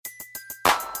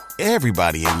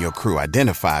Everybody in your crew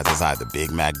identifies as either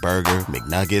Big Mac Burger,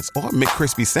 McNuggets, or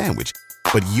McCrispy Sandwich.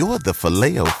 But you're the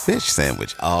Filet-O-Fish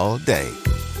Sandwich all day.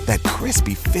 That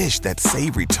crispy fish, that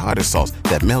savory tartar sauce,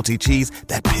 that melty cheese,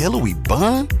 that pillowy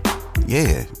bun.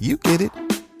 Yeah, you get it.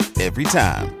 Every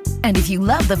time. And if you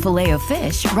love the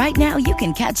Filet-O-Fish, right now you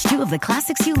can catch two of the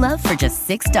classics you love for just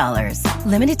 $6.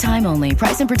 Limited time only.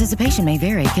 Price and participation may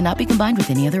vary. Cannot be combined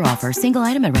with any other offer. Single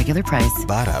item at regular price.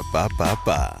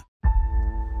 Ba-da-ba-ba-ba.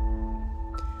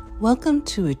 Welcome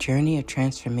to A Journey of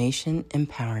Transformation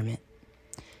Empowerment.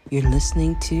 You're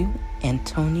listening to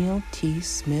Antonio T.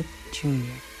 Smith Jr.,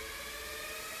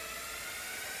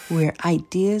 where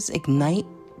ideas ignite,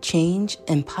 change,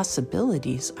 and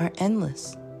possibilities are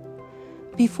endless.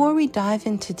 Before we dive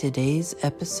into today's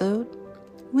episode,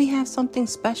 we have something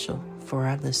special for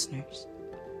our listeners.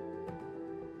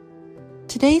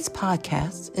 Today's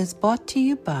podcast is brought to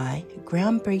you by a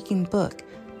groundbreaking book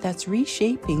that's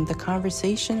reshaping the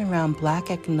conversation around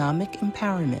Black economic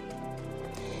empowerment.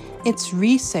 It's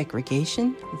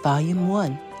Resegregation, Volume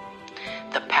 1,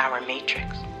 The Power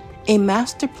Matrix, a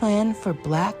master plan for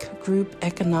Black group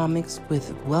economics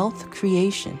with wealth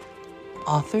creation,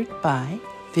 authored by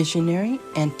visionary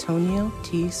Antonio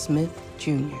T. Smith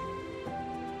Jr.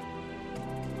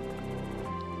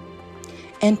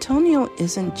 Antonio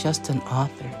isn't just an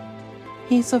author.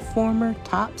 He's a former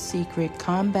top-secret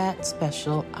combat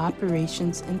special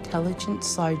operations intelligence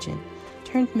sergeant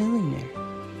turned millionaire.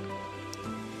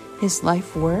 His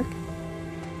life work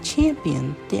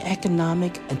championed the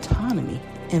economic autonomy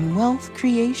and wealth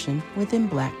creation within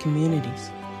Black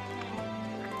communities.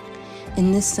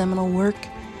 In this seminal work,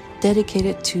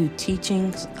 dedicated to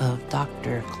teachings of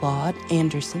Dr. Claude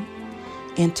Anderson,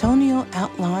 Antonio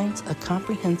outlines a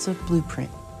comprehensive blueprint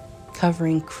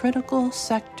covering critical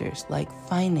sectors like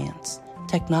finance,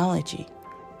 technology,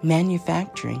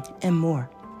 manufacturing, and more.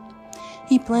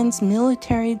 He blends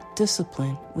military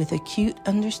discipline with acute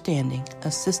understanding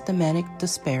of systematic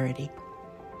disparity.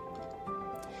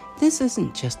 This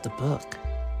isn't just a book.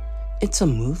 It's a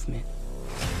movement,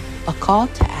 a call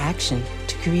to action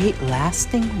to create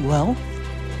lasting wealth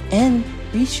and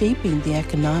reshaping the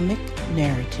economic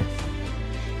narrative.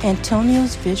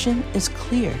 Antonio's vision is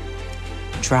clear: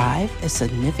 drive a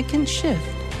significant shift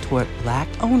toward Black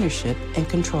ownership and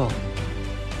control.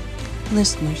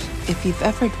 Listeners, if you've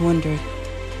ever wondered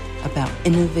about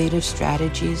innovative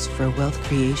strategies for wealth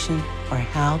creation or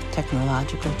how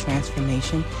technological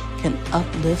transformation can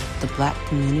uplift the Black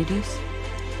communities,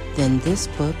 then this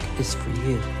book is for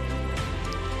you.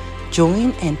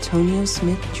 Join Antonio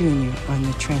Smith Jr. on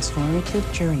the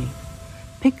transformative journey.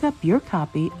 Pick up your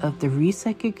copy of the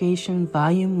Resegregation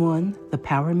Volume 1, The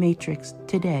Power Matrix,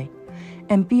 today,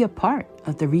 and be a part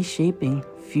of the reshaping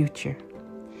future.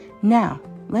 Now,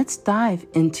 let's dive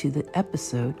into the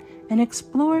episode and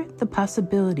explore the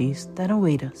possibilities that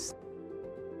await us.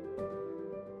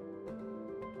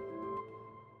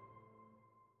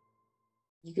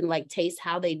 You can taste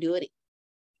how they do it.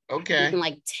 Okay. You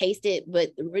can taste it,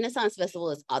 but the Renaissance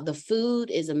Festival is the food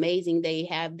is amazing. They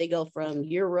go from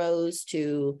gyros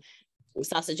to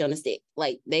sausage on a stick.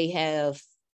 It's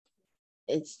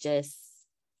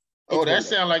that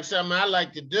sounds like something I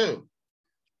like to do.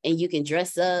 And you can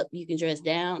dress up, you can dress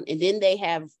down, and then they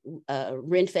have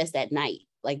Renfest at night.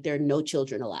 There are no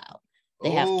children allowed. They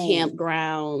have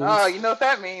campgrounds. Oh, you know what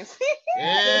that means.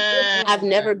 Yeah. I've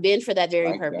never been for that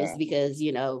very purpose because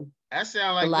that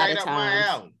sounds like right up my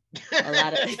alley. A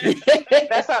lot of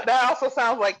that also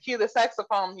sounds like cue the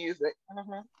saxophone music.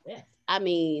 Mm-hmm. Yeah. I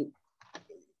mean,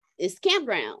 it's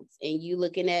campgrounds, and you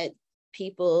looking at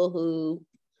people who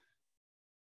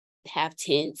have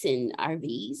tents and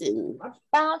RVs and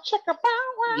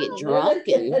get drunk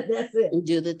and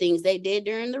do the things they did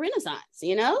during the Renaissance,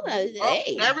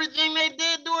 Everything they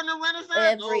did during the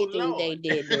Renaissance? Everything they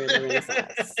did during the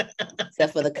Renaissance.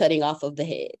 Except for the cutting off of the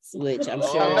heads, which I'm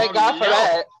sure thank God for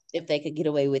that. If they could get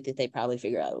away with it, they'd probably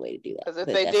figure out a way to do that. Because if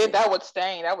they did, that would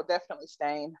stain. That would definitely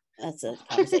stain. That's a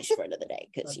conversation for another day,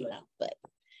 because but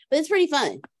it's pretty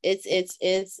fun. It's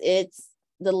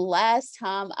the last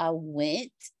time I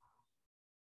went,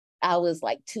 I was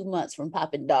 2 months from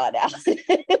popping Dawn out.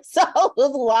 So I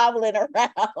was wobbling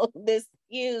around this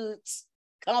huge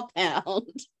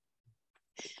compound.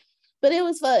 But it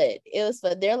was fun.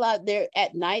 There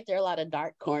at night, there are a lot of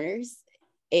dark corners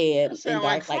and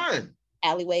dark fun.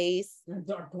 Alleyways.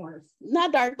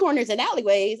 Not dark corners and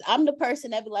alleyways. I'm the person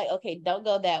that be okay, don't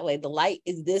go that way. The light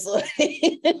is this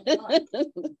way.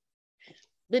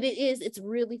 But it's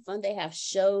really fun. They have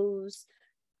shows.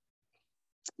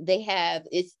 They have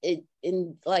they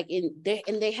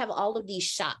have all of these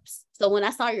shops. So when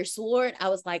I saw your sword, I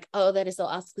was like, oh, that is so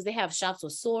awesome. Because they have shops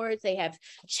with swords. They have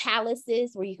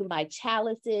chalices where you can buy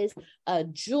chalices,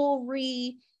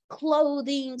 jewelry,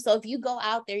 clothing. So if you go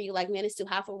out there, you're like, man, it's too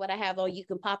hot for what I have on. You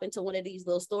can pop into one of these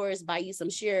little stores, buy you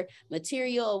some sheer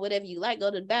material or whatever you like.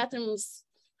 Go to the bathrooms,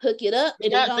 hook it up. They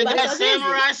got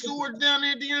samurai swords down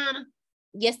there, Deanna?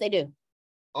 Yes, they do.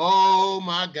 Oh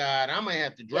my God. I might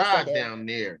have to drive down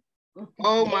there.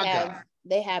 Oh my God.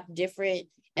 They have different,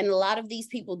 and a lot of these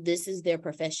people, this is their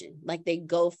profession. Like they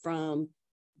go from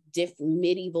different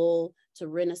medieval to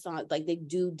Renaissance, like they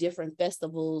do different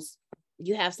festivals.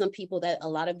 You have some people that a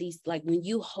lot of these, like when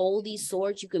you hold these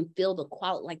swords, you can feel the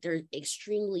quality, like they're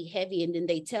extremely heavy. And then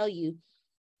they tell you,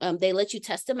 they let you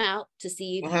test them out to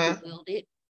see if you can wield it.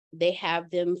 They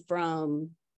have them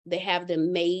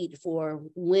made for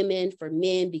women, for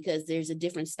men, because there's a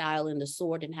different style in the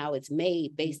sword and how it's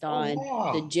made based on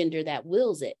the gender that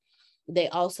wields it. They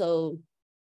also,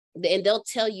 and they'll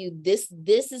tell you this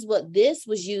is what this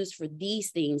was used for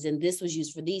these things, and this was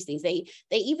used for these things. They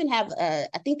even have I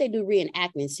think they do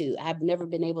reenactments too. I've never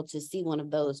been able to see one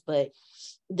of those, but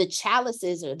the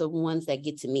chalices are the ones that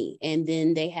get to me. And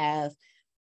then they have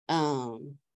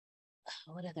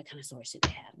what other kind of swords do they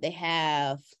have? They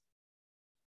have,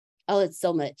 oh, it's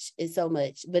so much,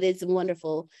 but it's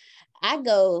wonderful. I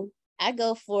go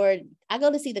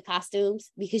to see the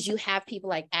costumes, because you have people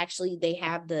like, actually they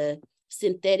have the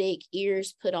synthetic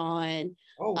ears put on.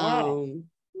 Oh wow.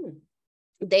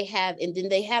 They have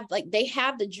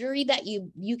the jewelry that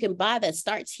you can buy that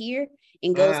starts here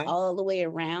and goes all the way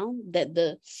around,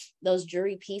 those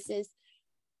jewelry pieces.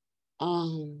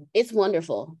 It's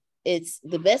wonderful. It's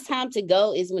the best time to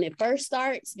go is when it first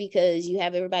starts, because you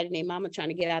have everybody named mama trying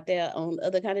to get out there on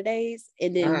other kind of days.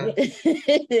 And then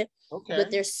but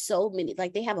there's so many,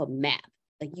 like they have a map.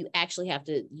 Like you actually have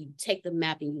to, you take the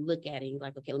map and you look at it and you're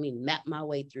like, okay, let me map my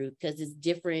way through, because it's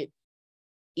different.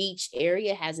 Each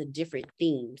area has a different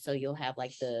theme. So you'll have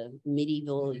like the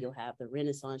medieval, you'll have the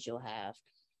Renaissance, you'll have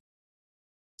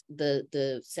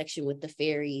the section with the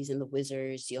fairies and the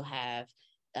wizards, you'll have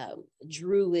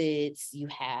druids, you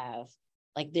have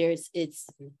like it's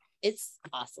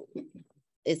awesome.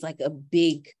 It's like a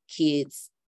big kid's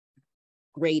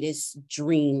greatest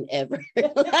dream ever.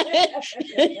 Right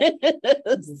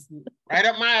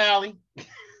up my alley.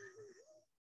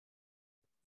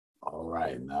 All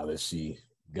right, now that she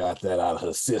got that out of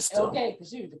her system, okay,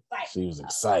 because she was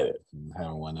excited,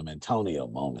 having one of them Antonio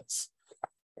moments.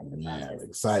 Man,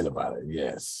 excited about it.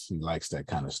 Yes, she likes that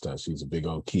kind of stuff. She's a big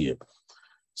old kid.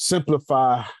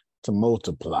 Simplify to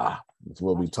multiply. That's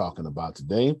what we're talking about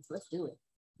today. Let's do it.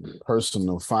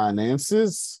 Personal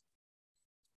finances.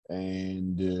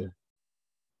 And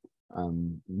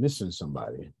I'm missing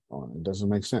somebody on it. Doesn't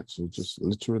make sense. It just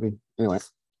literally, anyway.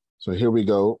 So here we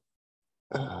go.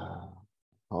 Hold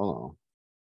on.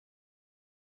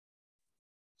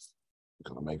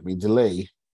 Gonna make me delay.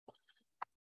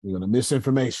 You're gonna miss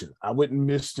information. I wouldn't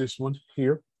miss this one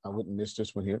here.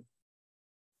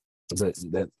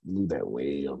 That move that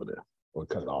way over there, or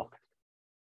cut it off.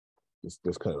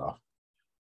 Just cut it off.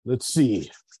 Let's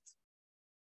see.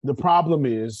 The problem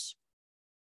is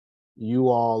you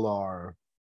all are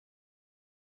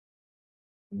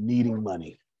needing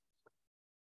money.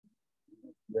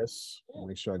 Yes,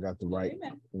 make sure I got the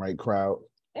right crowd.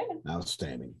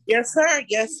 Outstanding. Yes, sir.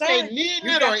 Yes, sir. Hey, needing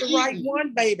you got the right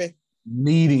one, baby.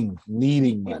 Needing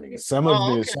money. Some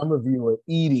of you are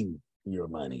eating your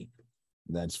money.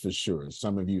 That's for sure.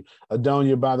 Some of you,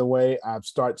 Adonia, by the way, I've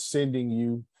started sending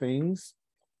you things.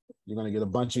 You're going to get a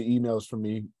bunch of emails from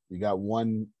me. You got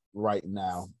one right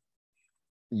now.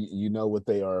 You know what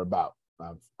they are about.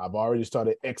 I've already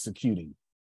started executing.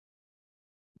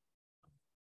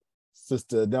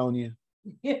 Sister Adonia.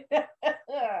 the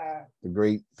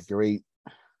great,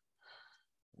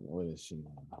 what is she?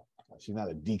 She's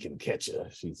not a deacon catcher.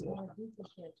 She's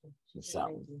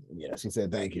something. Yeah, she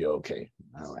said, thank you. Okay.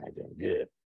 All right, then. Good.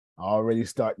 Already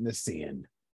starting to send.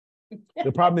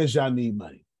 The problem is y'all need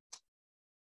money.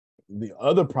 The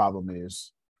other problem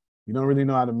is you don't really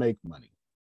know how to make money.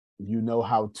 You know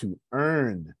how to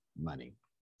earn money,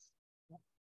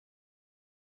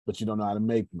 but you don't know how to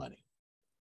make money.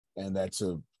 And that's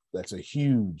a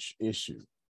huge issue.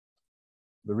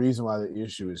 The reason why the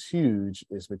issue is huge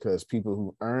is because people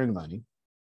who earn money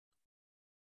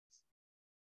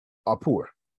are poor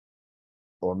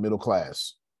or middle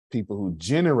class. People who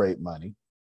generate money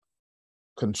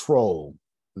control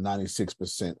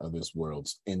 96% of this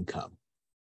world's income.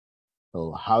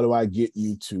 So how do I get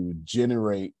you to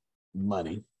generate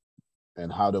money?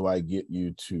 And how do I get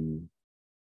you to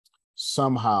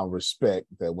somehow respect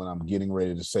that when I'm getting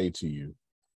ready to say to you,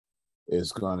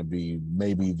 is going to be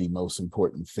maybe the most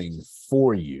important thing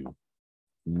for you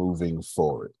moving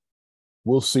forward.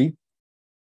 We'll see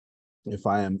if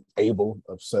I am able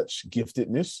of such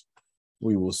giftedness.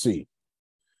 We will see.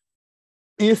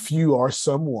 If you are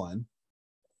someone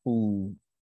who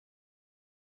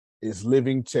is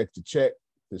living check to check,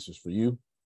 this is for you.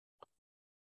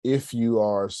 If you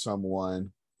are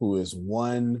someone who is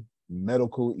one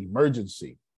medical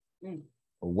emergency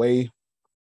away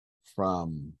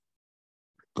from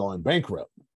going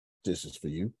bankrupt, this is for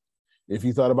you. If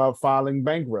you thought about filing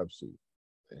bankruptcy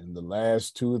in the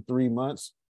last 2 or 3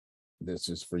 months, this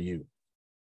is for you.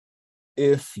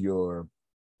 If you're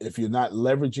not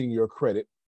leveraging your credit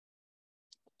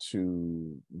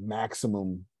to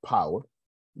maximum power,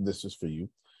 this is for you.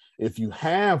 If you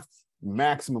have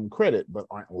maximum credit but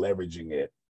aren't leveraging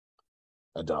it,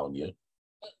 Adonia,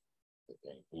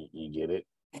 you get it?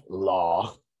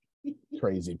 Law,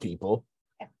 crazy people.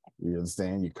 You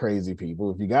understand? You crazy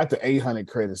people. If you got the 800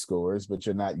 credit scores, but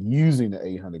you're not using the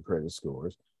 800 credit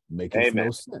scores, makes no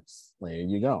sense. There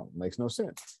you go. Makes no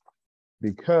sense.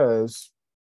 Because,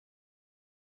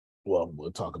 well,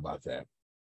 we'll talk about that.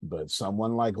 But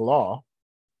someone like Law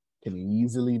can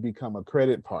easily become a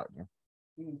credit partner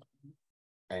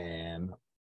and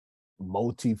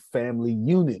multi-family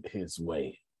unit his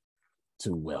way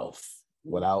to wealth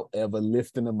without ever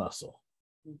lifting a muscle.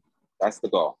 That's the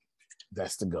goal.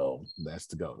 That's the goal. That's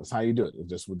the goal. That's how you do it. It's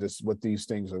just what these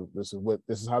things are. This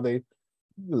is how they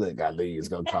look. Ali is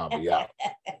gonna call me out.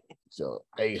 So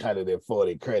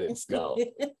 840 credits go.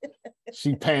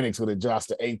 She panics when it drops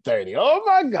to 830. Oh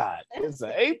my God, it's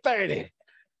an 830.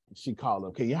 She called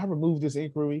him. Can y'all remove this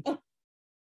inquiry?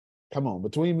 Come on,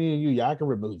 between me and you, y'all can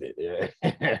remove it.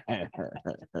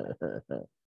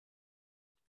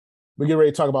 We get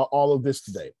ready to talk about all of this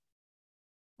today.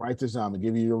 Write this down and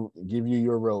give you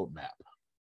your roadmap.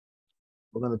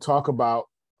 We're going to talk about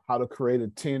how to create a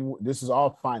 10. This is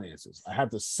all finances. I have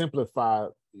to simplify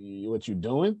what you're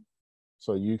doing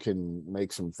so you can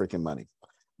make some freaking money.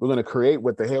 We're going to create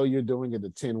what the hell you're doing into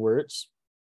 10 words.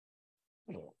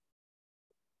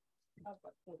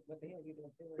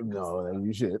 No,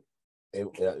 you should. It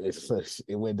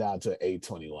went down to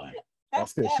 821.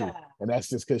 That's because that's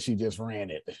just because she just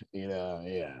ran it. You know,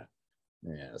 yeah.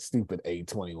 Yeah, stupid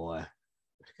 821.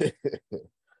 If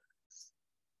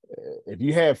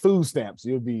you had food stamps,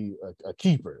 you'll be a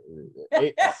keeper.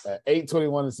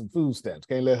 821 and some food stamps.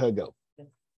 Can't let her go.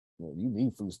 Well, you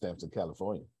need food stamps in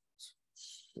California.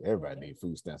 Everybody needs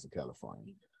food stamps in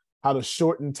California. How to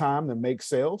shorten time to make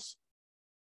sales.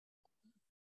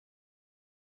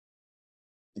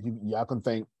 Y'all can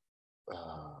thank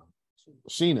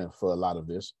Sheena for a lot of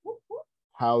this.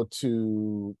 How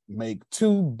to make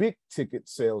 2 big ticket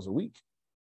sales a week.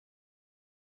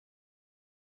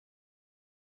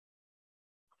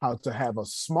 How to have a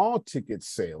small ticket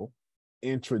sale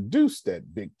introduce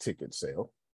that big ticket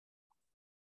sale.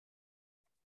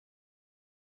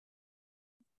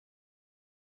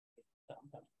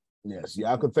 Yes,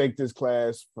 y'all can thank this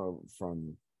class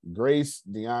from Grace,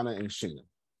 Deanna, and Sheena.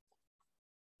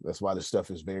 That's why this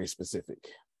stuff is very specific.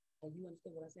 You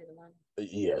understood what I said, Alana?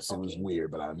 Yes, okay. It was weird,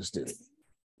 but I understood it.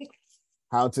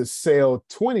 How to sell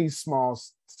 20 small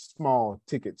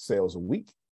ticket sales a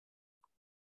week.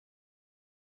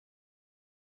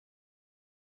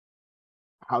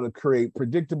 How to create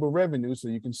predictable revenue so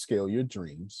you can scale your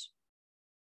dreams.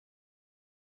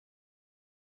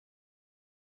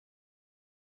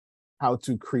 How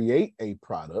to create a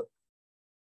product,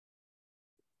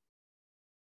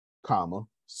 comma,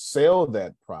 sell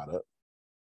that product,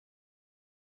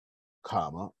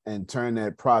 comma, and turn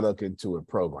that product into a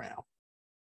program.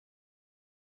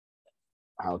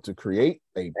 How to create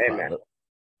a product.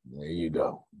 There you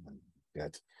go.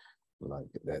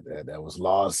 That was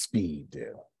Law's speed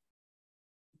there.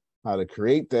 How to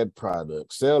create that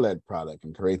product, sell that product,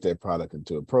 and create that product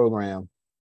into a program.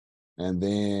 And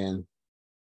then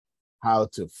how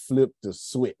to flip the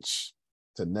switch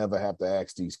to never have to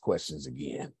ask these questions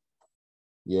again.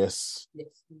 Yes.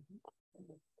 Yes.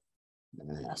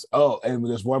 Yes. Oh, and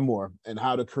there's one more. And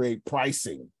how to create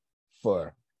pricing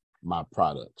for my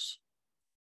products.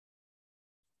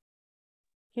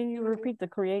 Can you repeat the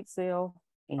create, sell?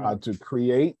 How to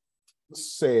create,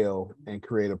 sell, and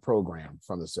create a program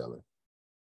from the seller.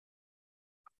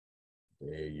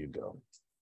 There you go.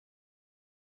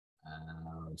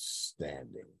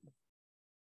 Outstanding.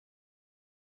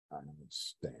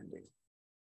 Outstanding.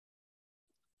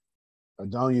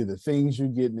 Adonia, the things you're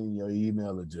getting in your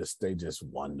email are they're just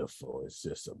wonderful. It's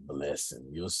just a blessing.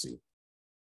 You'll see.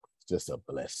 It's just a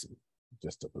blessing.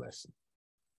 Just a blessing.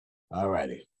 All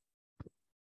righty.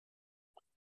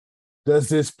 Does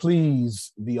this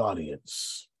please the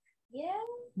audience? Yeah.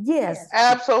 Yes.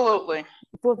 Absolutely.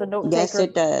 For the note Yes, taker.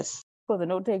 it does. For the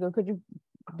note taker, could you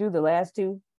do the last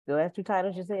two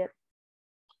titles you said?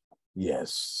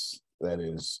 Yes, that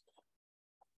is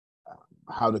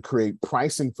how to create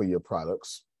pricing for your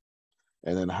products,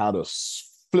 and then how to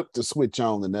flip the switch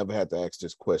on and never have to ask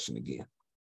this question again.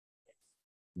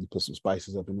 You put some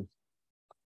spices up in there.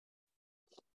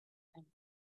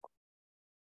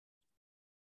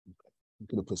 You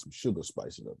could have put some sugar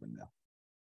spices up in there.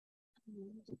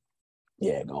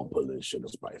 Yeah, gonna put a little sugar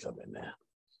spice up in there.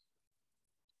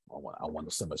 I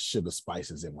want some of sugar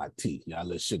spices in my tea. Y'all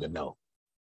let Sugar know.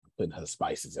 I'm putting her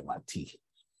spices in my tea.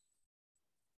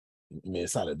 I mean,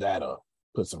 inside of that,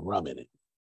 put some rum in it.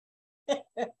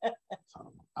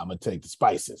 So I'm gonna take the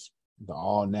spices, the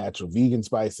all natural vegan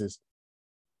spices,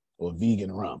 or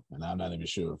vegan rum, and I'm not even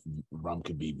sure if rum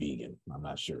could be vegan. I'm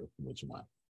not sure which one.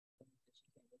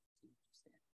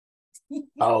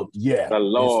 Oh yeah, the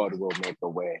Lord will make a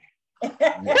way.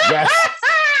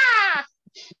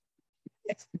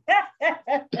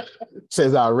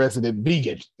 Says our resident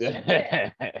vegan.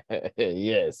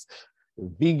 Yes,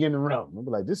 vegan rum. I'm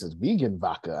like, this is vegan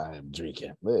vodka I am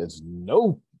drinking. There's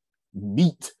no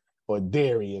meat or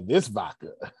dairy in this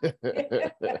vodka.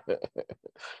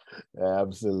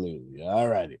 Absolutely. All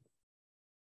righty.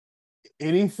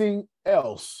 Anything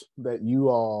else that you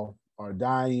all are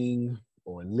dying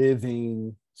or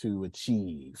living to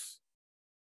achieve?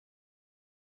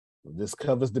 This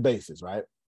covers the bases, right?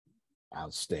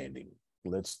 Outstanding.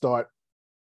 Let's start.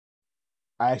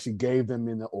 I actually gave them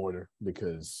in the order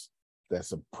because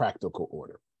that's a practical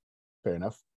order. Fair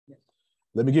enough? Yes.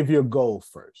 Let me give you a goal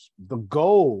first. The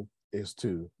goal is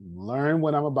to learn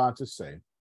what I'm about to say,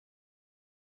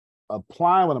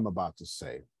 apply what I'm about to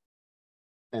say,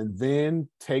 and then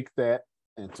take that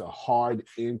into hard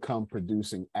income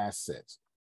producing assets,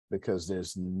 because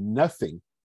there's nothing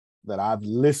that I've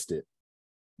listed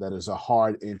that is a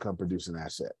hard income producing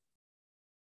asset.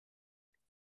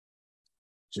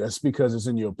 Just because it's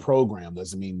in your program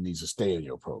doesn't mean it needs to stay in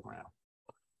your program.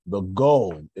 The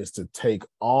goal is to take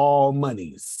all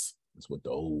monies. That's what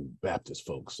the old Baptist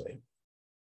folks say.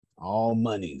 All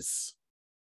monies.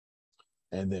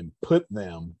 And then put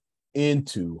them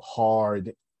into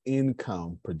hard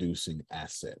income producing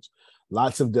assets.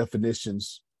 Lots of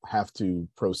definitions have to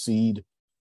proceed.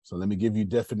 So let me give you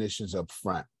definitions up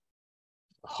front.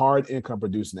 Hard income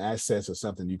producing assets are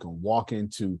something you can walk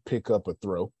into, pick up, or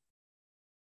throw.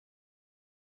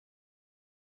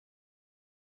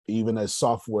 Even as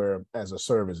software as a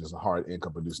service is a hard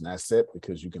income producing asset,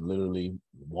 because you can literally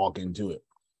walk into it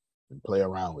and play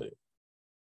around with it.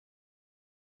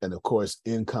 And of course,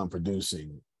 income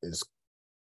producing is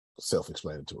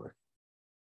self-explanatory.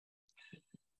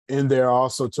 In there, I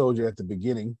also told you at the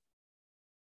beginning,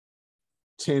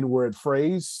 10-word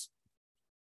phrase.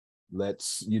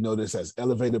 You know this as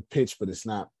elevator pitch, but it's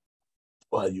not.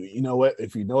 Well, you know what?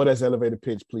 If you know it as elevator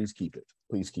pitch, please keep it.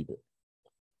 Please keep it.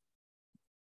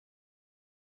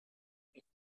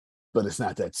 But it's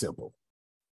not that simple.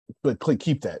 But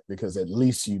keep that, because at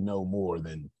least you know more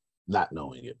than not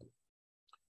knowing it.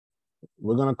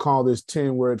 We're going to call this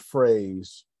 10-word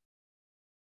phrase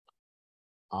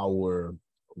our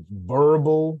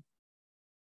verbal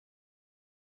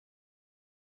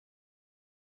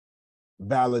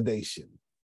validation.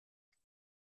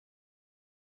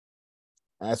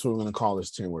 That's what we're going to call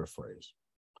this 10-word phrase.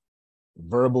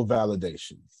 Verbal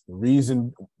validation. The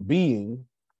reason being,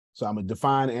 so I'm going to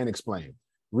define and explain.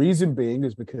 Reason being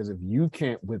is because if you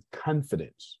can't with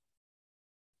confidence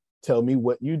tell me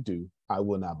what you do, I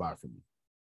will not buy from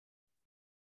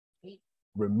you.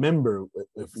 Remember,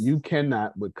 if you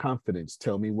cannot with confidence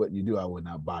tell me what you do, I will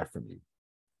not buy from you.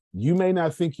 You may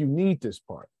not think you need this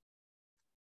part,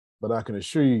 but I can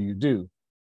assure you you do,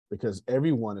 because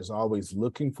everyone is always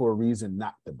looking for a reason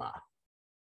not to buy.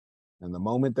 And the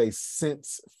moment they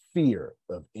sense fear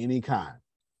of any kind,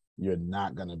 you're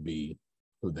not going to be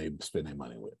who they spend their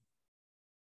money with.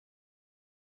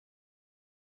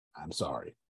 I'm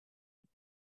sorry.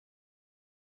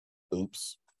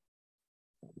 Oops.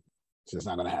 It's just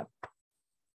not going to happen.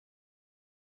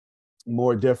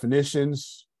 More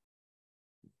definitions.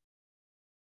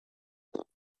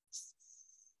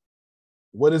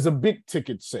 What is a big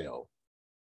ticket sale?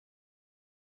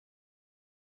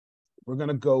 We're going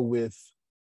to go with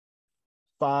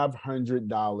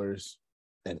 $500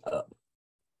 and up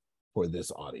for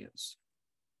this audience.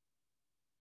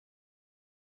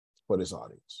 For this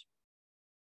audience.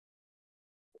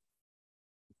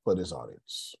 For this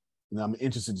audience. Now I'm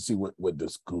interested to see what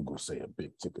does Google say a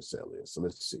big ticket sale is. So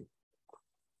let's see.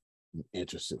 I'm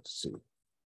interested to see.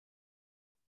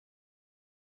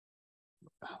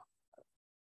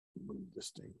 move this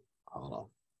thing. Hold on.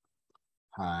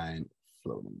 Hind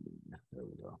floating. There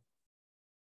we go.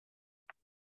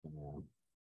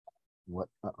 What?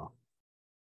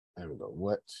 There we go.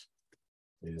 What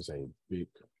is a big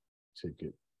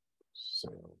ticket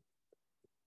sale?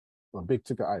 A big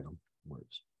ticket item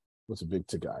works. What's a big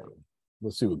ticket item?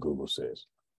 Let's see what Google says.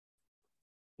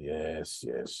 Yes.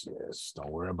 Don't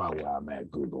worry about where I'm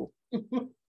at, Google.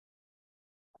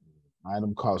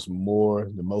 Item costs more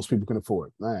than most people can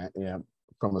afford. All right, yeah,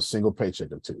 from a single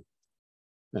paycheck or two.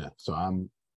 Yeah, so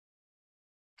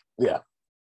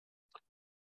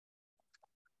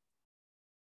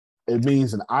It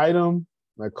means an item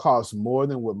that costs more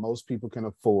than what most people can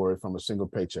afford from a single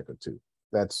paycheck or two.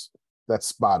 That's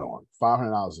spot on.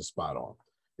 $500 is spot on.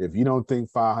 If you don't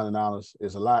think $500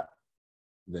 is a lot,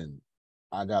 then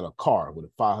I got a car with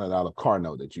a $500 car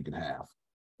note that you can have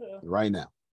right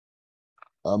now.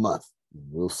 A month.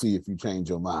 We'll see if you change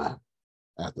your mind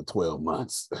after 12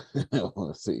 months.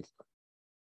 We'll see.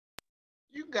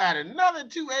 You got another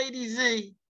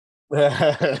 280Z.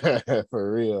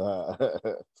 For real.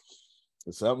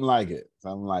 Something like it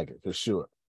for sure.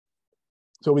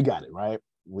 So we got it, right?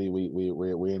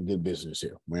 We're in good business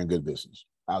here. We're in good business.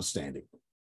 Outstanding.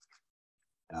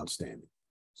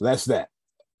 So that's that.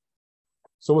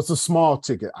 So it's a small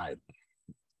ticket item.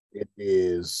 It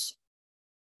is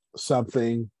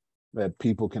something that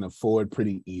people can afford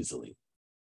pretty easily.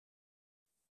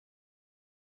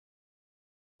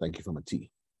 Thank you from a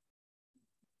T.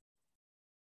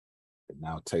 It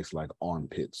now tastes like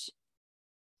armpits.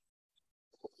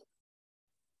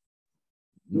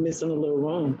 Missing a little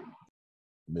rum.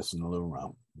 That's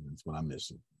what I'm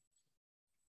missing.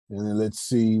 And then let's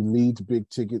see, leads big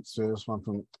ticket sales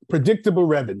from predictable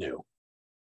revenue.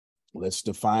 Let's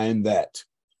define that.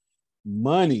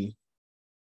 Money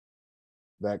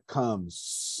that comes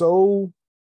so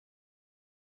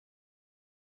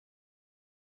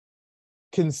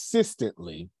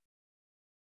consistently,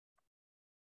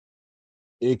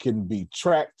 it can be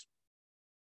tracked,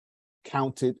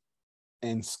 counted,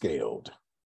 and scaled.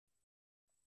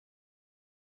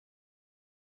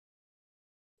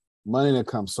 Money that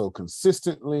comes so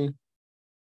consistently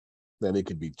that it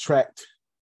can be tracked,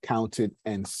 counted,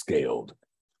 and scaled.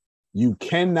 You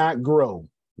cannot grow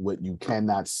what you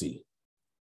cannot see.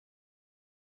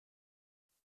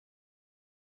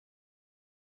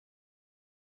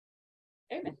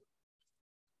 Amen.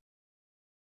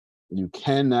 You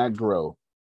cannot grow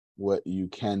what you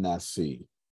cannot see.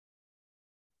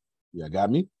 Yeah, got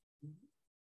me?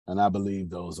 And I believe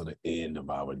those are the end of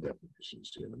our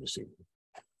definitions here. Let me see.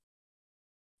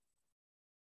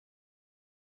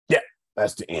 Yeah,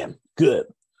 that's the end. Good.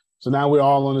 So now we're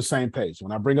all on the same page.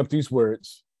 When I bring up these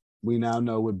words, we now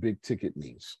know what big ticket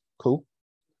means. Cool?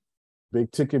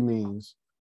 Big ticket means,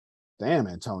 damn,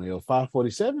 Antonio,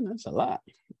 547, that's a lot.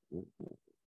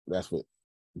 That's what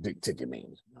big ticket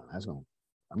means. I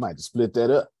might have to split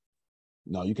that up.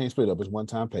 No, you can't split it up. It's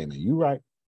one-time payment. You right.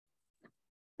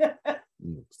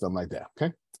 Something like that.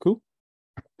 Okay, cool.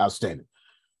 Outstanding.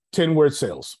 10-word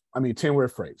sales.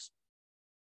 10-word phrase.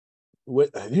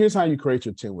 Here's how you create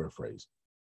your 10-word phrase.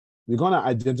 You're going to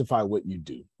identify what you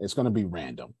do. It's going to be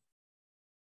random.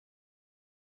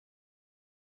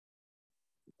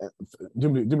 Do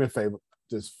me a favor,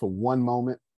 just for one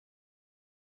moment.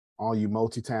 All you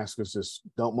multitaskers, just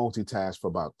don't multitask for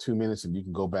about 2 minutes and you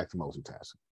can go back to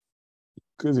multitasking.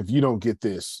 Because if you don't get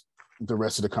this, the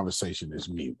rest of the conversation is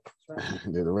mute. Right.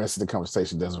 The rest of the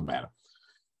conversation doesn't matter.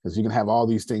 Because you can have all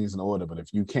these things in order, but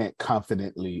if you can't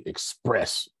confidently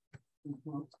express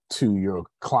to your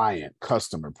client,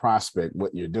 customer, prospect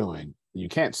what you're doing, you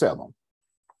can't sell them.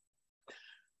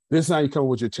 This is how you come up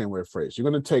with your 10-word phrase. You're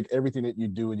going to take everything that you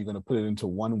do and you're going to put it into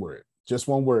one word. Just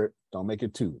one word. Don't make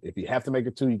it two. If you have to make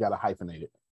it two, you got to hyphenate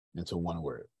it into one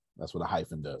word. That's what a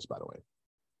hyphen does, by the way.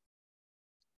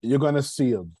 You're going to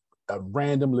see a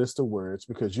random list of words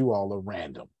because you all are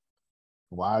random.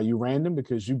 Why are you random?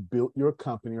 Because you built your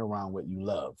company around what you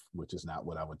love, which is not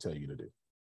what I would tell you to do.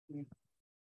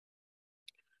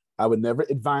 I would never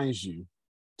advise you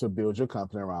to build your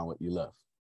company around what you love.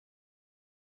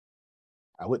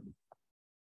 I wouldn't.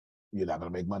 You're not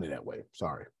going to make money that way.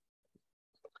 Sorry.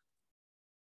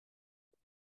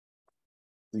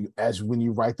 As when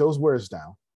you write those words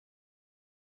down,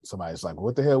 somebody's like,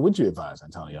 what the hell would you advise,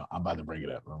 Antonio? I'm about to bring it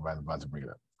up.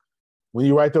 When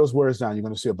you write those words down, you're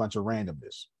going to see a bunch of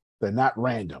randomness. They're not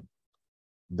random.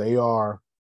 They are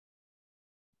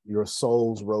your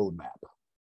soul's roadmap.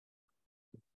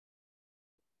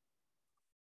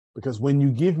 Because when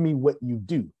you give me what you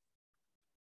do,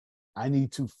 I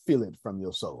need to feel it from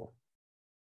your soul.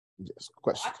 Yes,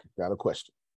 question. Got a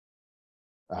question.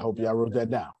 I hope y'all wrote that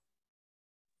down.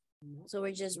 So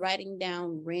we're just writing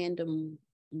down random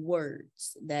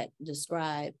words that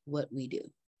describe what we do.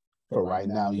 For right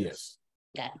now, yes.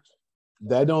 Gotcha.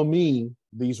 That don't mean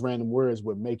these random words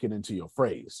would make it into your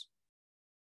phrase,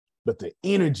 but the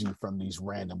energy from these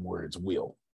random words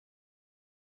will.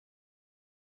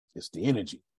 It's the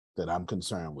energy that I'm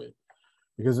concerned with.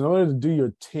 Because in order to do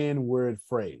your 10-word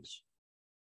phrase,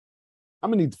 I'm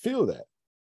gonna need to feel that.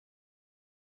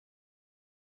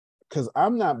 Because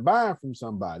I'm not buying from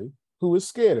somebody who is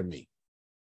scared of me.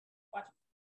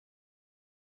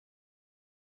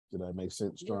 Did that make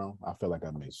sense, Jerome? I feel like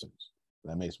that made sense.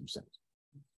 That makes some sense.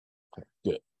 Okay,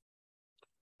 good.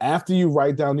 After you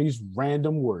write down these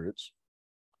random words,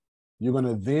 you're going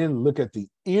to then look at the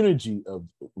energy of,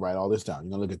 write all this down.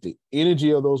 You're going to look at the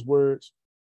energy of those words,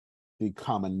 the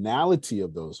commonality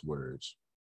of those words,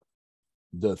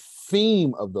 the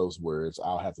theme of those words.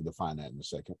 I'll have to define that in a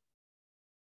second.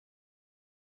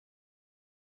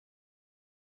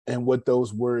 And what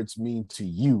those words mean to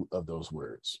you of those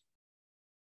words.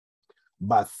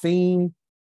 By theme,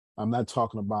 I'm not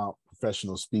talking about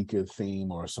professional speaker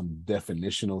theme or some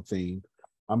definitional theme.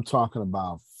 I'm talking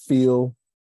about feel.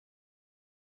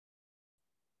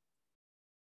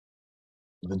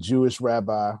 The Jewish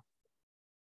rabbi,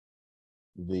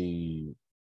 the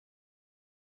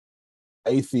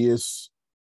atheist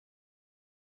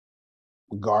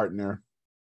gardener,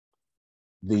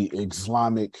 the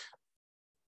Islamic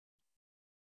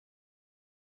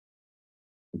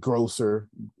grocer,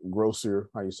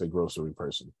 how you say grocery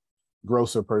person?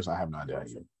 Grocer person, I have no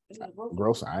idea.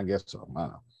 Grocer, I guess so. I don't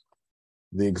know.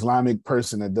 The Islamic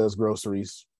person that does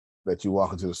groceries that you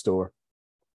walk into the store.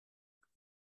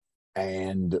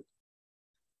 And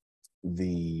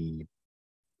the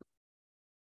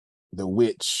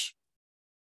witch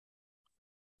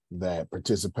that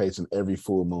participates in every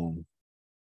full moon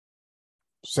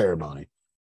ceremony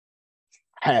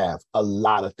have a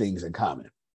lot of things in common.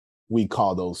 We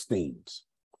call those themes.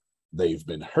 They've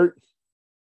been hurt.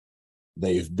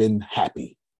 They've been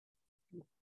happy.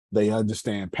 They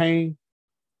understand pain.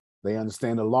 They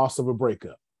understand the loss of a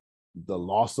breakup, the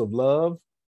loss of love,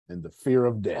 and the fear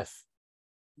of death.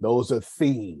 Those are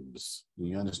themes. Do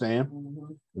you understand?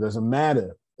 Mm-hmm. It doesn't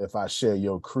matter if I share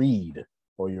your creed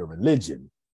or your religion.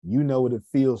 You know what it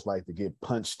feels like to get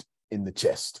punched in the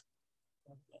chest.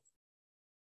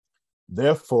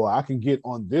 Therefore, I can get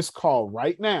on this call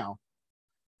right now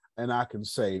and I can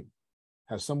say,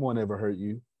 has someone ever hurt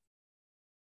you?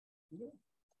 Yeah.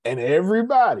 And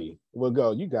everybody will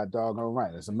go, you got doggone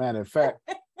right. As a matter of fact,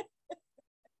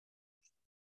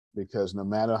 because no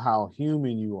matter how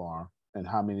human you are and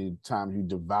how many times you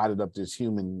divided up this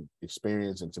human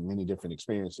experience into many different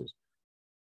experiences,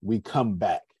 we come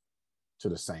back to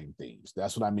the same themes.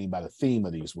 That's what I mean by the theme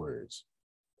of these words.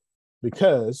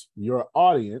 Because your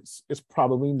audience is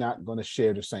probably not going to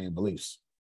share the same beliefs.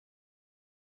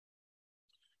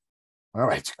 All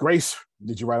right, Grace,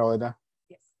 did you write all that down?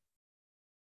 Yes.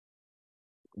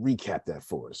 Recap that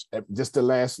for us. Just the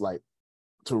last,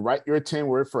 to write your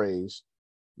 10-word phrase,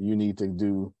 you need to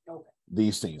do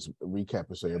these things. Recap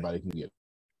it so everybody can get it.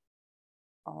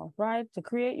 All right. To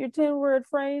create your 10-word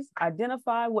phrase,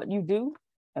 identify what you do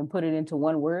and put it into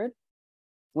one word.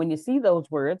 When you see those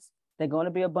words, they're going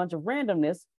to be a bunch of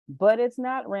randomness, but it's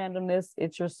not randomness.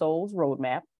 It's your soul's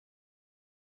roadmap.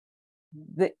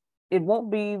 It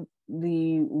won't be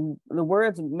the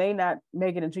words may not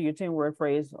make it into your 10-word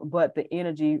phrase, but the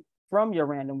energy from your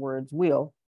random words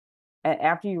will. And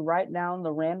after you write down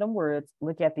the random words,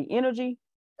 look at the energy,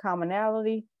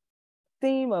 commonality,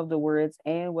 theme of the words,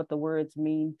 and what the words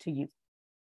mean to you.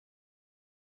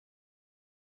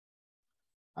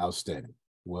 Outstanding.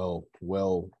 Well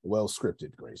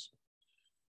scripted, Grace.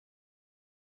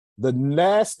 The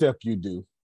last step you do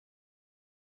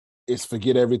is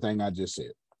forget everything I just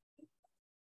said.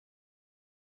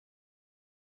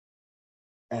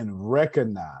 And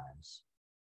recognize,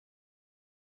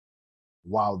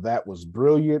 while that was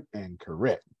brilliant and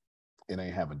correct, it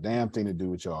ain't have a damn thing to do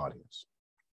with your audience.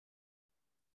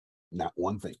 Not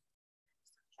one thing.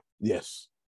 Yes.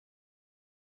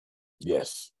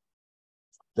 Yes.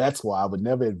 That's why I would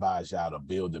never advise y'all to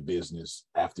build a business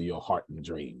after your heart and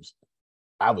dreams.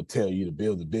 I would tell you to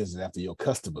build a business after your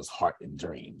customers' heart and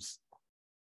dreams.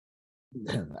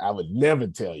 I would never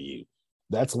tell you.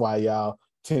 That's why y'all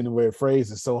 10-word phrase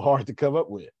is so hard to come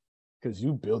up with, because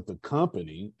you built the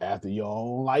company after your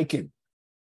own liking.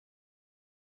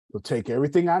 So take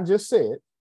everything I just said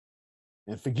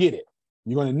and forget it.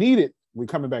 You're going to need it. We're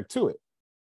coming back to it.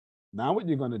 Now what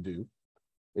you're going to do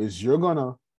is you're going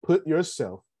to put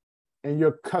yourself in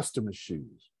your customer's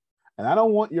shoes. And I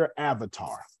don't want your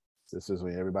avatar. This is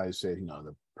when everybody said,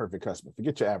 the perfect customer.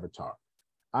 Forget your avatar.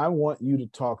 I want you to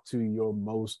talk to your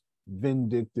most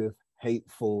vindictive,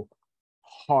 hateful,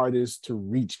 hardest to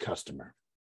reach customer.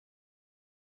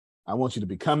 I want you to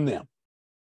become them.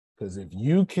 Because if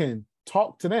you can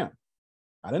talk to them,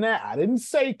 I didn't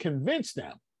say convince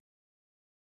them.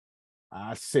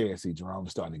 I said, see,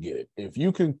 Jerome's starting to get it. If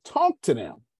you can talk to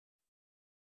them,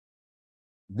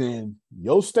 then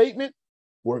your statement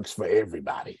works for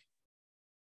everybody.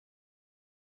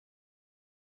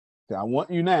 So I want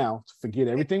you now to forget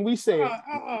everything we said.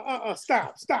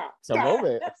 Stop. Come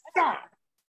over. Stop.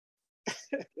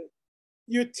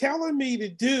 You're telling me to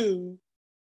do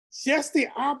just the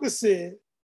opposite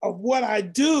of what I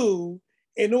do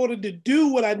in order to do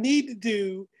what I need to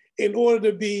do in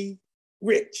order to be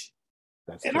rich.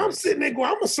 That's and correct. I'm sitting there going,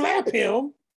 I'm gonna slap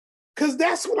him because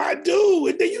that's what I do.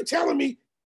 And then you telling me,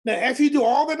 now if you do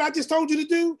all that I just told you to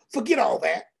do, forget all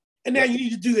that. And now you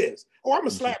need to do this. Oh, I'm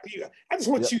gonna slap you. I just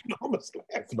want you to know I'm gonna slap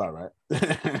you. That's about right.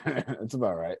 That's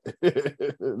about right.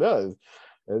 No,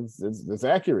 it's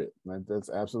accurate. That's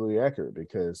absolutely accurate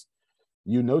because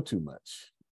you know too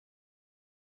much.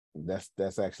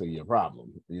 That's actually your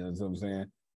problem. You know what I'm saying?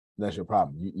 That's your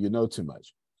problem. You know too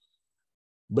much.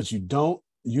 But you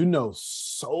know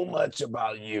so much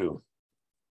about you,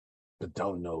 but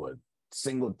don't know a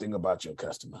single thing about your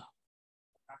customer.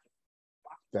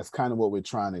 That's kind of what we're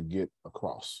trying to get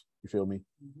across. You feel me?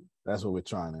 Mm-hmm. That's what we're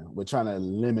trying to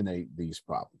eliminate these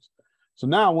problems. So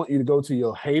now I want you to go to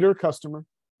your hater customer.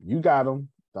 You got them.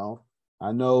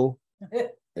 I know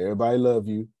everybody love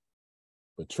you,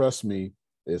 but trust me,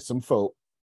 there's some folk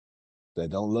that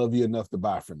don't love you enough to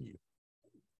buy from you.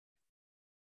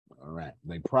 All right.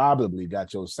 They probably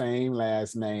got your same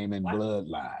last name and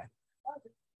bloodline.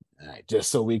 All right. Just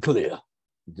so we clear.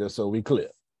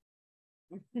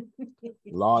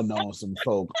 Lord knows some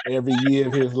folk every year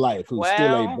of his life who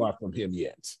still ain't bought from him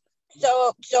yet.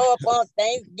 Show up on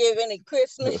Thanksgiving and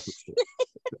Christmas.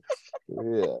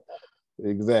 Yeah,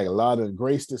 exactly. A lot of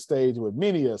graced the stage with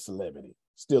many a celebrity,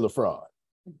 still a fraud.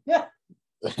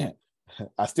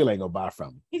 I still ain't gonna buy from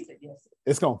him. He said yes.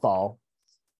 It's gonna fall.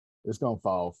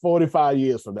 45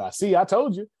 years from now. See, I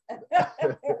told you.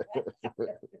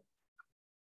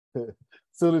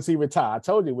 Soon as he retire, I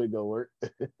told you we'd go work.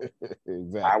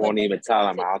 Exactly. I won't even tell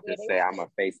him. I'll just say I'm a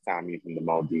FaceTime you from the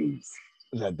Maldives.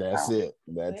 That's it.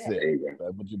 That's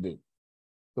what you do.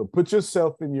 So put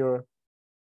yourself in your,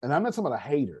 and I'm not talking about a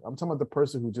hater. I'm talking about the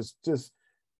person who just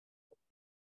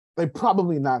they're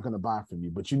probably not going to buy from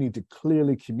you, but you need to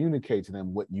clearly communicate to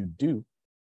them what you do.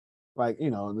 Like,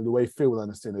 the way Phil will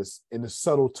understand this in the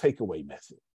subtle takeaway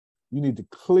method. You need to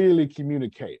clearly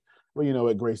communicate. Well, you know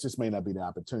what, Grace, this may not be the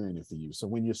opportunity for you. So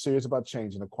when you're serious about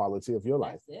changing the quality of your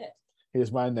life,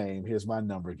 here's my name, here's my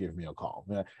number, give me a call.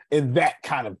 And that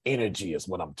kind of energy is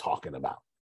what I'm talking about.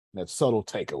 That subtle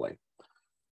takeaway.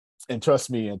 And trust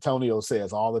me, Antonio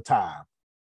says all the time,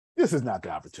 this is not the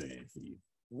opportunity for you.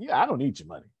 Yeah, I don't need your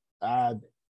money. I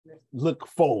look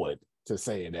forward to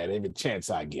saying that every chance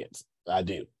I get. I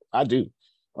do.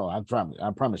 Oh, I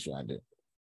promise you I do.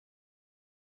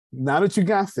 Now that you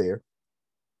got there,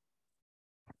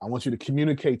 I want you to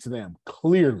communicate to them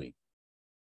clearly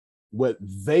what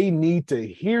they need to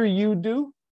hear you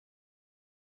do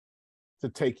to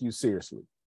take you seriously.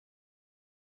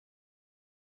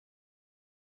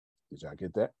 Did y'all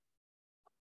get that?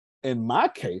 In my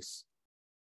case,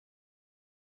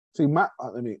 see, my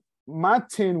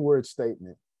 10-word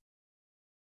statement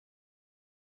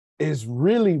is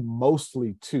really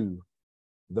mostly to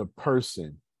the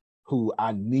person who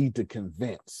I need to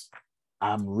convince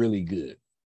I'm really good.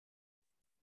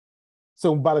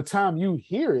 So by the time you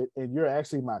hear it and you're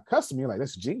actually my customer, you're like,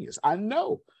 that's genius. I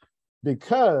know,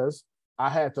 because I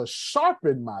had to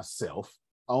sharpen myself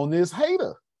on this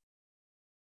hater.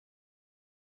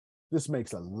 This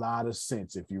makes a lot of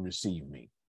sense if you receive me.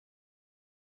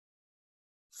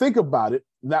 Think about it.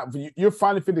 Now, you're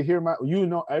finally fit to hear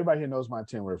everybody here knows my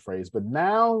 10-word phrase, but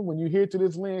now when you hear it to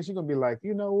this lens, you're going to be like,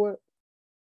 you know what?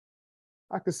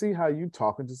 I can see how you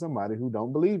talking to somebody who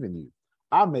don't believe in you.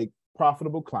 I make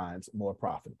profitable clients more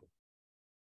profitable.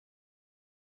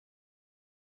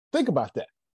 Think about that.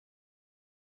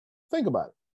 Think about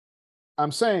it.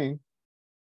 I'm saying,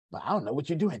 but I don't know what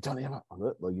you're doing, Tony.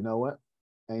 Well, you know what?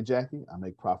 Hey, Jackie, I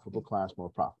make profitable clients more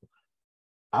profitable.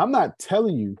 I'm not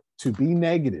telling you to be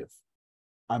negative.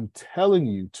 I'm telling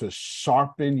you to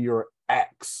sharpen your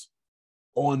axe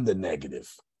on the negative.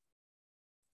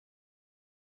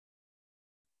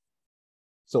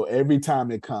 So every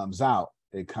time it comes out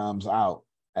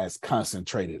as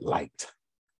concentrated light.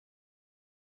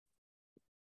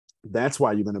 That's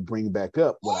why you're going to bring back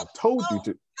up what I've told you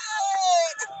to.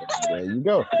 There you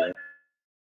go.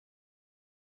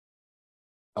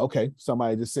 Okay,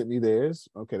 somebody just sent me theirs.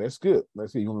 Okay, that's good.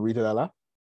 Let's see. You want to read it out loud?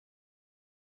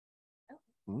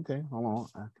 Okay, hold on. All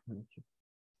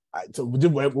right, so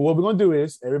what we're going to do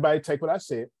is everybody take what I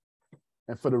said.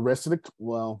 And for the rest of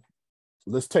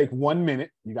let's take 1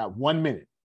 minute. You got 1 minute.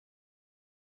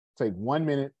 Take 1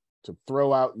 minute to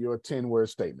throw out your 10-word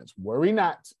statements. Worry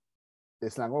not.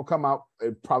 It's not going to come out.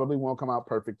 It probably won't come out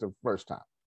perfect the first time.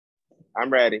 I'm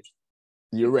ready.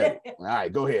 You're ready. All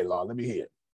right, go ahead, Law. Let me hear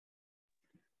it.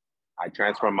 I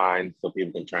transform mine so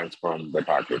people can transform their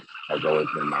pockets. Has always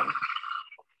been mine.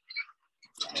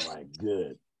 All right,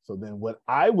 good. So then what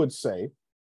I would say,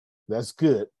 that's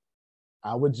good.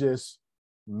 I would just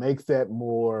make that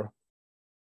more,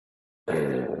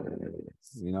 that's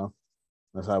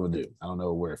how I would do. I don't know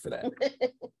a word for that.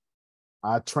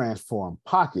 I transform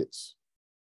pockets.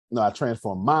 No, I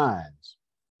transform minds.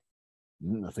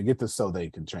 Forget the so they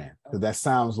can trans, because that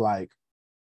sounds like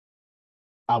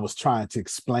I was trying to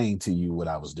explain to you what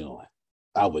I was doing.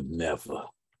 I would never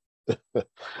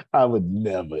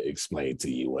explain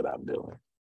to you what I'm doing.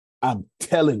 I'm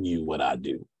telling you what I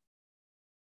do.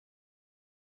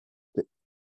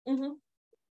 Mm-hmm.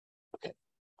 Okay.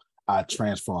 I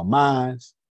transform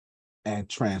minds and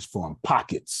transform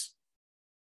pockets.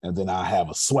 And then I have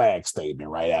a swag statement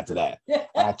right after that.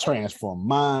 I transform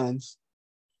minds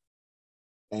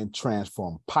and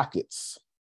transform pockets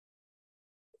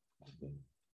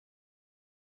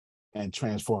and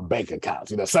transform bank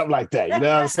accounts, something like that. You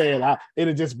know what I'm saying?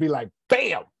 It'll just be like,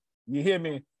 bam, you hear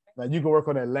me? Now you can work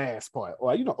on that last part.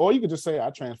 Or you can just say, I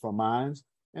transform minds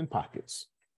and pockets.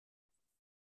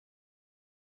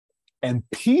 And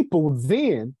people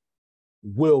then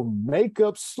will make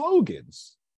up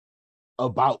slogans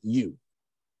about you.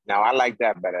 Now, I like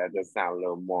that better. It just sounds a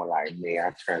little more like me.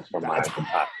 I transform mine to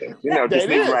pockets. Just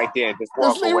leave it right there and just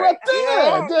walk away. Right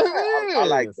there. I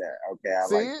like that. Okay, I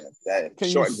like that. That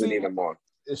shortens it even more.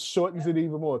 It shortens it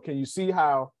even more. Can you see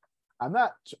how I'm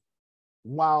not,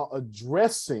 while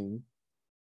addressing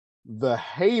the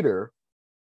hater,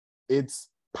 it's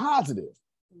positive?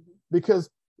 Because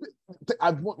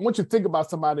I want you to think about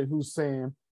somebody who's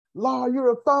saying, Law,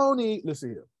 you're a phony.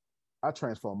 Listen here. I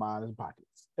transform mine in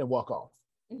pockets and walk off.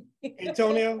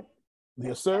 Antonio?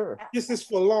 Yes, sir. This is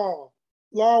for Law.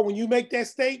 Law, when you make that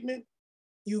statement,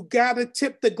 you got to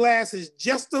tip the glasses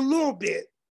just a little bit.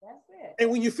 That's it. And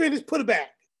when you finish, put it back.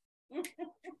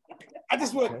 I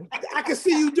can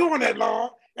see you doing that, Law.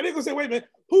 And they're going to say, wait a minute,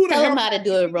 who the hell? Tell them how to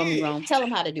do it, Romy. Tell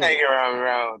them how to do it. Thank you,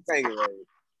 Romy. Thank you, Romy.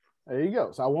 There you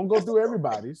go. So I won't go through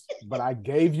everybody's, but I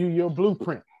gave you your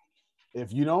blueprint.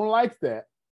 If you don't like that,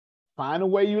 find a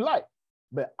way you like.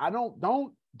 But I don't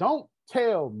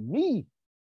tell me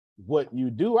what you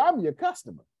do. I'm your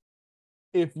customer.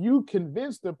 If you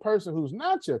convince the person who's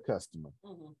not your customer,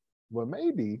 well,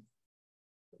 maybe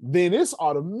then it's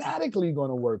automatically going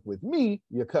to work with me,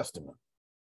 your customer.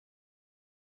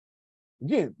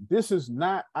 Again, this is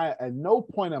not, at no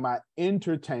point am I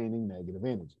entertaining negative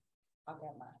energy. I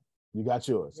got mine. You got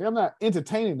yours. See, I'm not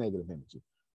entertaining negative energy.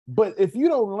 But if you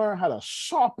don't learn how to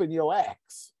sharpen your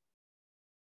axe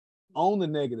on the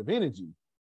negative energy,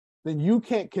 then you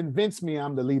can't convince me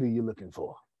I'm the leader you're looking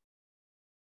for.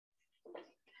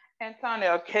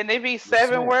 Antonio, can it be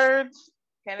 7 words?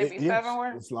 Can it be 7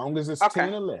 words? As long as it's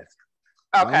 10 or less.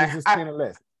 Okay. As long as it's 10 or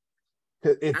less.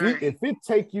 Because if it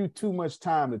take you too much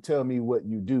time to tell me what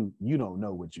you do, you don't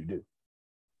know what you do.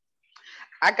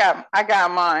 I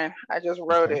got mine. I just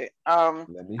wrote it.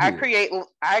 I create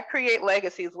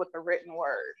legacies with the written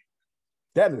word.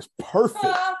 That is perfect.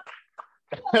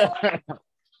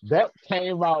 That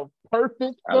came out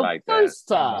perfect the first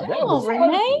time. That was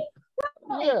Renee.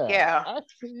 Yeah.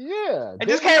 Yeah. It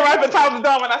just came right up the top of the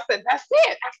dome and I said, that's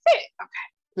it. Okay.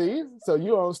 See, so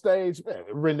you on stage,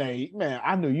 Renee, man,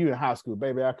 I knew you in high school,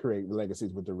 baby. I create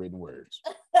legacies with the written words.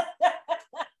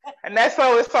 And that's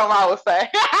always something I would say.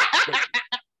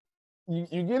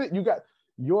 You get it? You got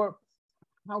your,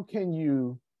 how can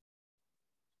you,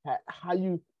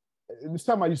 it's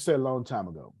something you said a long time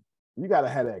ago. You got to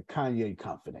have that Kanye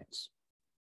confidence.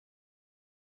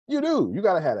 You do. You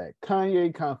got to have that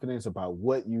Kanye confidence about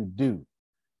what you do.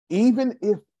 Even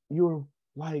if you're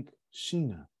like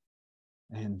Sheena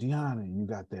and Deanna, and you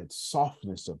got that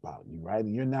softness about you, right?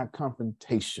 And you're not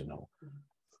confrontational.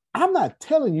 I'm not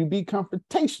telling you be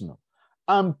confrontational.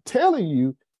 I'm telling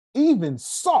you even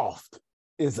soft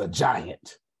is a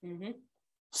giant. Mm-hmm.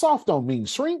 Soft don't mean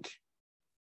shrink.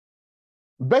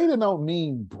 Beta don't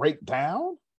mean break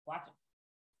down. Watch it.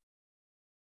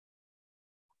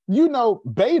 You know,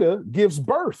 beta gives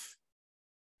birth.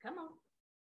 Come on.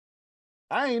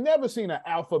 I ain't never seen an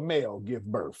alpha male give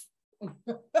birth.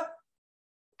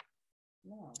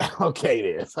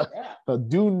 Okay, then. So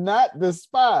do not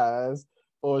despise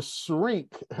or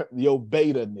shrink your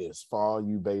beta-ness for all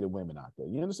you beta women out there.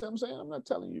 You understand what I'm saying? I'm not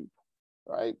telling you,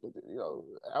 right? But, you know,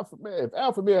 alpha male, if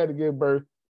alpha male had to give birth,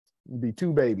 it'd be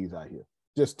 2 babies out here,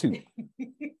 just 2.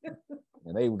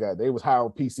 And they was high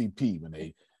on PCP when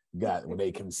they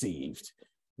conceived.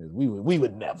 We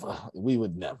would never.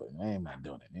 I am not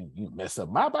doing it. You mess up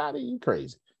my body, you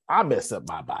crazy. I mess up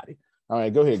my body. All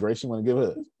right, go ahead, Grace. You want to give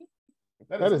hers?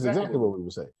 That is exactly what we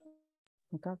would say.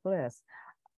 God bless.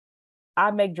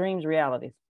 I make dreams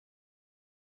realities.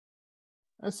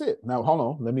 That's it. Now,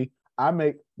 hold on.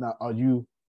 Are you,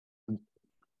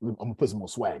 I'm gonna put some more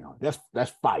swag on it.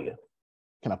 That's fire.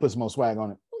 Can I put some more swag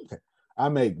on it? Okay. I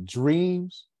make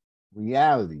dreams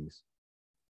realities.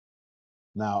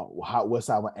 Now, what's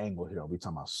our angle here? Are we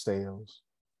talking about sales?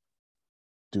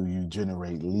 Do you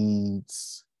generate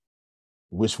leads?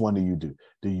 Which one do you do?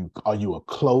 Are you a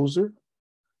closer?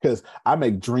 Because I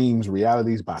make dreams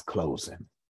realities by closing.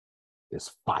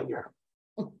 It's fire.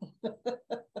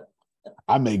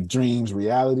 I make dreams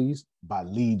realities by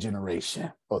lead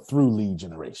generation or through lead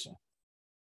generation.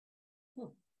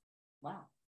 Wow.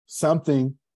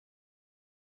 Something.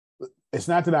 It's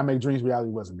not that I make dreams reality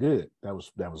wasn't good. That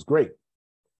was great.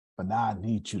 But now I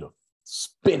need you to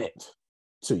spin it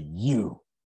to you.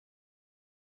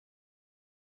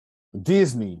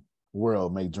 Disney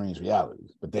World make dreams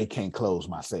realities, but they can't close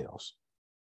my sales.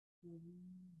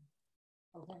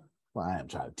 Okay. Well, I am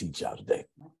trying to teach y'all today.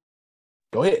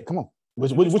 Go ahead, come on.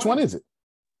 Which one is it?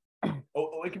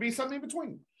 Oh, it could be something in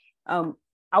between.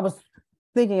 I was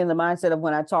thinking in the mindset of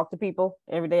when I talk to people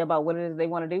every day about what it is they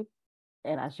want to do,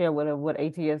 and I share what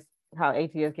ATS, how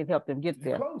ATS can help them get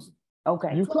there. Close it.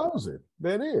 Okay. You close it.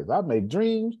 There it is. I make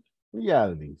dreams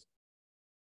realities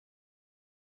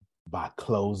by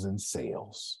closing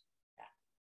sales.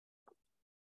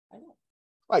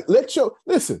 Like,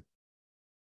 listen.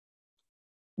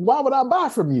 Why would I buy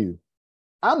from you?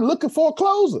 I'm looking for a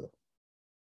closer.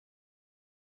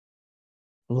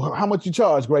 How much you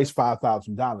charge, Grace?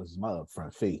 $5,000 is my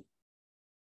upfront fee.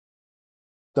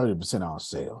 30% on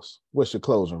sales. What's your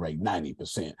closing rate?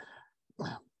 90%.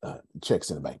 Checks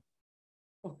in the bank.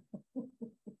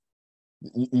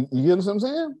 You get what I'm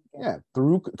saying? Yeah,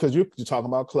 because you're talking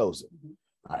about closing.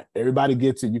 All right, everybody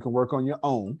gets it. You can work on your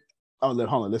own. Hold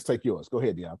on, let's take yours. Go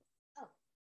ahead, Dion.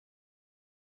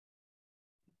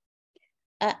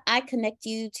 I connect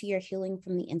you to your healing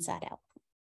from the inside out.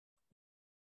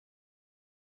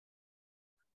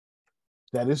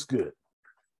 That is good.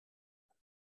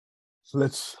 So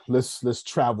let's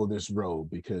travel this road,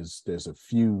 because there's a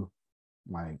few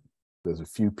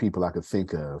people I could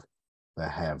think of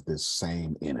that have this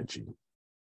same energy.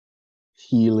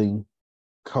 Healing,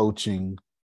 coaching.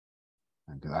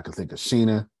 And I could think of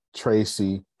Sheena,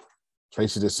 Tracy.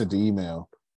 Tracy just sent the email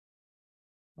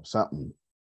or something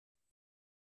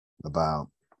about,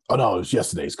 oh no, it was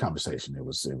yesterday's conversation. It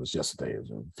was yesterday. It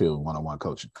was a field one-on-one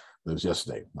coaching. It was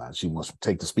yesterday. She wants to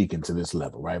take the speaking to this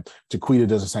level, right? Jaquita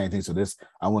does the same thing. So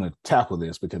I want to tackle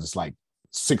this because it's like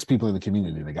 6 people in the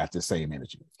community that got the same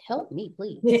energy. Help me,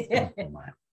 please. She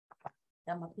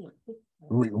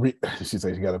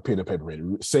said she got a pen and paper ready.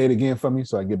 Say it again for me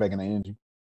so I can get back in the energy.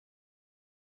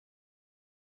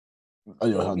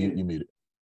 Oh, you muted.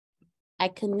 I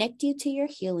connect you to your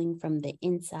healing from the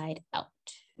inside out.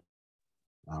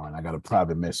 All right, I got a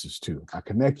private message too. I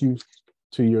connect you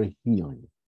to your healing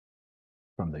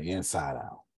from the inside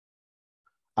out.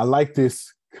 I like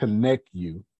this connect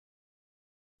you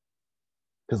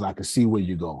because I can see where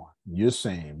you're going. You're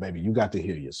saying, baby, you got to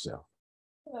heal yourself.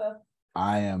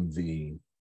 I am the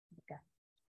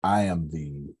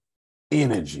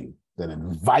energy that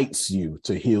invites you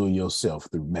to heal yourself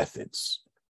through methods.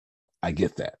 I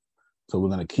get that. So we're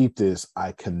going to keep this.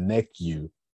 I connect you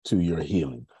to your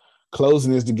healing.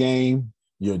 Closing is the game.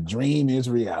 Your dream is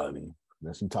reality.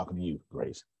 That's me talking to you,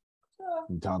 Grace.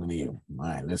 I'm talking to you. All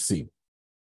right, let's see.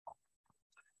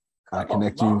 I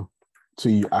connect you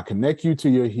to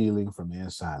your healing from the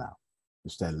inside out.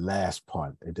 It's that last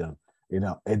part. It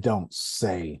don't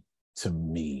say to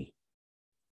me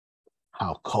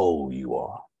how cold you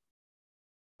are.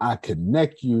 I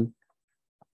connect you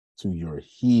to your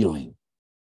healing.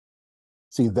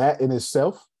 See that in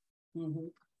itself? Mm-hmm.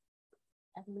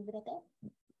 I can leave it at that.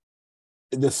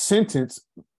 The sentence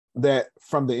that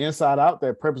from the inside out,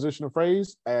 that prepositional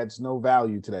phrase adds no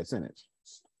value to that sentence.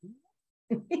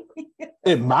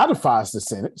 It modifies the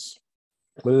sentence.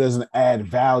 but it doesn't add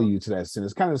value to that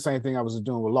sentence. It's kind of the same thing I was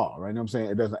doing with law, right? You know what I'm saying?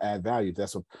 It doesn't add value.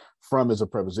 That's a from is a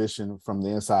preposition, from the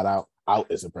inside out, out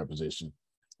is a preposition.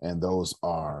 And those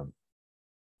are,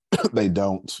 they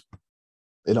don't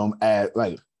add,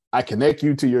 like, I connect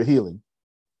you to your healing.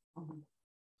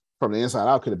 From the inside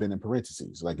out could have been in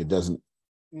parentheses, like it doesn't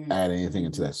add anything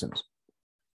into that sentence.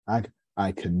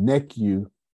 I connect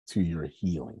you to your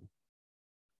healing.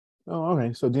 Oh,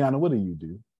 okay. So Deanna, what do you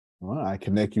do? Well, I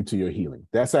connect you to your healing.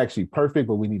 That's actually perfect,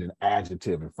 but we need an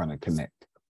adjective in front of connect.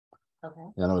 Okay.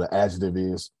 You know what the adjective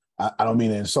is? I don't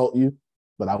mean to insult you,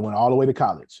 but I went all the way to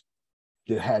college.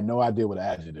 Had no idea what an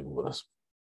adjective was.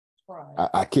 Right.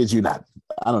 I kid you not.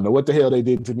 I don't know what the hell they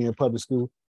did to me in public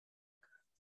school,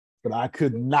 but I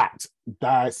could not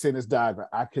sentence diagram.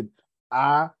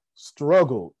 I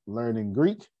struggled learning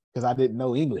Greek because I didn't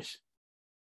know English.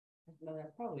 No,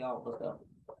 that's probably all of them.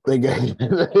 They gave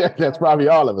that's probably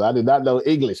all of it. I did not know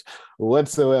English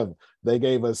whatsoever. They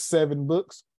gave us 7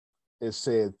 books. It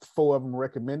said 4 of them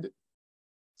recommended.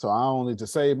 So I only, to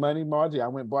save money, Margie, I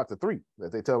went and bought the 3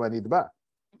 that they told me I need to buy.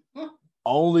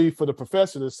 Only for the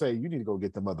professor to say, you need to go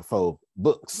get them other 4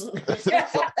 books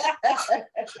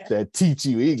that teach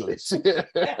you English.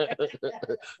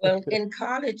 Well, in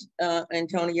college,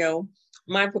 Antonio,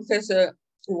 my professor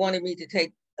wanted me to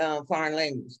take foreign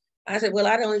language. I said, well,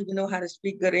 I don't even know how to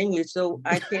speak good English, so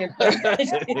I can't.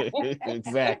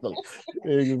 Exactly.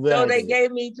 So they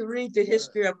gave me to read the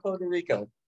history of Puerto Rico.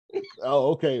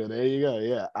 Oh, okay. Well, there you go.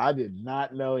 Yeah, I did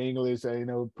not know English. I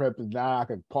know now I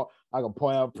can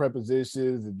point out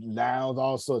prepositions and nouns,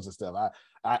 all sorts of stuff.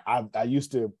 I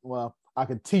used to. Well, I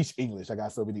could teach English. I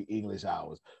got so many English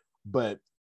hours, but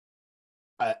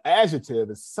an adjective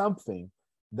is something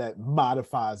that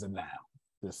modifies a noun.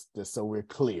 Just so we're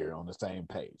clear on the same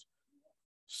page.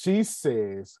 She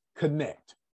says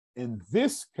connect. In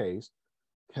this case,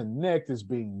 connect is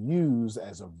being used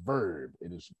as a verb.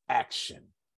 It is action.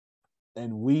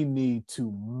 And we need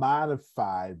to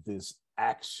modify this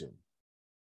action.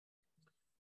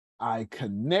 I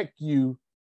connect you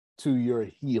to your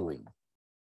healing.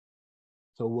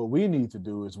 So what we need to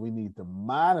do is we need to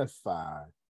modify,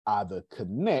 either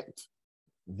connect,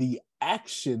 the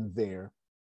action there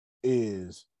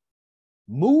is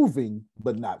moving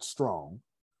but not strong,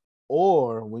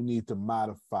 or we need to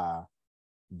modify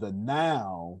the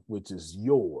noun, which is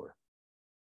your.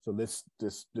 So this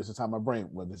is how my brain,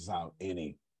 well, this is how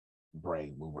any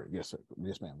brain will work. Yes, sir.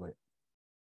 Yes, ma'am. Go ahead.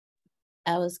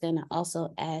 I was gonna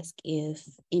also ask if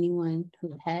anyone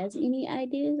who has any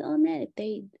ideas on that,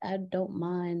 I don't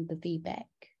mind the feedback.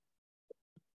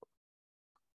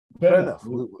 Fair enough.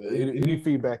 Any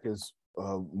feedback is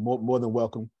more than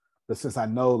welcome. But since I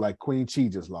know, like, Queen Chi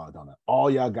just logged on it,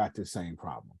 all y'all got this same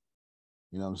problem.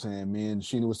 You know what I'm saying? Me and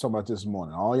Sheena was talking about this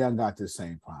morning. All y'all got this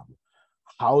same problem.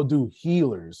 How do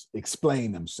healers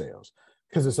explain themselves?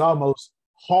 Because it's almost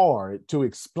hard to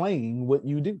explain what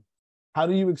you do. How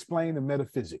do you explain the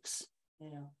metaphysics?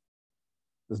 Yeah.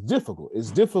 It's difficult.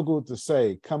 It's difficult to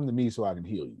say, come to me so I can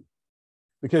heal you.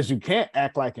 Because you can't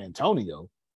act like Antonio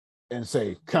and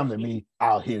say, come to me,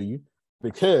 I'll heal you.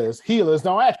 Because healers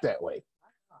don't act that way.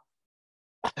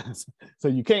 So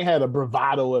you can't have the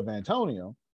bravado of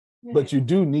Antonio, but you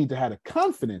do need to have the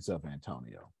confidence of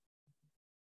Antonio.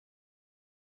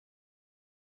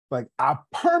 Like, I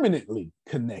permanently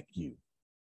connect you.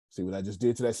 See what I just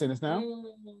did to that sentence now?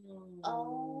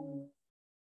 Oh.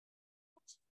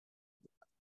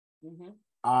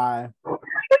 I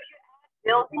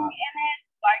building in it,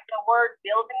 like the word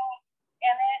building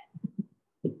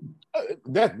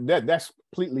in it. That's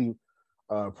completely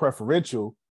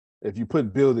preferential. If you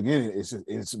put building in it,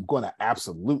 it's going to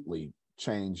absolutely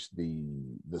change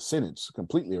the sentence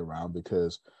completely around,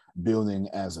 because building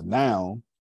as a noun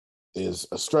is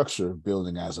a structure,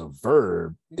 building as a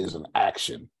verb is an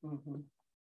action.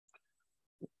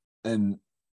 And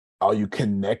are you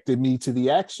connecting me to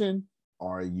the action,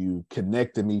 or are you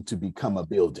connecting me to become a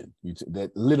building?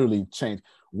 That literally changed.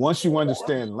 Once you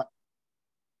understand,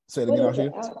 say it again,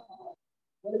 Ashia.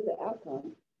 What is the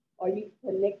outcome? Are you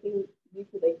connecting you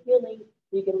to the healing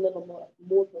so you can live a more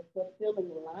fulfilling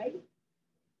life,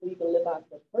 so you can live out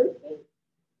the purpose,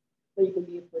 so you can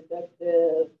be a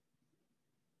productive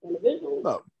individual?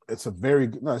 No, it's a very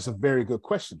good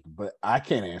question, but I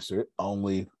can't answer it.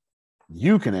 Only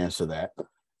you can answer that.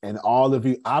 And all of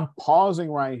you, I'm pausing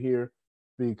right here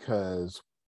because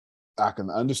I can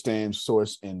understand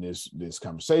source in this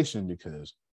conversation,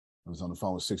 because I was on the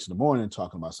phone at 6 a.m.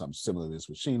 talking about something similar to this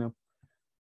with Sheena.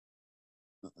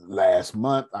 This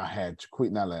month, I had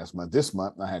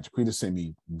Jaquita send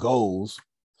me goals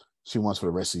she wants for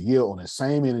the rest of the year on the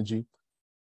same energy.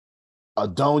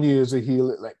 Adonia is a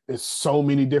healer. Like, there's so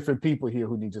many different people here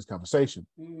who need this conversation.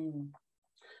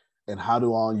 And how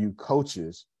do all you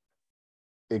coaches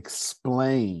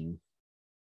explain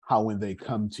how when they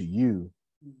come to you,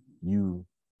 you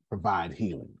provide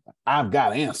healing? I've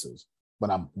got answers, but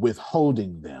I'm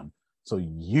withholding them so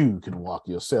you can walk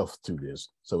yourself through this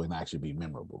so it can actually be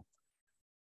memorable.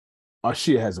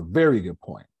 Arshia has a very good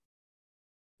point.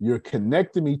 You're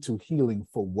connecting me to healing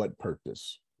for what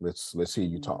purpose? Let's hear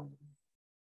you talk.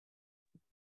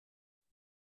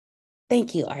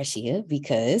 Thank you, Arshia,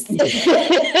 because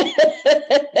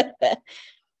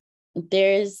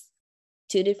there's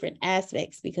two different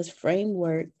aspects, because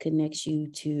framework connects you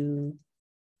to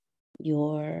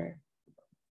your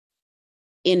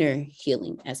inner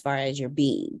healing as far as your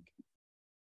being.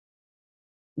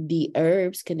 The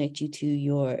herbs connect you to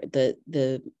your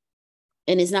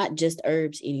and it's not just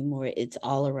herbs anymore, it's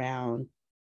all around.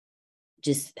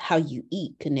 Just how you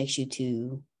eat connects you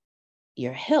to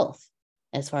your health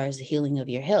as far as the healing of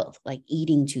your health, like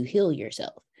eating to heal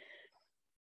yourself.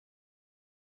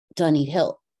 Do I need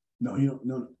help? No, you don't.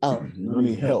 No. Oh, You don't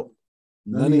need help.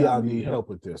 None of y'all need help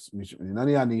with this. None of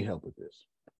y'all need help with this.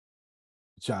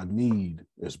 What y'all need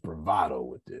is bravado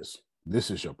with this.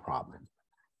 This is your problem.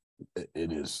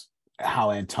 It is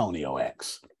how Antonio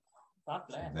acts.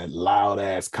 That loud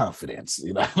ass confidence,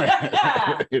 you know.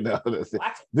 You know,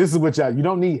 this is what y'all. You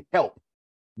don't need help.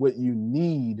 What you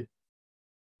need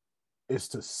is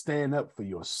to stand up for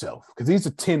yourself, because these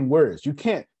are 10 words. You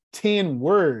can't 10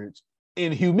 words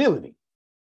in humility.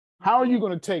 How are you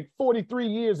going to take 43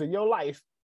 years of your life?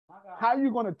 How are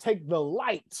you going to take the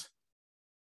light?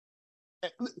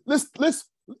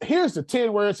 Here's the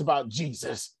 10 words about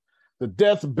Jesus: the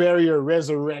death, burial,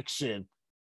 resurrection.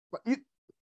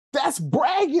 That's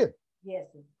bragging. Yes.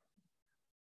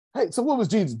 Hey, so what was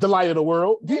Jesus? The light of the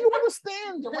world. Do you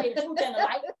understand? The way the truth and the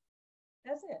light.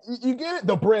 That's it. You get it?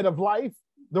 The bread of life,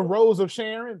 the rose of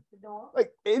Sharon.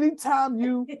 Like, anytime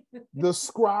you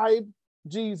describe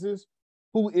Jesus,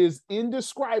 who is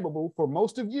indescribable for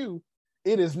most of you,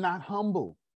 it is not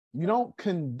humble. You don't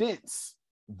condense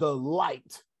the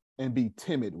light and be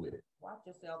timid with it. Watch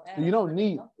yourself. You don't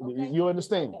need, you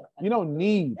understand? You don't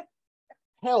need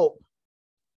help.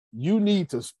 You need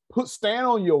to stand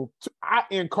on your, I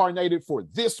incarnated for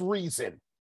this reason.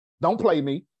 Don't play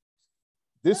me.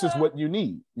 This is what you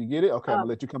need. You get it? Okay, I'm gonna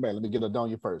let you come back. Let me get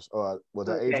Adonia first. Was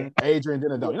that Adrian? Adrian, then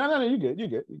Adonia. No, you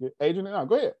good. Adrian, no,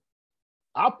 go ahead.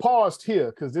 I paused here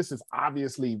because this is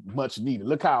obviously much needed.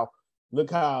 Look how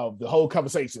the whole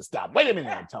conversation stopped. Wait a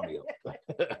minute, Antonio.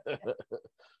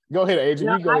 Go ahead,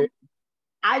 Adrian. You go ahead.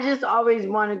 I just always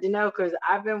wanted to know, because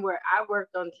I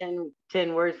worked on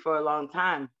 10 words for a long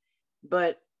time,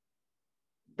 but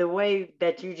the way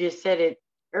that you just said it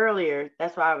earlier,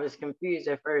 that's why I was confused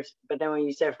at first. But then when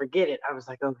you said forget it, I was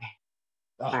like, okay.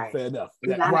 All right. Fair enough.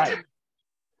 Right.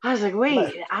 I was like,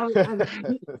 wait,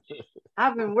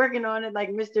 I've been working on it. Like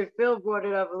Mr. Phil brought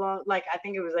it up I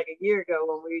think it was like a year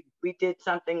ago when we did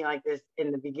something like this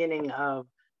in the beginning of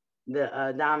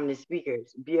the Dominant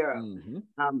Speakers Bureau.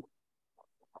 Mm-hmm.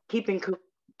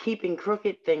 Keeping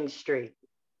crooked things straight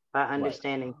by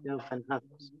understanding self and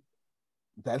others.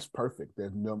 That's perfect.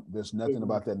 There's nothing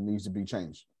about that needs to be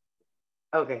changed.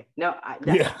 Okay. No.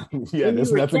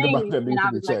 There's nothing about that needs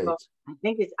to be changed. Well,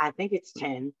 I think it's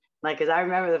 10. Like, because I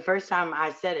remember the first time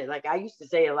I said it. Like, I used to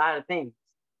say a lot of things,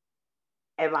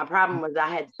 and my problem was I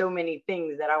had so many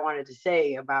things that I wanted to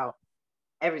say about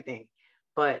everything.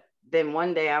 But then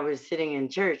one day I was sitting in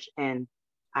church and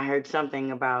I heard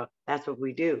something about that's what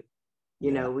we do.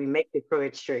 You know, we make the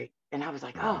crooked straight. And I was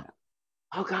like, oh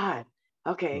God.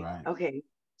 Okay. Right. Okay.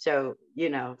 So,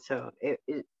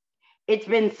 it's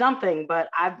been something, but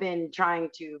I've been trying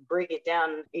to break it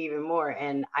down even more.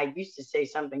 And I used to say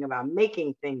something about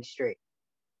making things straight.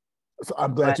 So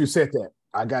I'm glad you said that.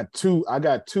 I got two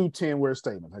 10-word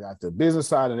statements. I got the business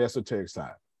side and the esoteric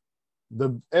side.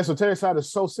 The esoteric side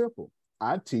is so simple.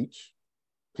 I teach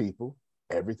people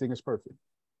everything is perfect.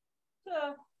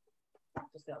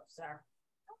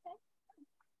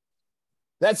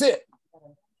 That's it.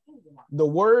 The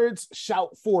words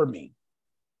shout for me.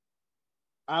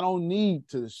 I don't need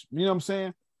to, you know what I'm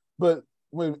saying? But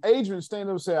when Adrian stand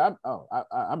up and say,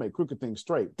 I make crooked things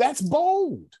straight, that's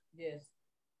bold. Yes.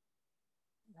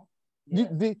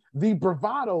 The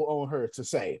bravado on her to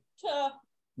say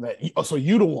that, so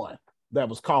you the one that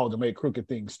was called to make crooked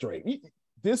things straight.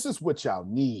 This is what y'all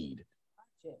need.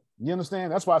 You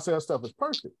understand? That's why I say that stuff is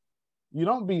perfect. You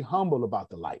don't be humble about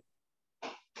the light.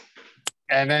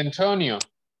 And Antonio.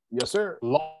 Yes, sir.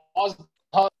 Laws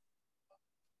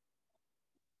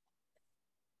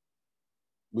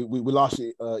We lost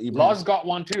you. Law's got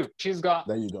one too. She's got.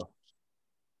 There you go.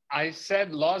 I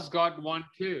said Law's got one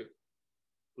too.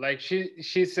 Like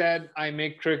she said, I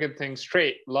make crooked things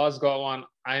straight. Law's got one.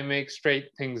 I make straight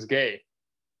things gay.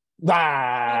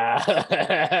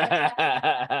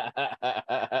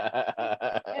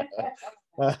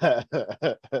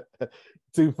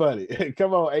 Too funny.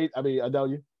 Come on,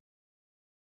 Adelia.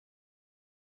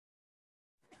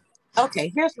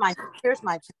 Okay, here's my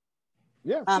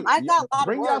yeah. I got a lot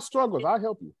bring of your words. struggles. I'll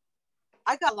help you.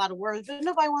 I got a lot of words, but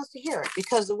nobody wants to hear it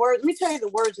because the words. Let me tell you the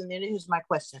words, and then here's my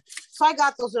question. So I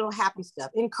got those little happy stuff: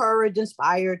 encourage,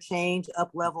 inspire, change,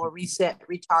 up level, reset,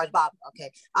 recharge. Bob.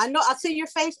 Okay, I know. I see your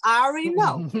face. I already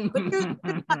know. But here's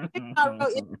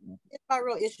my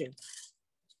real issue.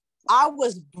 I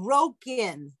was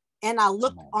broken, and I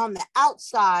looked on the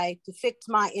outside to fix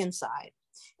my inside.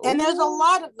 And there's a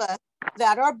lot of us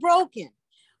that are broken.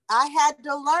 I had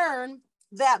to learn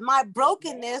that my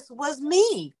brokenness was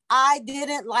me. I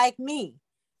didn't like me.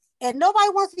 And nobody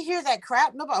wants to hear that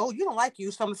crap. Nobody, oh, you don't like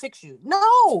you, so I'm gonna fix you.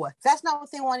 No, that's not what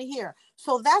they want to hear.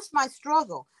 So that's my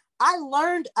struggle. I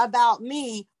learned about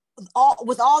me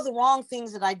with all the wrong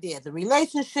things that I did, the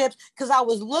relationships, because I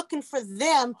was looking for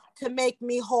them to make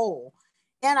me whole.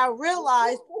 And I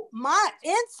realized my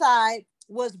inside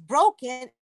was broken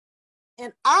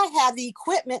and I had the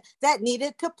equipment that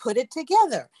needed to put it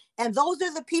together. And those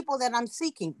are the people that I'm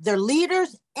seeking. They're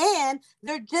leaders and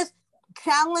they're just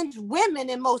challenged women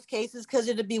in most cases, because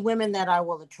it'll be women that I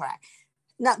will attract.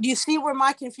 Now, do you see where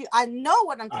my confusion? I know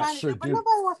what I'm trying to do, but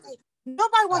nobody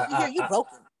wants to hear you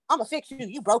broken. I'm gonna fix you.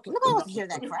 You broken. Nobody wants to hear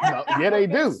that crap. No, yeah, they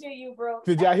do.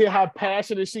 Did y'all hear how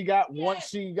passionate she got once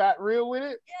she got real with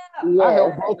it? Yeah. I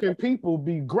help broken people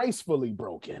be gracefully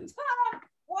broken.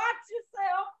 Watch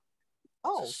yourself.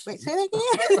 Oh, wait, say that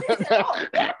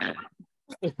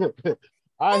again.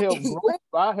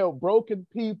 I help broken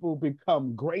people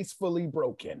become gracefully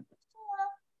broken.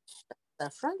 The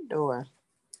front door.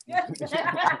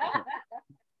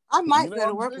 I might go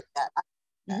to work with that.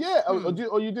 Yeah,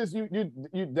 or you just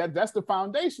that's the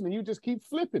foundation, and you just keep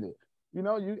flipping it. You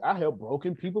know, I help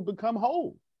broken people become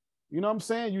whole. You know what I'm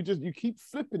saying? You keep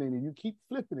flipping it, and you keep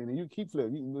flipping it, and you keep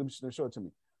flipping. Let me show it to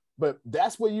me. But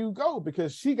that's where you go,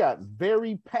 because she got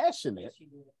very passionate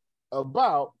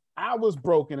about, I was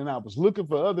broken and I was looking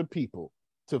for other people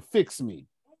to fix me.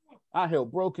 I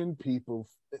help broken people.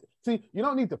 See, you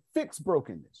don't need to fix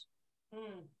brokenness.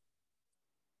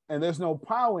 And there's no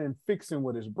power in fixing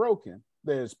what is broken.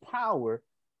 There's power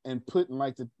in putting,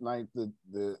 like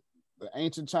the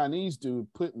ancient Chinese do,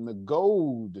 putting the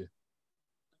gold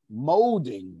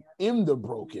molding in the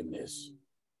brokenness.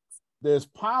 There's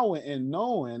power in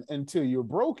knowing until you're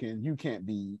broken, you can't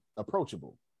be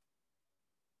approachable.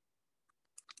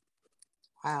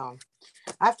 Wow.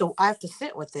 I have to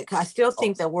sit with it, because I still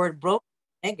think the word broken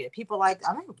is negative. People like,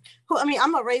 I'm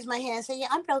gonna raise my hand and say, yeah,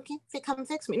 I'm broken. Come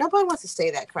fix me. Nobody wants to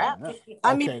say that crap.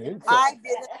 I didn't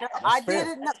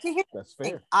know. That's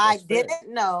fair. I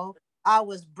didn't know I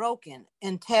was broken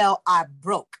until I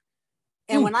broke.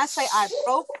 And when I say I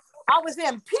broke, I was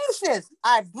in pieces.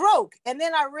 I broke. And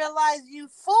then I realized, you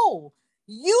fool,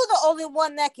 you the only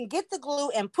one that can get the glue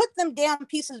and put them damn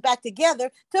pieces back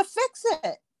together to fix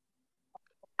it.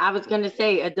 I was going to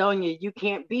say, Adonia, you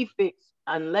can't be fixed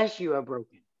unless you are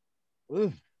broken.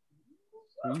 He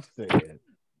said,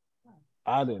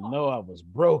 I didn't know I was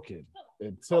broken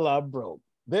until I broke.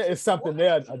 There is something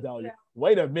there, Adonia.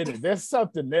 Wait a minute. There's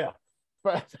something there.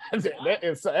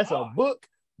 That's a book.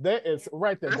 That is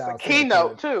right there. That's a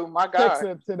keynote too. My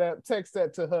God. Text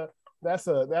that to her. That's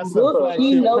a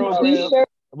flagship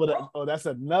program. That's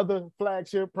another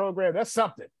flagship program. That's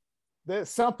something.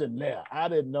 There's something there. I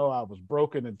didn't know I was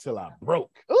broken until I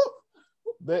broke. Ooh,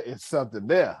 there is something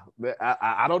there.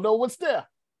 I don't know what's there,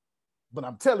 but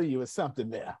I'm telling you, it's something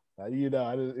there. You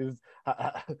know, it's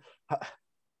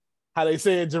how they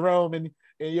say it, Jerome, in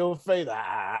your faith.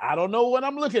 I don't know what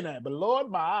I'm looking at, but Lord,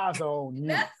 my eyes are on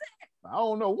you. I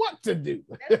don't know what to do,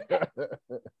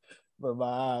 but my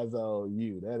eyes are on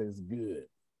you. That is good.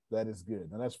 That is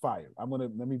good. Now that's fire.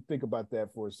 Let me think about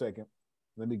that for a second.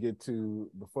 Let me get to,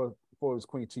 before it was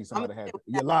Queen Chi, somebody had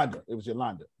Yolanda. It was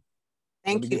Yolanda.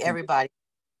 Thank you, everybody.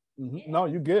 No,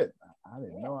 you're good. I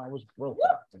didn't know I was broken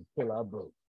until I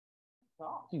broke.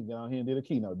 She down here and did a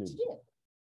keynote, didn't she?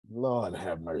 Lord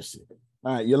have mercy.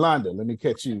 All right, Yolanda, let me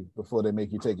catch you before they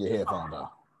make you take your headphones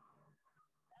off.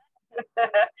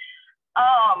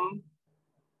 I'm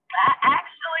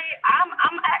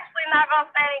actually not gonna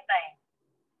say anything,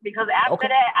 because after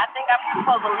that, I think I'm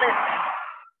supposed to listen.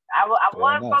 I was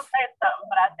supposed to say something,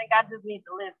 but I think I just need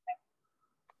to listen.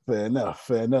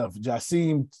 Fair enough.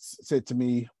 Jasim said to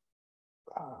me,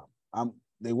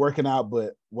 They working out,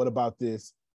 but what about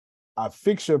this? I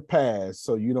fix your past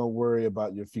so you don't worry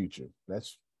about your future.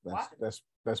 That's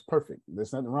perfect.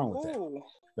 There's nothing wrong with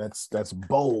that. That's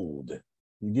bold.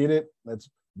 You get it? That's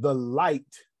the light.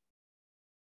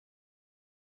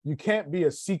 You can't be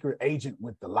a secret agent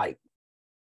with the light.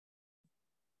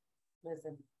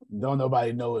 Listen. Don't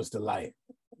nobody know it's the light.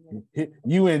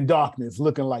 You in darkness,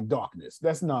 looking like darkness.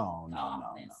 That's no.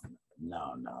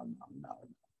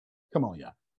 Come on,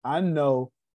 y'all. I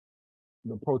know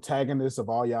the protagonist of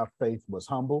All Y'all Faith was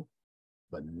humble,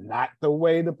 but not the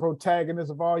way the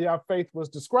protagonist of All Y'all Faith was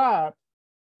described.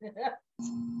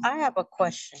 I have a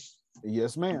question.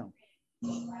 Yes, ma'am.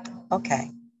 Okay.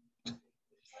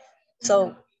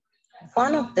 So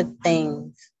one of the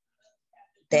things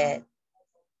that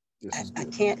I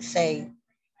can't say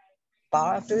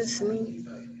bothers me,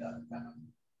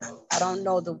 I don't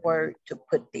know the word to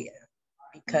put there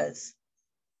because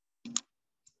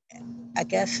I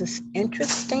guess it's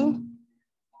interesting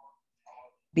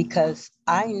because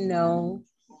I know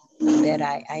that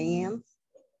I am.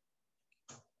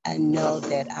 I know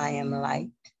that I am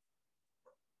light.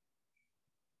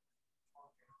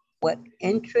 What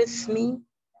interests me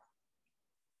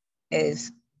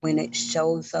is when it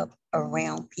shows up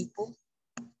around people,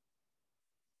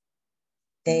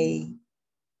 they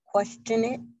question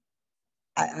it.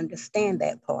 I understand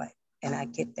that part and I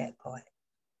get that part.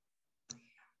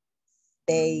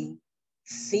 They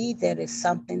see that it's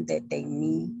something that they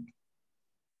need.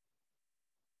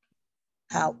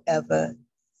 However,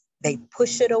 they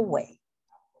push it away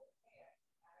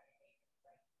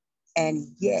and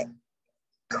yet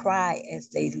cry as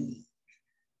they leave.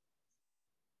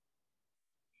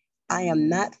 I am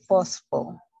not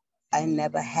forceful. I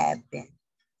never have been,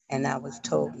 and I was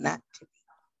told not to be.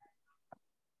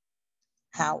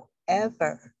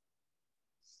 However,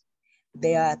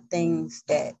 there are things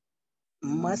that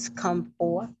must come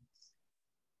forth,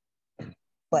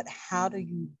 but how do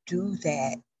you do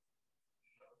that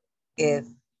if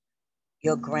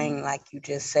your grain, like you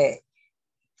just said,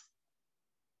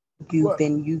 you've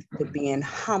been used to being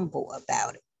humble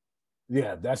about it?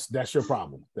 Yeah, that's your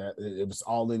problem. That it was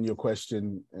all in your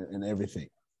question and everything.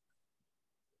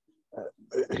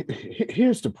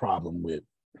 Here's the problem with.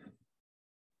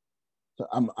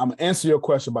 I'm gonna answer your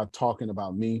question by talking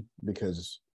about me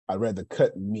because I'd rather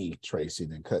cut me, Tracy,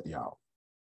 than cut y'all.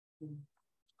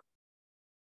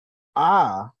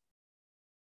 I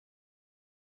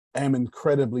am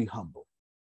incredibly humble.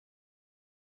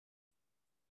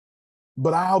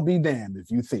 But I'll be damned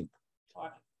if you think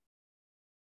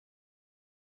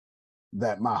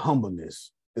that my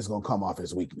humbleness is going to come off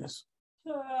as weakness.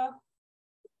 Now,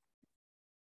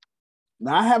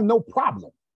 I have no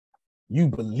problem you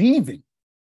believing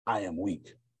I am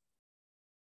weak.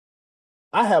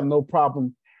 I have no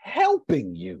problem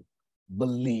helping you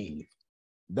believe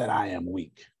that I am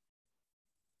weak.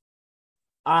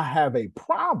 I have a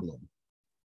problem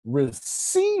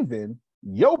receiving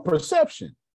your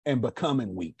perception and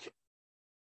becoming weak.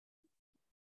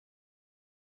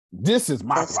 This is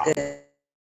my problem.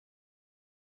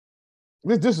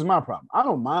 This is my problem. I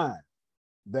don't mind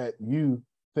that you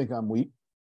think I'm weak.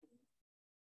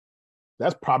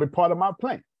 That's probably part of my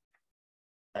plan.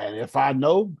 And if I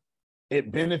know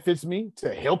it benefits me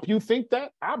to help you think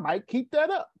that, I might keep that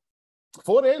up.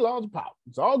 48 laws of power.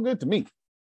 It's all good to me.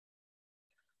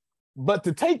 But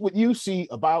to take what you see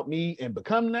about me and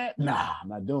become that, nah, I'm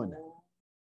not doing that.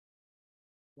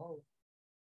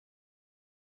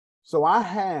 So I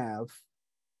have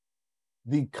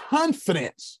the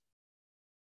confidence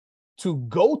to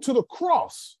go to the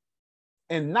cross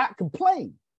and not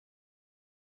complain.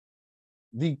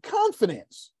 The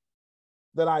confidence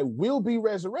that I will be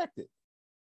resurrected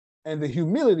and the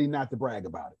humility not to brag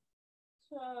about it.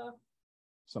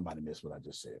 Somebody missed what I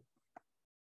just said.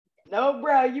 No,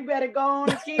 bro, you better go on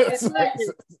and keep it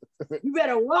pushing. You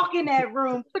better walk in that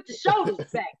room, put your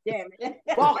shoulders back, damn it.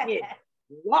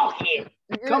 Walk it.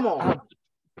 Come on.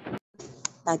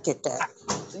 I get that.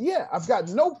 Yeah, I've got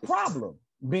no problem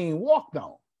being walked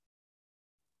on.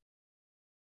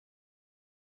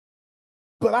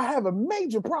 But I have a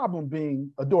major problem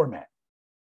being a doormat.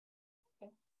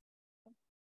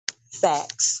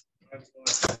 Facts.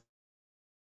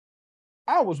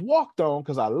 I was walked on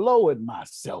because I lowered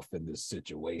myself in this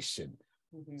situation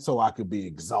so I could be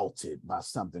exalted by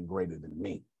something greater than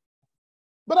me.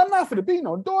 But I'm not going to be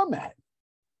no doormat.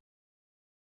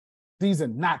 These are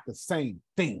not the same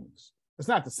things. It's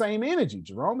not the same energy,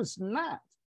 Jerome. It's not.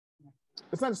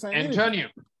 It's not the same Antonio.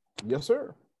 energy. Yes,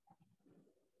 sir.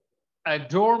 A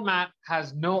doormat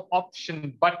has no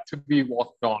option but to be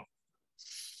walked on.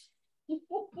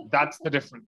 That's the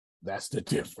difference. That's the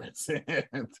difference.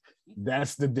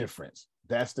 That's the difference.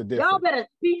 That's the difference. Y'all better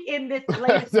speak in this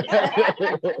place.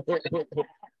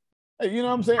 You know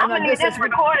what I'm saying? I'm gonna need this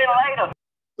recorded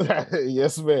later.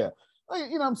 Yes, ma'am. You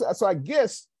know what I'm saying? So I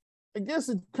guess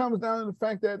it comes down to the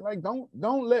fact that, like, don't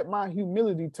let my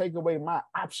humility take away my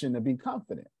option to be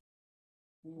confident.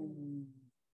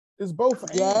 It's both.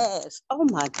 Yes. Oh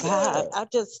my God.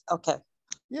 Yeah. Okay.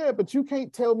 Yeah, but you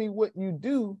can't tell me what you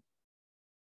do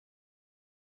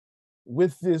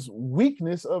with this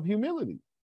weakness of humility.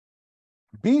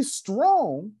 Be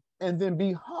strong and then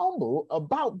be humble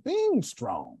about being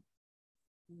strong.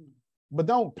 But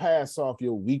don't pass off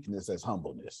your weakness as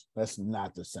humbleness. That's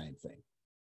not the same thing.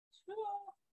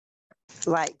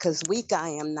 Right, because weak I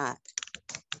am not.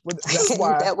 But that's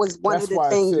why that was one of the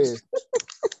things.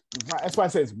 That's why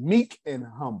it says meek and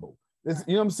humble. This,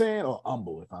 you know what I'm saying? Or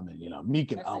humble, if I'm in,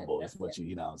 meek and humble is what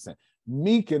you know what I'm saying.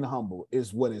 Meek and humble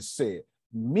is what is said.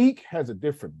 Meek has a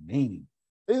different meaning.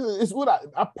 It's what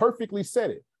I perfectly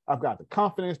said it. I've got the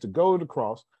confidence to go to the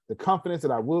cross, the confidence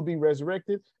that I will be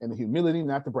resurrected, and the humility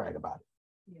not to brag about it.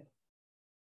 Yeah.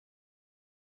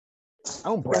 I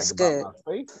don't brag about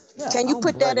my faith. Yeah, can you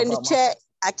put that in the chat?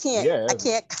 I can't. Yeah, I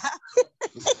can't.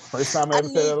 First time I ever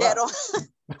said that.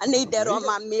 I need that on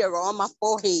my mirror, on my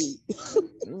forehead.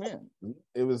 Amen.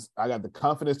 I got the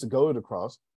confidence to go to the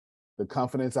cross, the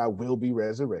confidence I will be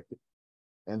resurrected,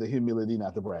 and the humility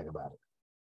not to brag about it.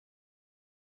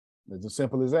 It's as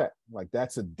simple as that. Like,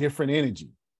 that's a different energy.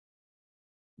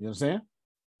 You know what I'm saying?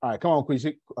 All right, come on, Queen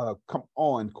Chi. Come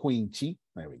on, Queen Chi.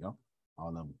 There we go.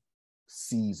 All them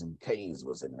C's and K's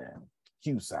was in there.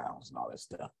 Q sounds and all that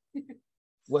stuff.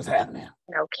 What's happening?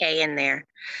 Okay, in there.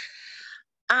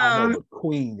 I know the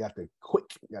Queen got the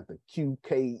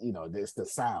QK, there's the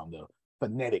sound, the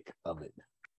phonetic of it.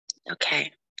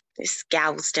 Okay. It's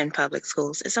Galveston Public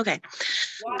Schools. It's okay.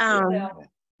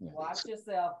 Watch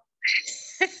yourself.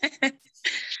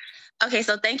 Okay,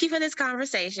 so thank you for this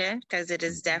conversation, because it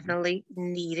is definitely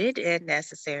needed and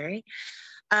necessary.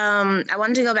 I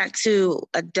wanted to go back to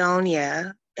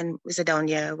Adonia, and Ms.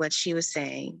 Adonia, what she was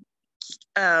saying.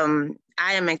 I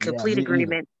am in complete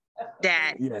agreement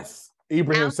that yes.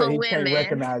 Ibrahim said he can't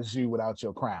recognize you without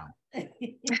your crown.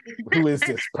 Who is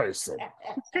this person?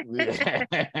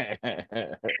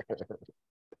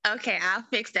 Okay, I'll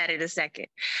fix that in a second.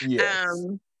 Yes.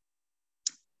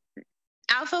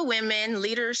 Alpha women,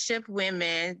 leadership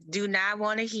women do not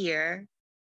want to hear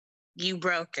you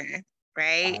broken,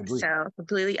 right? So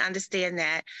completely understand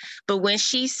that. But when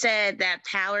she said that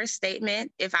power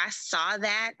statement, if I saw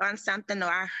that on something or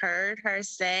I heard her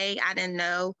say, I didn't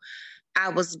know I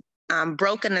was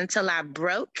broken until I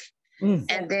broke.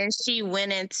 And then she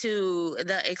went into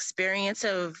the experience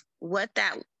of what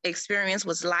that experience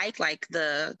was like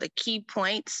the key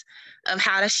points of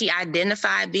how does she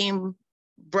identify being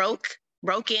broken,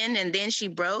 and then she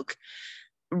broke.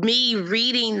 Me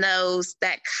reading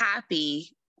that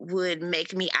copy would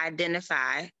make me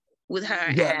identify with her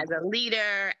as a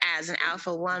leader, as an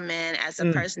alpha woman, as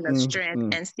a person of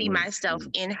strength, and see myself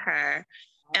in her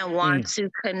and want to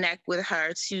connect with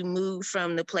her to move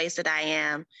from the place that I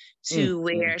am to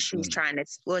where she's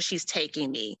she's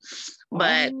taking me.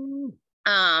 But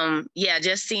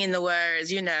just seeing the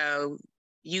words,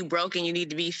 you broken, you need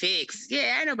to be fixed.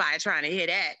 Yeah, ain't nobody trying to hear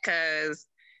that, because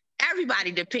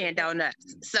everybody depend on us.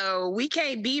 So we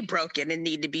can't be broken and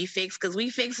need to be fixed, because we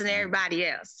fixing everybody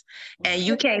else. And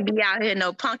you can't be out here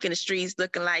no punk in the streets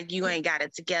looking like you ain't got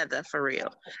it together for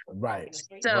real. Right.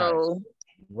 So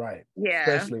right. Yeah.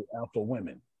 Especially alpha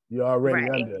women. You're already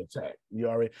under attack.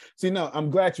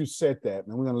 I'm glad you said that.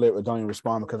 And we're gonna let Adonia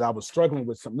respond, because I was struggling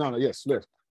with some. I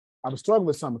was struggling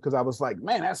with something, because I was like,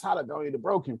 man, that's how Adonia the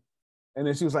broken. And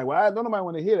then she was like, well, I don't nobody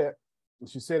want to hear that. And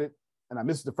she said it, and I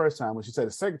missed it the first time. When she said it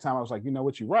the second time, I was like, you know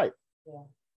what, you're right. Yeah.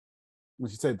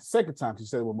 When she said it the second time, she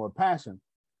said it with more passion.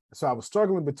 So I was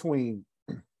struggling between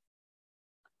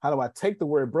how do I take the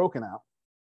word broken out,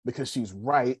 because she's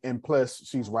right, and plus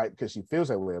she's right because she feels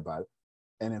that way about it,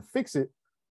 and then fix it.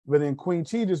 But then Queen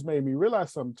Chi just made me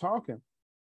realize something talking.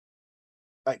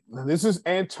 Like, this is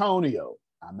Antonio.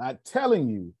 I'm not telling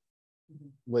you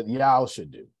what y'all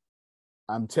should do.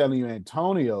 I'm telling you,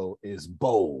 Antonio is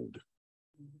bold.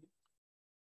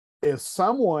 If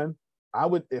I was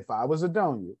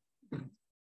Adonia,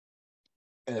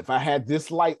 and if I had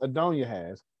this light Adonia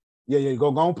has,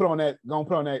 go and put on that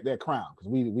crown,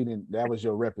 because we didn't. That was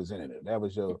your representative. That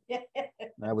was your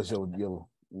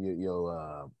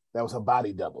that was her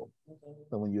body double.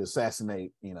 So when you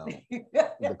assassinate,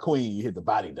 the queen, you hit the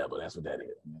body double. That's what that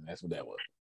is. That's what that was.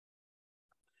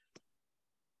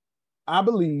 I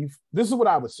believe this is what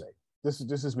I would say. This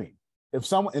is me. if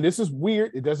someone, and this is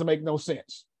weird, it doesn't make no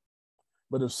sense,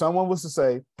 but if someone was to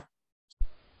say,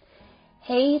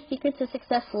 hey, Secrets of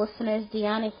Success listeners,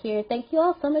 Deanna here. Thank you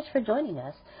all so much for joining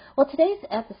us. Well, today's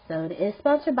episode is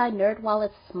sponsored by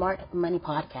NerdWallet's Smart Money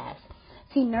Podcast.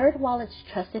 See, NerdWallet's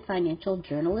trusted financial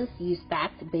journalists use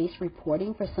fact-based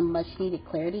reporting for some much-needed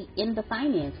clarity in the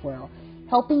finance world,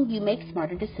 helping you make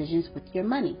smarter decisions with your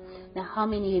money. Now, how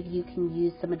many of you can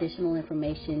use some additional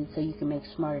information so you can make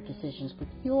smarter decisions with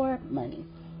your money?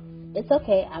 It's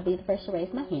okay. I'll be the first to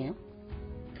raise my hand.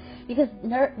 Because the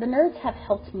nerds have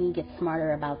helped me get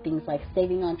smarter about things like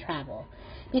saving on travel.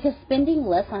 Because spending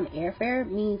less on airfare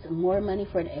means more money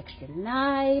for an extra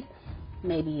night,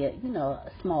 maybe a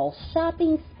small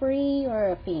shopping spree or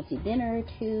a fancy dinner or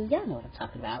two. Y'all know what I'm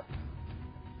talking about.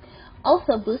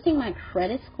 Also, boosting my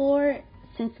credit score,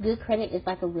 since good credit is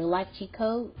like a real life cheat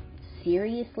code,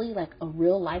 seriously, like a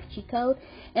real life cheat code.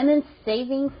 And then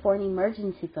saving for an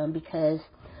emergency fund, because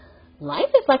life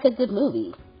is like a good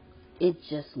movie. It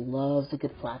just loves a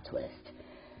good plot twist.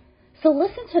 So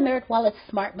listen to NerdWallet's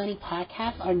Smart Money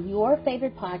Podcast on your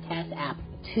favorite podcast app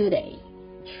today.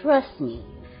 Trust me,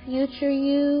 future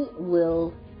you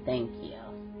will thank you.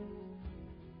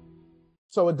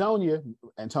 So Adonia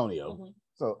Antonio. Mm-hmm.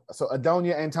 So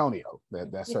Adonia Antonio,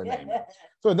 that's her name.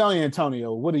 So Adonia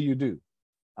Antonio, what do?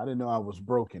 I didn't know I was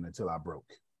broken until I broke.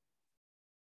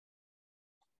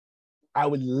 I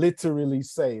would literally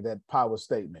say that power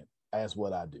statement as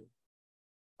what I do.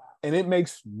 And it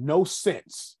makes no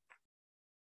sense,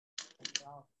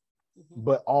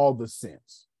 but all the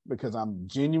sense, because I'm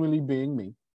genuinely being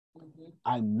me.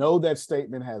 I know that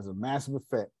statement has a massive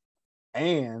effect,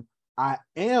 and I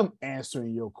am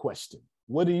answering your question.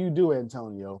 What do you do,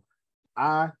 Antonio?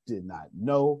 I did not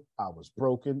know I was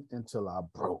broken until I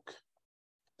broke.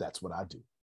 That's what I do.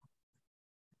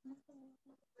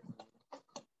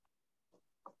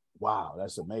 Wow,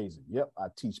 that's amazing. Yep, I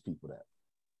teach people that.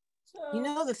 You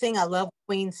know, the thing I love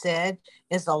Queen said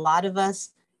is a lot of us,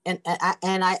 and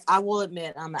I will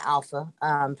admit I'm an alpha,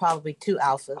 probably too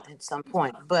alpha at some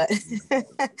point, but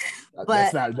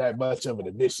that's not that much of an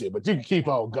admission, but you can keep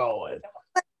on going.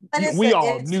 We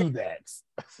all knew that.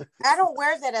 I don't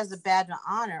wear that as a badge of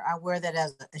honor. I wear that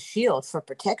as a shield for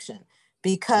protection,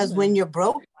 because when you're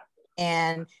broken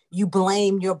and you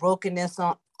blame your brokenness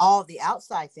on all the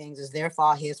outside things, is their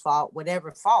fault, his fault,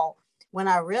 whatever fault. When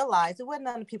I realized it wasn't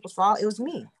other people's fault, it was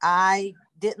me. I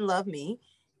didn't love me,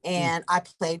 and I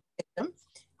played victim,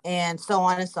 and so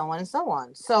on and so on and so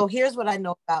on. So here's what I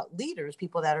know about leaders,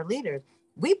 people that are leaders.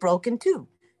 We broken too,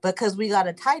 because we got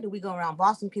a title. We go around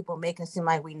bossing people, making it seem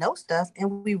like we know stuff,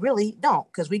 and we really don't,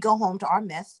 because we go home to our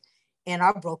mess and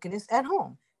our brokenness at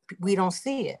home. We don't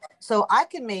see it. So I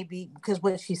can maybe, because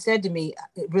what she said to me,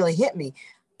 it really hit me.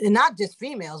 And not just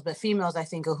females, but females, I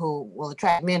think, who will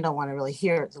attract men, don't want to really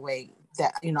hear it the way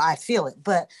that, I feel it.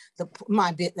 But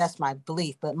that's my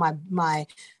belief. But my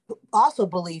also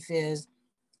belief is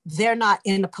they're not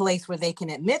in a place where they can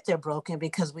admit they're broken,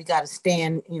 because we got to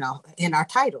stand, in our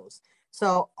titles.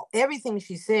 So everything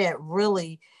she said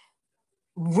really,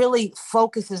 really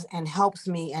focuses and helps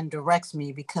me and directs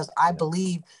me, because I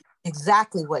believe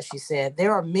exactly what she said.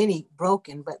 There are many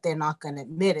broken, but they're not going to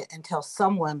admit it until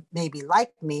someone maybe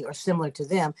like me or similar to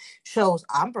them shows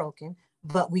I'm broken,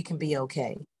 but we can be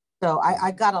okay. So I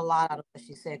got a lot out of what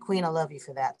she said. Queen, I love you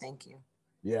for that. Thank you.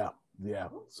 Yeah.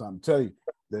 So I'm telling you,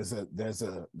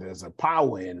 there's a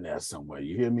power in there somewhere.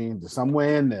 You hear me?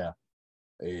 Somewhere in there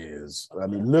is,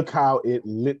 look how it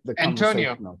lit the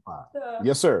conversation on fire.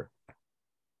 Yes, sir.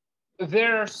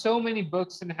 There are so many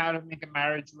books on how to make a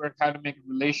marriage work, how to make a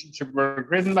relationship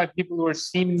work, written by people who are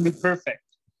seemingly perfect.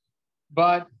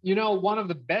 But, one of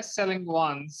the best-selling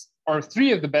ones, or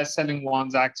three of the best-selling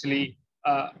ones actually,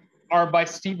 are by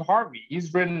Steve Harvey.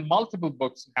 He's written multiple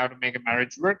books on how to make a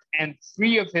marriage work, and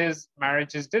three of his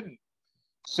marriages didn't.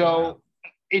 So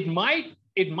it might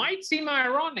seem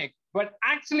ironic, but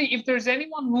actually, if there's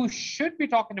anyone who should be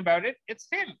talking about it, it's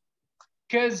him.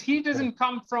 Because he doesn't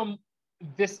come from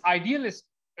this idealist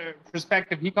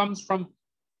perspective. He comes from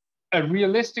a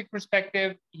realistic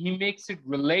perspective. He makes it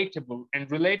relatable, and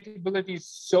relatability is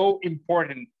so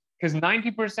important, because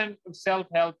 90% of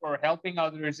self-help or helping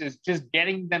others is just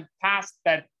getting them past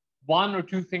that one or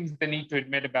two things they need to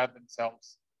admit about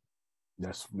themselves.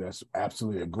 That's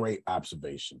absolutely a great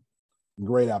observation.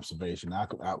 Great observation.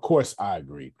 Of course, I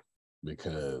agree,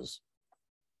 because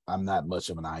I'm not much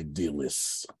of an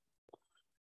idealist.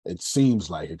 It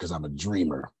seems like it because I'm a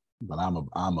dreamer, but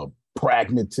I'm a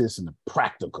pragmatist and a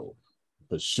practical,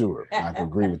 for sure. I can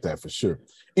agree with that for sure.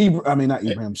 Not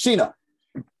Ibrahim, Sheena.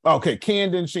 Okay,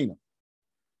 Ken, then Sheena.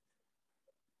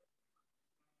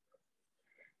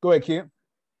 Go ahead, Kim.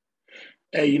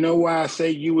 Hey, you know why I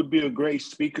say you would be a great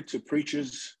speaker to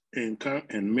preachers and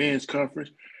men's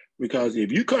conference? Because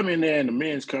if you come in there in the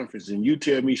men's conference and you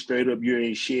tell me straight up you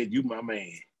ain't shit, you my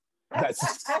man.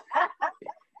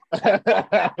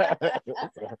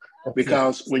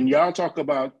 Because when y'all talk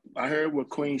about, I heard what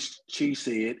Queen Chi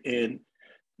said, and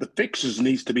the fixers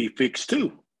needs to be fixed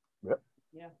too. Yep.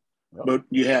 Yeah. But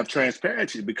you have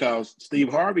transparency because Steve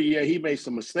Harvey, yeah, he made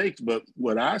some mistakes, but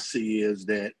what I see is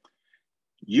that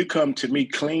you come to me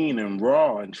clean and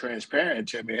raw and transparent and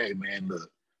tell me, hey man, look,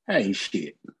 I ain't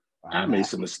shit. I made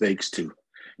some mistakes too.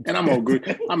 And I'm gonna agree.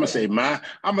 I'm gonna say it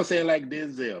like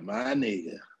Denzel, my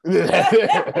nigga.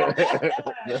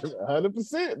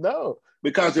 100%, no.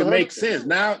 Because it makes sense.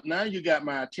 Now you got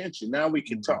my attention. Now we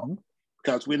can talk.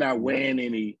 Because we're not wearing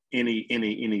any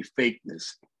fakeness,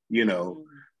 you know,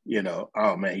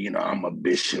 oh man, I'm a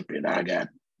bishop and I got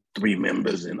 3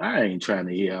 members and I ain't trying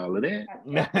to hear all of that.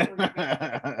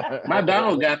 My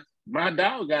dog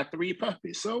got 3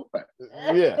 puppies. So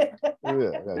yeah.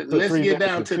 Let's get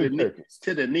down to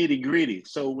the nitty gritty.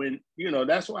 So when,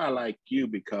 that's why I like you,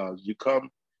 because you come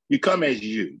as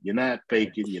you. You're not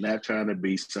faking. You're not trying to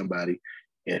be somebody.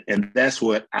 And that's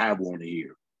what I want to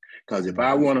hear. Because if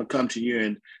I want to come to you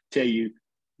and tell you,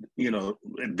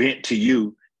 vent to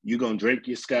you, you're going to drink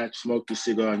your scotch, smoke your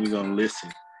cigar, and you're going to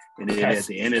listen. And then at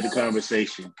the end of the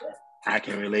conversation, I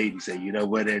can relate and say, you know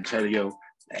what, Antonio,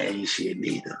 I ain't shit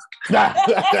neither. That's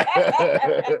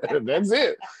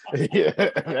it. Yeah,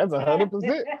 that's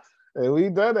 100%. And we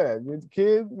done that. With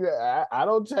kids, I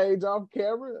don't change off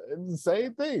camera. It's the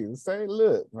same thing. Same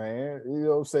look, man. You know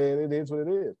what I'm saying? It is what it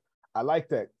is. I like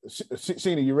that.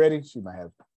 Sheena, you ready? She might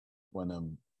have one of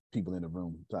them people in the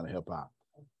room trying to help out.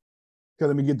 Okay,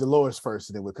 let me get Dolores first,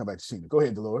 and then we'll come back to Sheena. Go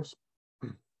ahead, Dolores.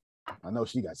 I know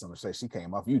she got something to say. She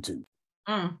came off YouTube.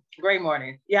 Great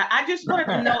morning. Yeah, I just wanted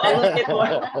to know a little bit more.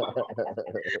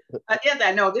 Yes,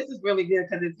 I know this is really good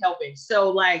because it's helping.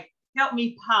 So, help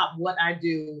me pop what I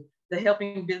do. The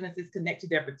helping businesses connect to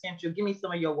their potential. Give me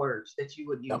some of your words that you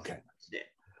would use. Okay.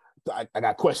 I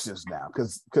got questions now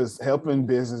because helping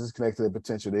businesses connect to their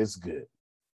potential is good.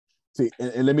 See,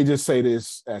 and let me just say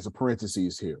this as a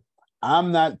parenthesis here.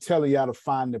 I'm not telling y'all to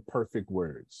find the perfect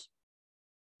words.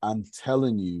 I'm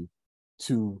telling you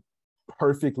to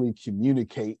perfectly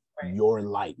communicate your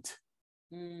light.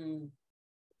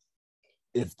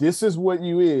 If this is what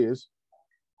you is,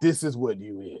 this is what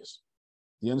you is.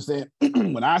 You understand?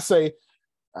 When I say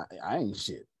I ain't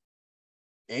shit,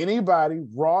 anybody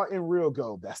raw and real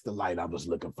go, that's the light I was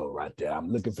looking for right there. I'm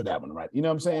looking for that one, right? You know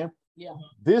what I'm saying? Yeah.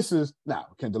 This is now.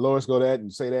 Can Dolores go that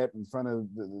and say that in front of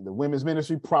the women's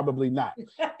ministry? Probably not.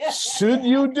 Should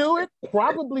you do it?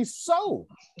 Probably so.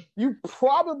 You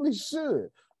probably should.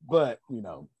 But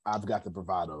I've got the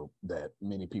bravado that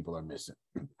many people are missing.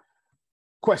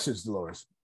 Questions, Dolores,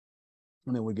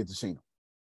 and then we get to Sheena.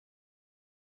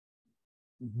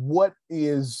 What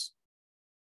is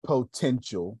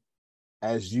potential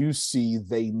as you see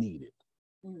they need it?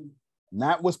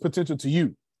 Not what's potential to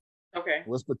you. Okay.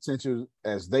 What's potential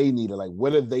as they need it? Like,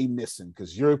 what are they missing?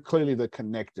 Because you're clearly the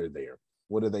connector there.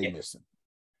 What are they missing?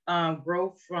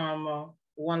 Growth from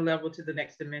one level to the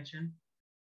next dimension.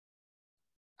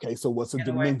 Okay, so what's a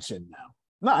dimension now?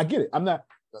 No, I get it. I'm not.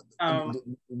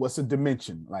 What's a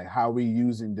dimension? Like, how are we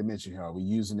using dimension here? Are we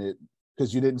using it?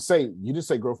 Because you didn't say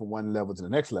grow from one level to the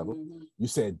next level. You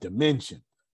said dimension.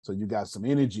 So you got some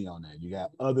energy on that. You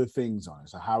got other things on it.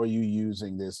 So how are you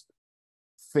using this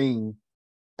thing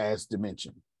as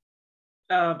dimension?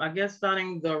 I guess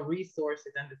finding the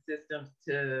resources and the systems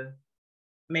to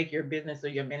make your business or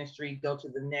your ministry go to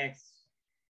the next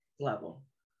level.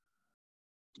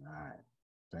 All right,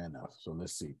 fair enough. So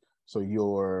let's see. So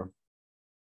your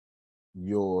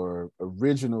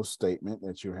original statement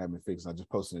that you're having fixed, I just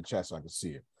posted in the chat so I can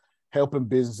see it. Helping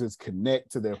businesses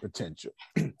connect to their potential.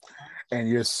 And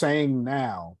you're saying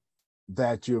now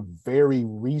that you're very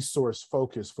resource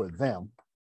focused for them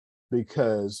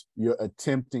because you're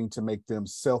attempting to make them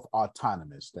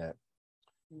self-autonomous. That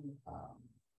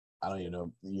I don't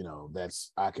even know,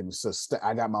 that's, I can sustain,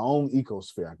 I got my own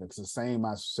ecosphere. I can sustain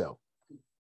myself.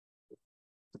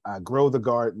 I grow the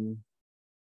garden,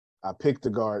 I pick the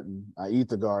garden, I eat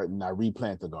the garden, I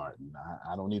replant the garden.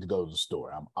 I don't need to go to the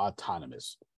store. I'm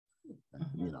autonomous.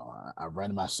 I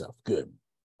run myself. Good.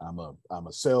 I'm a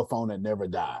cell phone that never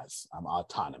dies. I'm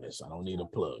autonomous. I don't need a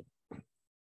plug.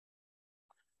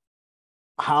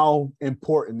 How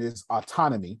important is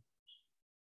autonomy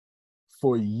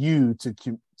for you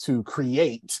to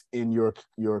create in your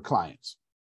clients?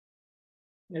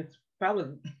 It's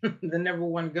probably the number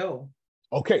one goal.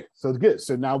 Okay, so good.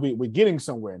 So now we're getting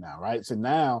somewhere now, right? So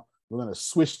now We're going to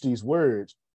switch these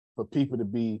words for people to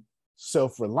be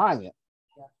self-reliant,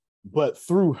 but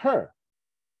through her,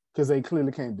 because they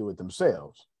clearly can't do it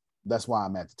themselves. That's why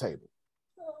I'm at the table.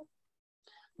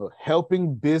 So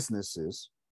helping businesses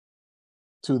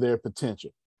to their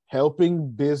potential,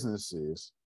 helping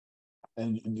businesses,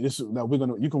 and this now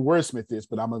you can wordsmith this,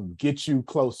 but I'm gonna get you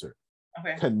closer.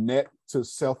 Okay. Connect to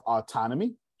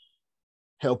self-autonomy,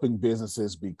 helping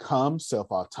businesses become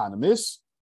self-autonomous,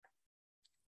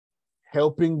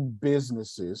 helping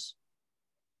businesses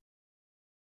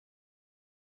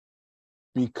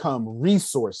become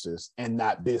resources and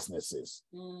not businesses.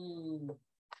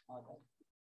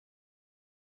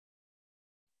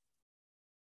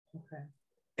 Okay.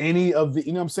 Any of the,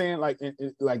 you know what I'm saying?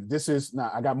 Like this is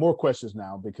now, I got more questions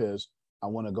now because I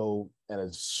want to go at a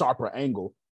sharper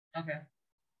angle. Okay.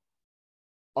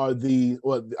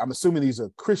 Well, I'm assuming these are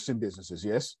Christian businesses,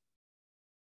 yes?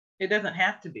 It doesn't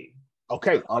have to be.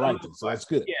 Okay, all right, then. So that's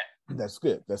good. Yeah. That's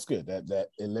good. That's good. That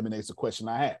eliminates the question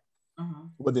I had. Mm-hmm.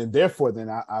 Well, then, therefore,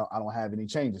 I don't have any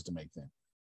changes to make then.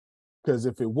 Because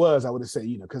if it was, I would have said,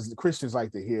 because the Christians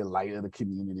like to hear light of the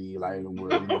community, light of the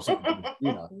world, something,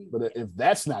 But if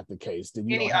that's not the case, then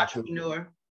you Any don't have entrepreneur.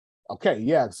 to. Okay,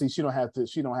 yeah. See, she don't have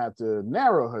to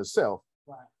narrow herself.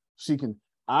 Right. She can.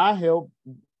 I help.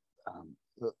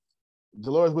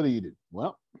 Dolores, what do you do?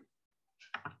 Well,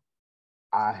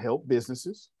 I help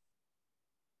businesses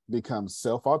become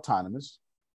self-autonomous.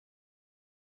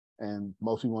 And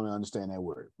most people want to understand that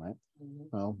word, right? Mm-hmm.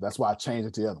 Well, that's why I changed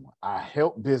it to the other one. I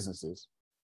help businesses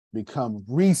become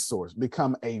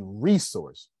a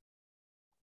resource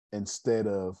instead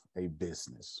of a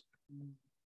business.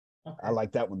 Okay. I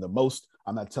like that one the most.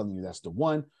 I'm not telling you that's the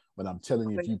one, but I'm telling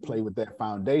you if you play with that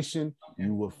foundation,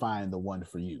 you will find the one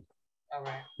for you. All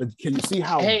right. But can you see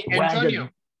how? Hey, Antonio.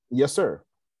 Yes, sir.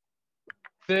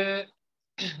 The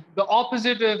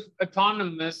opposite of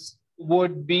autonomous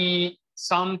would be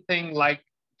something like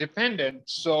dependent.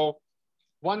 So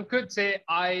one could say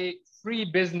I free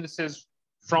businesses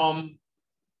from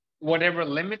whatever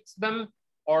limits them,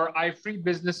 or I free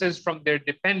businesses from their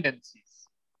dependencies.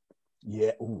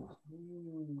 Yeah. Ooh.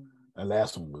 That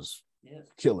last one was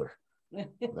killer.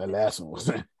 That last one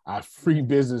was I free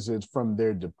businesses from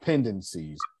their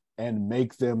dependencies and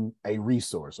make them a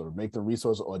resource, or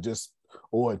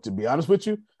to be honest with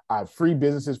you, I free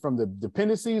businesses from the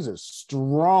dependencies are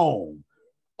strong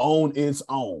on its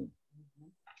own.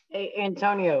 Hey,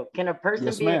 Antonio, can a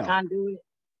person be a conduit?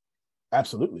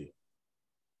 Absolutely.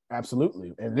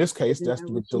 Absolutely. In this case, that's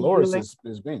what Dolores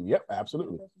has been. Yep,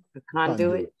 absolutely. The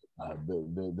conduit.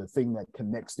 The thing that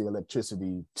connects the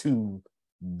electricity to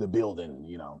the building,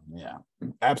 Yeah,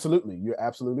 absolutely. You're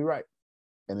absolutely right.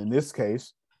 And in this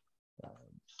case,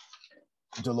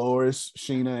 Dolores,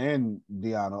 Sheena, and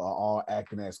Deanna are all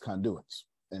acting as conduits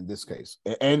in this case,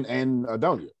 and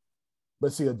Adonia.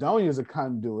 But see, Adonia is a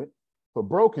conduit for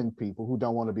broken people who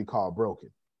don't want to be called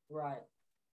broken. Right.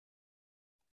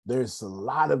 There's a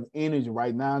lot of energy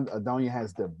right now. Adonia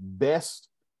has the best.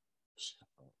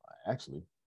 Actually,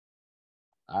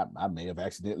 I may have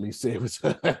accidentally said it was.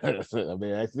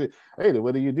 Hey,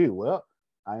 what do you do? Well,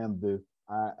 I am the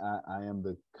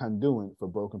conduit for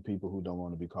broken people who don't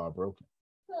want to be called broken.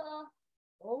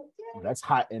 Okay. That's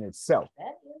hot in itself.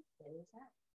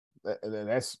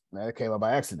 That came up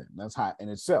by accident. That's hot in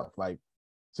itself. Like,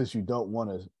 since you don't want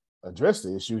to address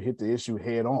the issue, hit the issue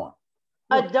head on.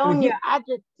 Adonia, I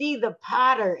just see the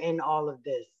potter in all of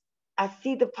this. I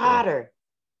see the potter.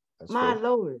 That's My fair.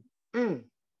 Lord.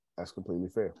 That's completely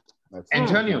fair.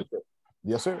 Antonio.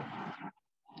 Yes, sir.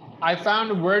 I found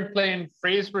a wordplay and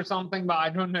phrase for something, but I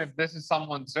don't know if this is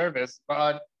someone's service,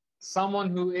 but someone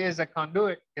who is a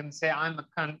conduit can say, I'm a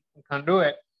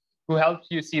conduit who helps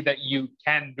you see that you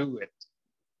can do it.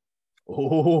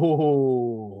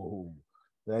 Oh,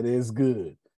 that is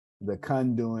good. The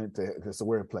conduit, that's a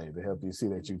wordplay to help you see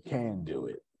that you can do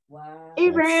it. Wow.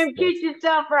 Abraham, get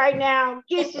yourself right now.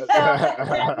 Get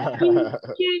yourself. Get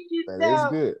yourself. That is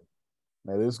good.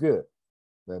 That is good.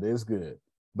 That is good.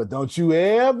 But don't you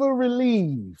ever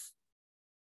relieve,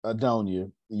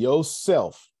 Adonia,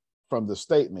 yourself from the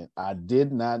statement, I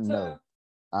did not know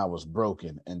I was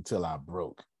broken until I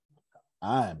broke.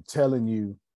 I am telling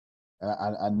you,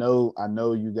 I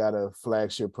know you got a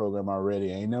flagship program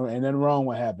already. Ain't nothing wrong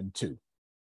with having two.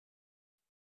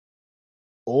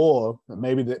 Or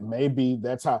maybe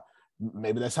that's how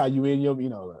you in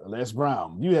your, Les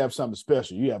Brown. You have something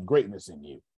special. You have greatness in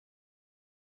you.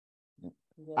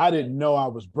 Yeah. I didn't know I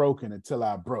was broken until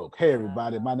I broke. Hey,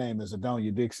 everybody, my name is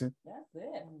Adonia Dixon. That's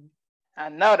it. I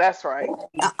know that's right.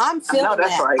 I'm feeling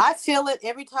that's that. right. I feel it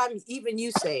every time even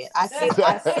you say it. I feel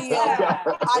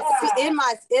in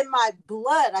my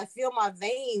blood, I feel my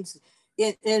veins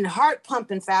in heart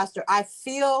pumping faster. I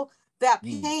feel that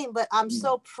pain, but I'm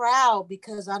so proud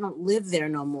because I don't live there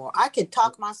no more. I can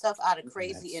talk myself out of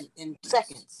crazy in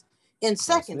seconds.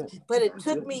 But it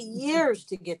took me years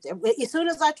to get there. As soon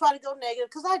as I try to go negative,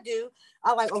 because I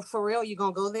like, oh, for real, you're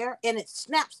going to go there? And it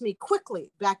snaps me quickly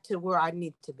back to where I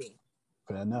need to be.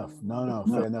 Fair enough. No,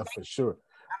 fair enough for sure.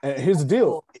 And here's the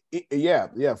deal.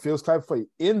 Feels type for you.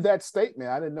 In that statement,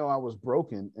 I didn't know I was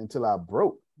broken until I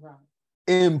broke. Right.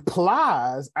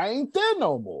 Implies I ain't there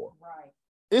no more. Right.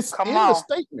 It's in the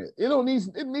statement.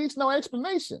 It needs no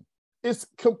explanation. It's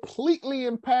completely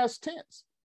in past tense.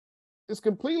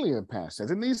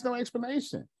 It needs no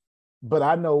explanation. But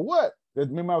I know what.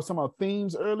 Remember I was talking about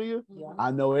themes earlier? Yeah.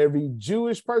 I know every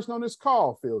Jewish person on this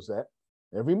call feels that.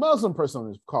 Every Muslim person on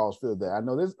this call feels that. I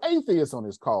know there's atheists on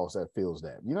this call that feels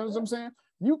that. You know what I'm saying?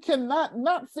 You cannot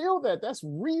not feel that. That's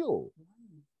real.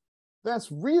 That's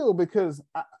real because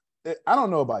I don't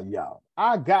know about y'all.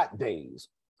 I got days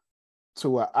to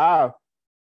where I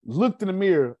looked in the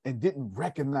mirror and didn't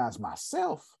recognize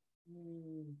myself.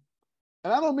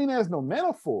 And I don't mean that as no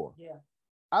metaphor. Yeah.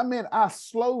 I mean, I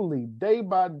slowly, day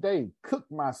by day,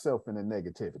 cooked myself into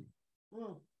negativity.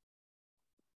 You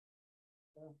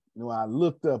know, I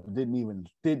looked up and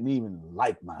didn't even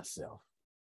like myself,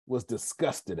 was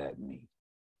disgusted at me.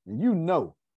 And you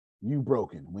know you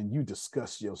broken when you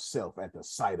disgust yourself at the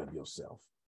sight of yourself.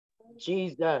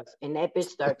 Jesus, and that bitch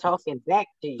start talking back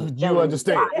to you. You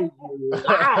understand? Lying,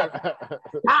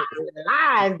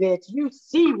 bitch. You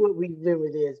see what we really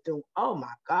is doing. Oh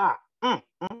my God.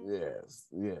 Yes.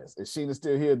 Is Sheena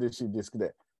still here? Did she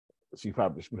disconnect? She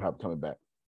probably coming back.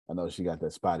 I know she got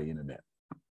that spotty internet.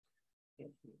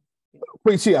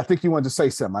 Preachy, I think you wanted to say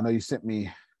something. I know you sent me.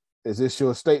 Is this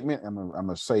your statement? I'm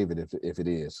gonna save it if it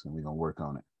is, and we're gonna work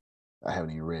on it. I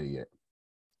haven't even read it yet.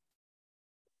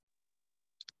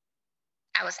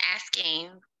 I was asking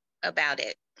about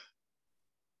it.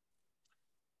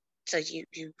 So you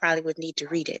probably would need to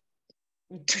read it.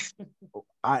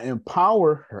 I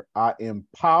empower her.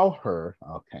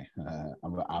 Okay.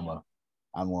 I'm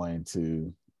going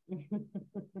to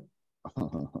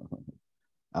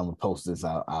I'm gonna post this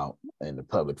out in the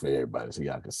public for everybody so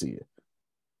y'all can see it.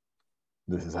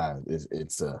 This is how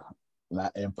it's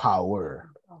not empower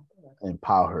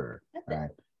her, right?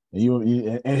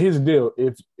 And here's the deal: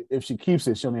 if she keeps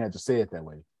it, she only have to say it that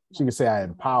way. She can say I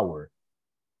empower,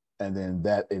 and then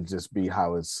that it just be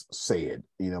how it's said.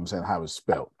 You know what I'm saying? How it's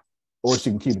spelled, or she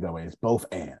can keep it that way. It's both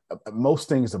and. Most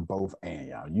things are both and,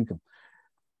 y'all. You can.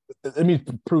 Let me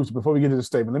prove before we get to the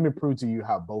statement. Let me prove to you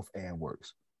how both and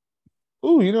works.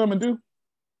 Ooh, you know what I'm gonna do?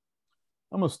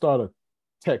 I'm gonna start a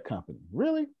tech company.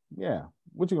 Really? Yeah.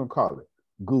 What you gonna call it?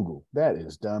 Google. That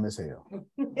is dumb as hell.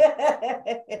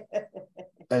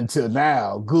 Until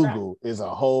now, Google is a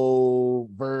whole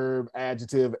verb,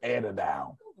 adjective, and a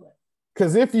noun.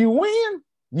 Because if you win,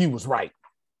 you was right.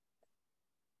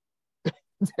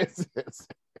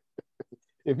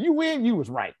 If you win, you was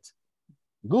right.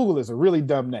 Google is a really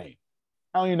dumb name.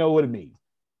 I don't even know what it means.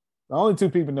 The only two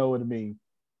people know what it means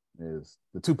is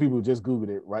the two people who just Googled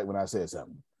it right when I said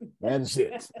something. Man,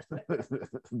 shit.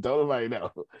 Don't nobody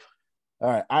know. All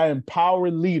right. I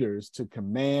empower leaders to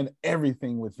command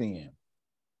everything within.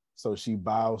 So she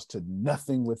bows to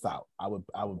nothing without. I would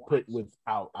put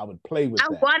without. I would play with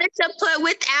that. I wanted to put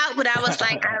without, but I was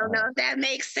like, I don't know if that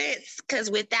makes sense because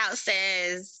without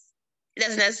says it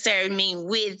doesn't necessarily mean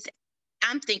with.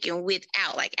 I'm thinking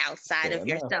without, like outside of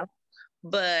yourself.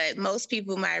 But most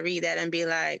people might read that and be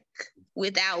like,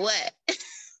 without what?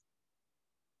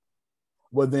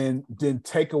 Well, then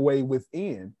take away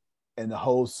within, and the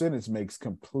whole sentence makes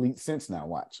complete sense now.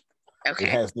 Watch. Okay.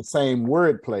 It has the same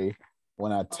wordplay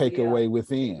when I take away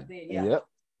within. Yep.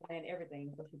 And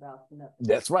everything, but about nothing.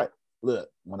 That's right. Look,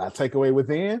 when I take away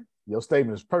within, your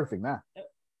statement is perfect now. Yep.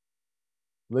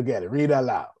 Look at it. Read out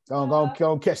loud.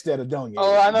 Don't catch that or don't you?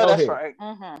 Oh, I know that's right.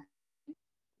 Mm-hmm.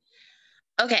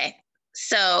 Okay.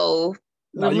 So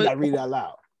no, you gotta read it out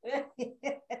loud.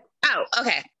 Oh,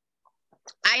 okay.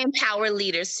 I empower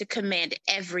leaders to command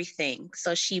everything,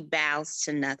 so she bows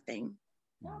to nothing.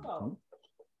 Mm-hmm.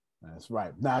 That's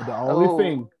right. Now the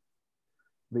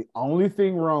only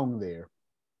thing wrong there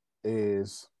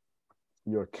is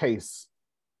your case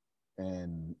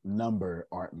and number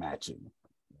aren't matching.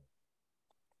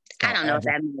 I don't know what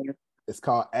that means. It's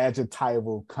called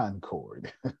adjectival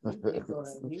concord. I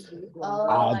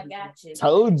got you.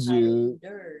 Told you.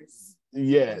 Leaders.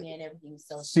 Yeah. And everything.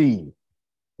 So she,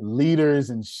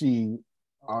 leaders and she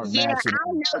matching I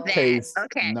know that. case,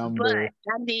 Okay, number, but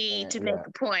I need to make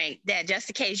a point that just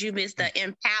in case you missed the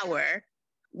empower,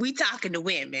 we talking to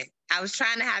women. I was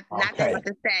trying to not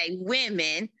to say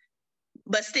women,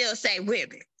 but still say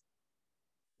women.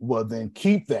 Well, then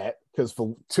keep that, because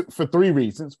for 3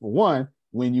 reasons. For one,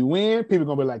 when you win, people are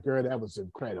gonna be like, "Girl, that was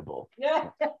incredible."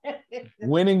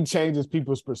 Winning changes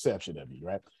people's perception of you,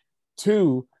 right?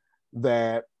 2,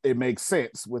 that it makes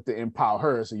sense with the empower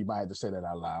her, so you might have to say that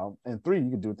out loud. And 3, you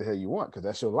can do what the hell you want because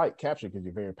that's your light capture because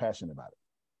you're very passionate about it.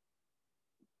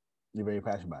 You're very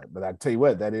passionate about it. But I tell you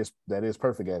what, that is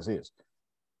perfect as is.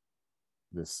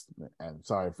 I'm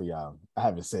sorry for y'all. I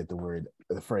haven't said the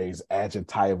phrase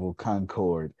adjectival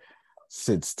concord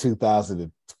since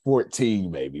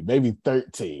 2014, maybe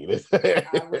 13. Just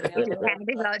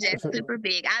super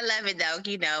big. I love it though,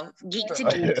 geek to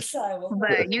geek.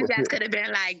 But you guys could have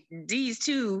been like, these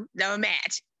two don't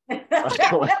match.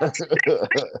 That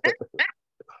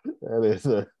is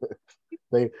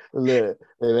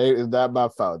it's not my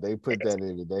fault. They put that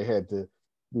in it. They had to,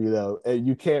 and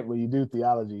you can't, when you do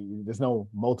theology, there's no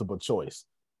multiple choice.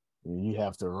 You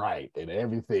have to write and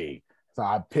everything. So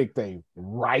I picked a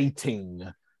writing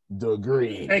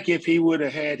degree. I think if he would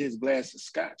have had his glass of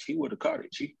scotch, he would have caught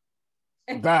it, Chief.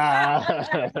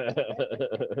 That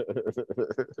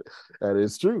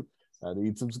is true. I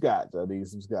need some scotch.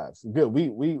 Good.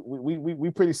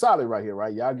 We pretty solid right here,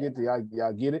 right? Y'all get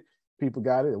it. People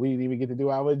got it. We didn't even get to do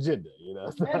our agenda,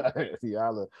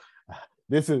 Y'all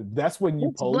that's when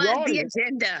you poll your audience. The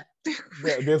agenda.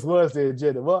 This was the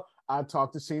agenda. Well, I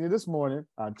talked to Sheena this morning.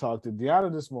 I talked to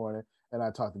Deanna this morning. And I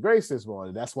talked to Grace this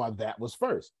morning. That's why that was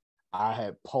first. I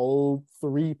had polled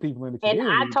 3 people in the community.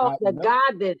 And I talked to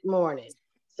God this morning.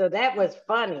 So that was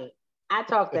funny. I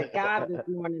talked to God this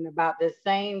morning about the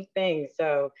same thing.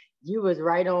 So you was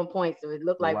right on point. So it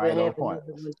looked like we're having another one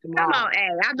tomorrow. Come on,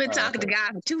 Ed. I've been talking to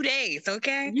God for 2 days,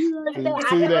 okay? You understand? I was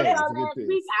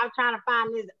trying to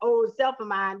find this old self of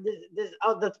mine, this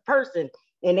person.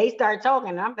 And they start talking.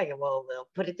 And I'm thinking, well,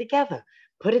 put it together.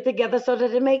 Put it together so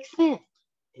that it makes sense.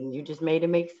 And you just made it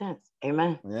make sense.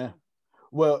 Amen. Yeah.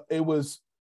 Well, it was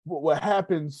what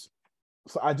happens.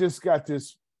 So I just got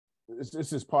this.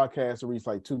 This podcast to reach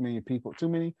like 2 million people. 2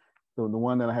 million? The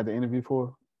one that I had the interview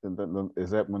for?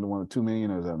 Is that one the one with 2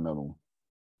 million or is that another one?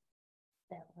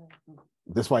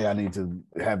 That's why y'all need to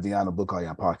have Deanna book all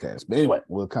your podcasts. But anyway,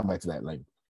 we'll come back to that later.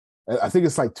 I think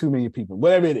it's like 2 million people,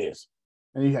 whatever it is.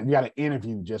 And you got to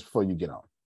interview just before you get on.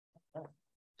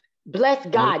 Bless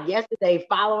God. Yesterday,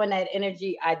 following that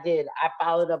energy, I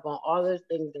followed up on all those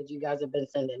things that you guys have been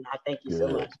sending. I thank you so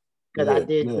much. Because I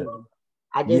did too.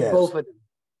 I did both of them.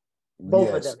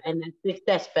 Both of them. And the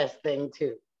Success Fest thing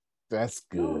too. That's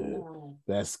good.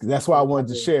 That's why I wanted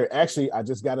to share. Actually, I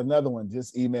just got another one.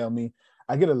 Just email me.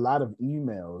 I get a lot of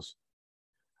emails.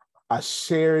 I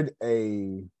shared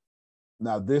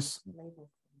this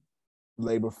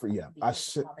labor free. Yeah.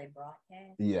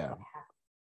 Yeah.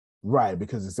 Right,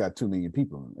 because it's got 2 million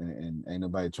people, and ain't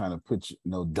nobody trying to put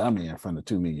no dummy in front of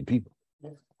 2 million people.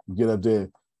 Get up there,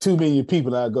 2 million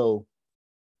people. I go,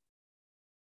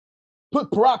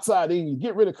 put peroxide in you,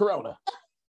 get rid of corona.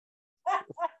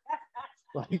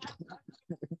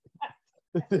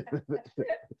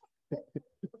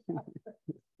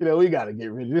 We got to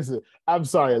get rid of this. I'm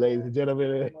sorry, ladies and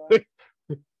gentlemen.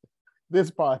 This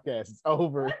podcast is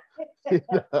over.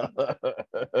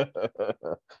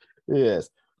 Yes.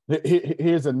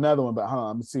 Here's another one, but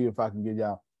let me see if I can get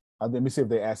y'all. Let me see if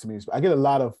they ask me. I get a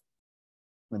lot of,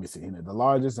 let me see, the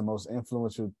largest and most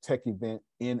influential tech event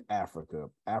in Africa,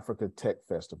 Africa Tech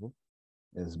Festival,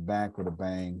 is back with a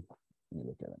bang. Let me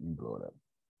look at it. Let me blow it up.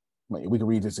 We can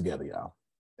read this together, y'all.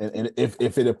 And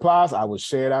if it applies, I will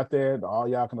share it out there. All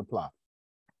y'all can apply.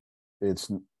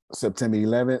 It's September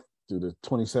 11th through the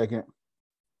 22nd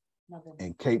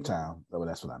in Cape Town. Oh,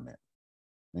 that's what I meant.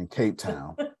 In Cape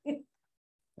Town.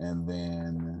 And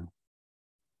then,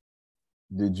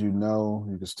 did you know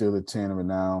you can still attend a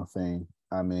renowned thing?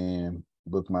 I mean,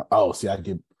 book my. Oh, see, I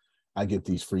get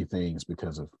these free things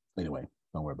because of. Anyway,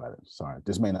 don't worry about it. Sorry,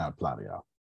 this may not apply to y'all,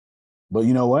 but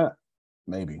you know what?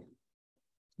 Maybe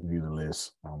view the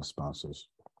list on the sponsors.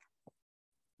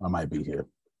 I might be here.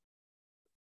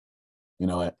 You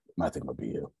know what? I think I'll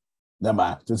be here. Never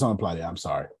mind. This don't apply to you. I'm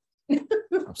sorry.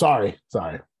 I'm sorry.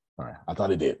 All right. I thought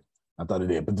it did. But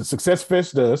the Success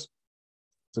Fest does.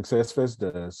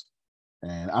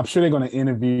 And I'm sure they're going to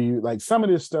interview you. Like some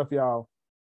of this stuff, y'all,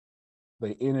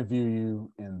 they interview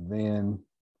you and then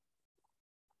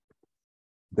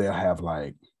they'll have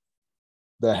it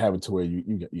to where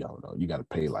you don't know, you got to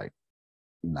pay like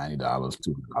 $90, $200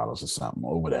 or something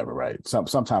or whatever, right?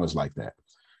 Sometimes it's like that.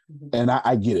 And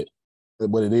I get it.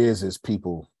 what it is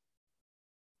people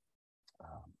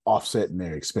offsetting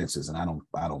their expenses, and I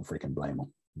don't freaking blame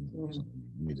them. Let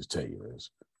me just tell you,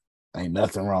 ain't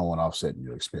nothing wrong with offsetting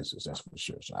your expenses. That's for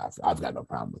sure. So I've got no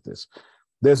problem with this.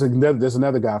 There's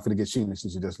another guy, for to get Sheena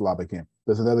since you just lob back in.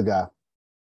 There's another guy.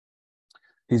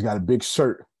 He's got a big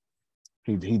shirt.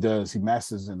 He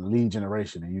masters in lead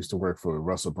generation. He used to work for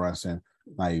Russell Brunson.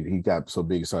 Now he got so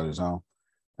big he started his own.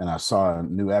 And I saw a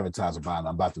new advertiser about him.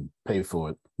 I'm about to pay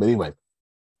for it. But anyway,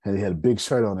 and he had a big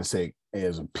shirt on that said,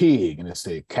 as a pig, and it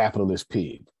said capitalist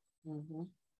pig. Mm-hmm.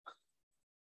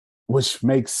 Which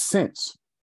makes sense.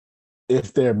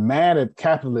 If they're mad at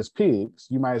capitalist pigs,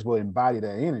 you might as well embody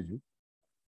that energy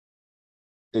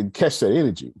and catch that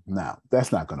energy. Now,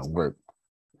 that's not going to work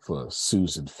for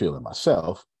Susan, Phil, and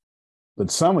myself, but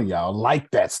some of y'all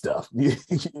like that stuff.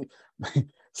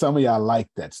 Some of y'all like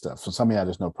that stuff. For some of y'all,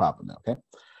 there's no problem there, okay?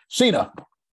 Sheena,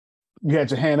 you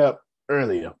had your hand up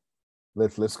earlier.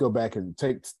 Let's go back and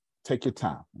take your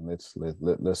time. Let's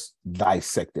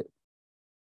dissect it.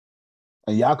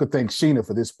 And y'all could thank Sheena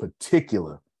for this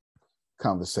particular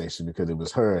conversation because it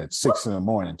was her at 6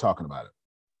 a.m. talking about it.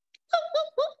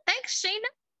 Thanks, Sheena.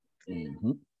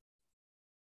 Mm-hmm.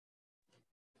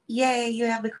 Yay, you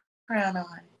have the crown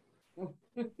on.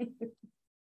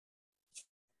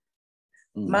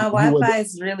 My Wi-Fi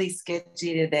is really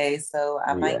sketchy today, so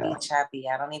I might be choppy.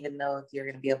 I don't even know if you're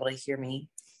going to be able to hear me.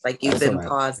 Like you've been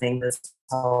pausing this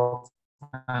whole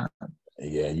time.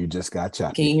 Yeah, you just got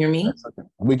choppy. Can you hear me? Okay.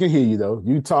 We can hear you though.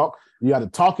 You talk. You got to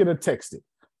talk it or text it.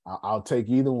 I'll take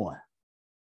either one.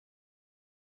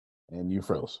 And you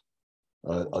froze,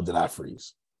 or did I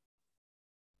freeze?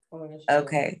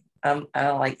 Okay. I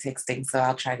don't like texting, so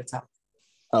I'll try to talk.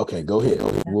 Okay, go ahead.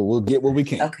 We'll get what we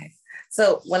can. Okay.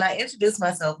 So when I introduce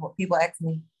myself, people ask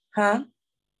me, huh?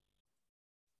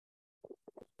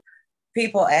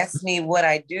 People ask me what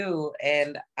I do,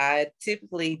 and I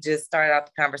typically just start out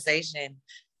the conversation,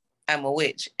 I'm a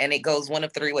witch, and it goes one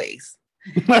of three ways.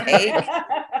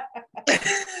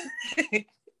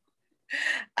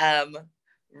 I'm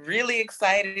really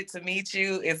excited to meet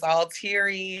you. It's all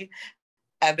teary.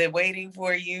 I've been waiting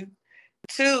for you.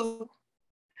 2,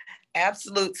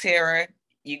 absolute terror.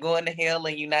 You going to hell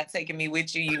and you're not taking me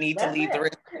with you. You need to leave the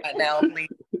restaurant right now, please.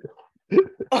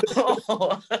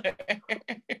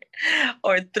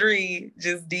 Or 3,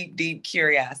 just deep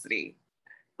curiosity.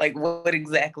 Like, what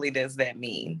exactly does that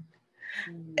mean?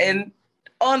 Mm-hmm. And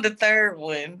on the third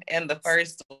one and the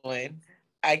first one,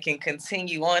 I can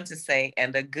continue on to say,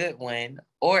 and a good one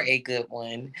or a good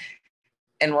one.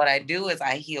 And what I do is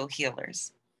I heal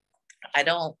healers. I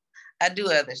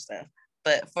do other stuff,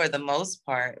 but for the most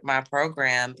part, my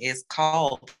program is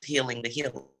called Healing the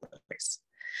Healers.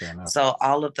 So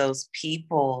all of those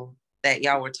people that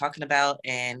y'all were talking about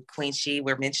and Queen She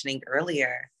were mentioning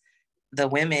earlier, the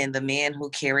women, the men who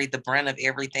carry the brunt of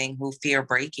everything, who fear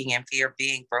breaking and fear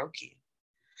being broken.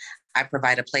 I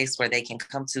provide a place where they can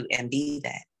come to and be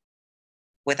that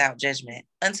without judgment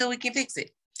until we can fix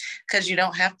it. Because you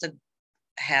don't have to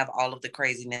have all of the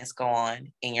craziness go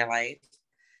on in your life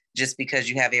just because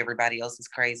you have everybody else's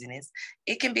craziness.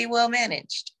 It can be well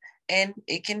managed, and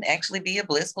it can actually be a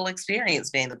blissful experience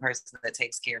being the person that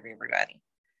takes care of everybody.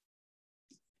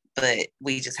 But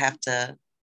we just have to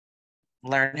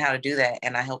learn how to do that,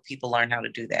 and I help people learn how to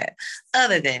do that,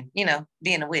 other than,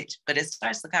 being a witch. But it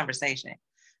starts the conversation,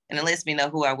 and it lets me know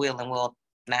who I will and will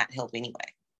not help anyway.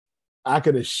 I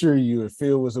could assure you, if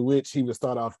Phil was a witch, he would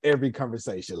start off every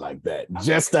conversation like that,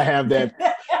 just to have that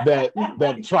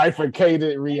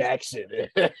trifurcated reaction.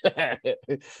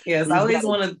 Yes, always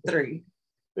one of the 3.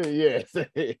 Yes,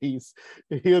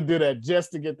 he'll do that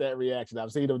just to get that reaction.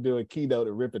 I've seen him do a keynote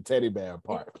and rip a teddy bear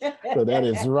apart. So that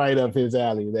is right up his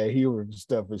alley, that humor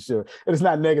stuff for sure. And it's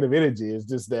not negative energy, it's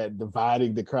just that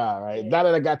dividing the crowd, right? Now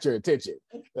that I got your attention,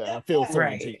 I feel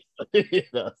something.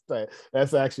 Right.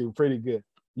 That's actually pretty good.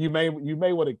 You may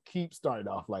want to keep starting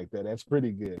off like that. That's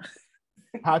pretty good.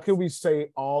 How can we say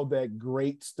all that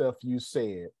great stuff you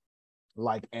said,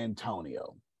 like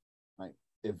Antonio? Like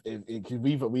if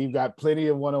we've got plenty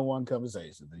of one-on-one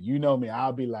conversations. And you know me,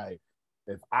 I'll be like,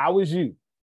 if I was you,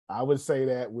 I would say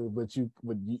that with which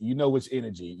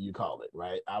energy you call it,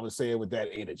 right? I would say it with that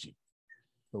energy.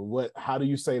 So how do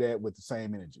you say that with the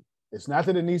same energy? It's not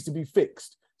that it needs to be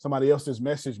fixed. Somebody else just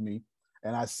messaged me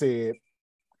and I said,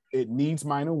 it needs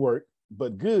minor work,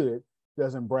 but good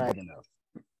doesn't brag enough.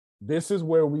 This is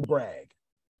where we brag.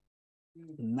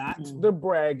 Not the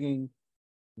bragging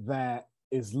that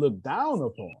is looked down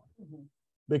upon.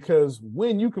 Because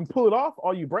when you can pull it off,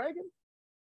 are you bragging?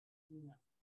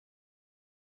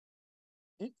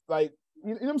 Like,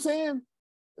 you know what I'm saying?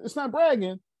 It's not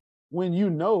bragging when you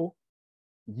know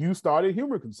you started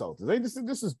Humor Consultants.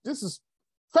 This is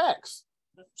facts.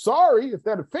 Sorry if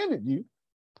that offended you.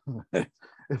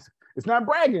 It's not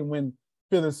bragging when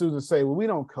Phil and Susan say, well, we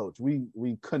don't coach,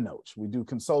 we connote. We do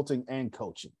consulting and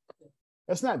coaching.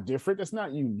 That's not different. That's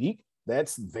not unique.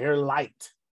 That's their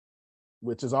light,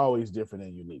 which is always different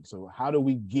and unique. So how do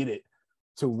we get it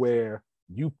to where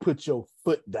you put your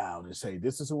foot down and say,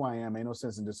 this is who I am, ain't no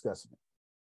sense in discussing it.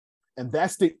 And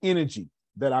that's the energy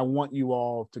that I want you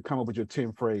all to come up with your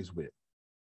 10 phrase with.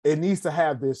 It needs to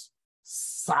have this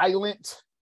silent,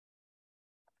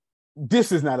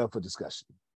 this is not up for discussion.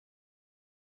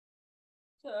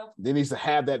 There needs to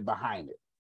have that behind it.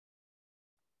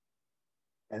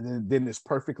 And then it's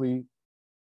perfectly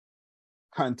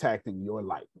contacting your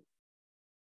light.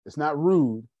 It's not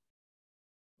rude,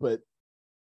 but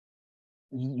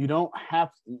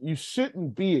you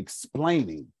shouldn't be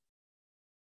explaining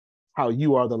how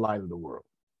you are the light of the world.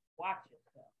 Watch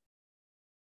yourself.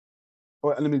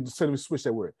 Or let me switch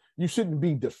that word. You shouldn't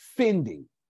be defending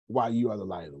why you are the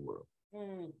light of the world.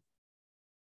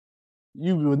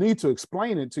 You will need to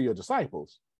explain it to your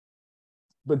disciples,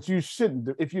 but you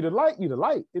shouldn't. If you're the light, you're the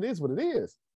light. It is what it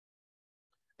is.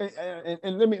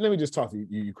 And let me just talk to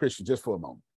you Christians just for a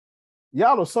moment.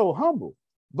 Y'all are so humble,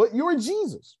 but your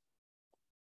Jesus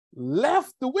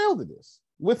left the wilderness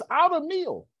without a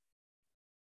meal,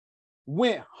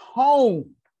 went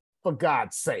home, for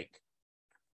God's sake.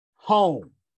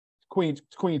 Home. Queen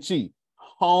Chi,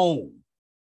 home.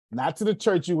 Not to the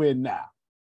church you in now,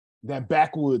 that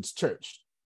backwoods church.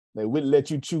 They wouldn't let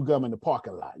you chew gum in the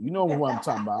parking lot. You know what I'm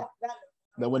talking about.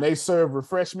 Now, when they serve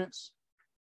refreshments,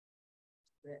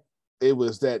 it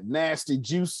was that nasty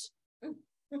juice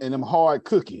and them hard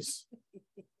cookies.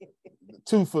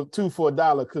 Two for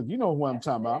 $1 cookie. You know what I'm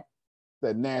talking about.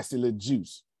 That nasty little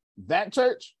juice. That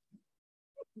church,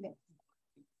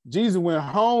 Jesus went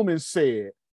home and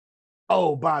said,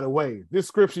 oh, by the way, this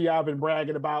scripture y'all been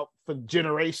bragging about for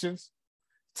generations,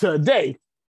 today,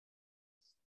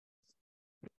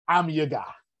 I'm your guy.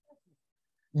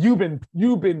 You've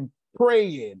been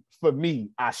praying for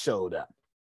me, I showed up.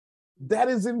 That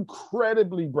is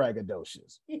incredibly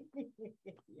braggadocious.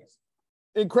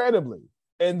 Incredibly.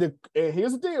 And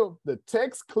here's the deal. The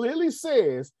text clearly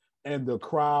says, and the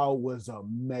crowd was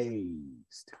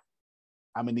amazed.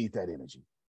 I'm gonna need that energy.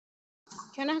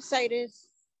 Can I say this?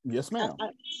 Yes, ma'am.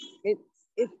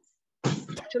 It's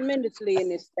tremendously in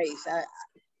this space.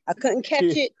 I couldn't catch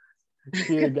it.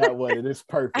 Kid got one. It is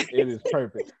perfect. It is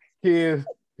perfect. Kid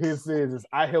says,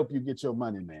 I help you get your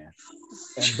money, man.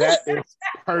 And that is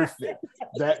perfect.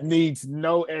 That needs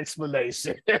no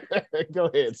explanation. Go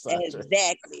ahead, Sandra.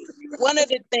 Exactly. One of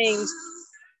the things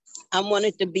I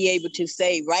wanted to be able to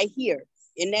say right here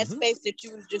in that space that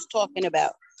you were just talking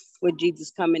about, with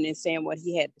Jesus coming and saying what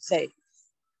he had to say.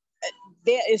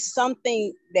 There is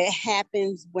something that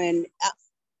happens when,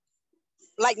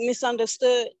 like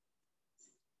misunderstood,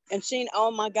 and seeing,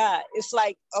 oh my God, it's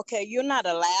like, okay, you're not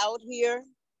allowed here,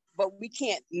 but we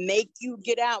can't make you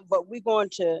get out, but we're going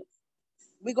to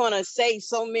say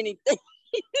so many things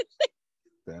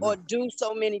or do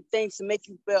so many things to make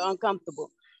you feel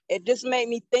uncomfortable. It just made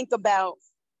me think about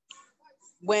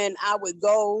when I would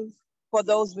go for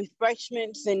those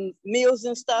refreshments and meals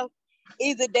and stuff,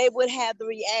 either they would have the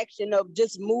reaction of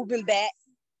just moving back.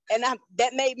 And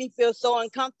that made me feel so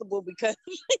uncomfortable because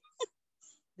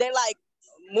they're like,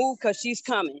 move because she's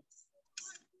coming.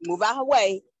 Move out her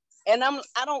way. And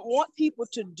I don't want people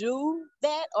to do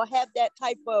that or have that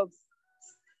type of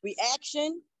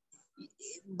reaction,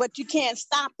 but you can't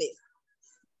stop it.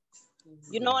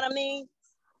 You know what I mean?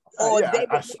 Or yeah, they would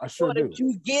I make sure do.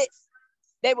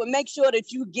 They would make sure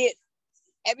that you get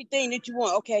everything that you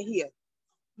want. Okay, here.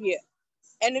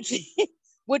 And it's,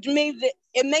 which means that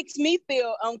it makes me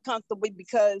feel uncomfortable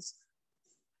because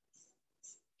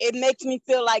it makes me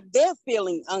feel like they're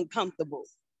feeling uncomfortable.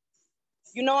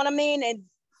 You know what I mean? And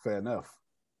fair enough.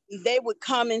 They would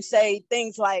come and say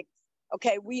things like,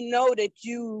 okay, we know that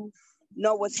you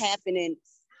know what's happening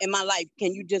in my life.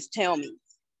 Can you just tell me?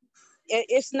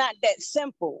 It's not that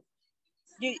simple.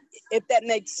 If that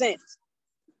makes sense.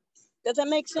 Does that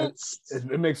make sense?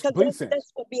 It makes complete sense.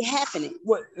 That's what be happening.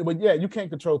 But yeah, you can't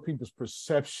control people's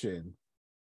perception.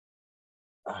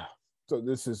 So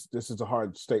this is a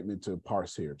hard statement to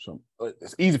parse here. So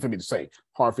it's easy for me to say,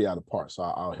 hard for y'all to parse. So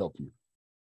I'll help you.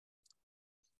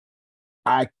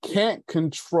 I can't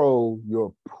control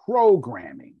your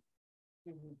programming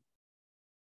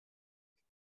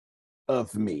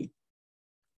of me,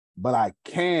 but I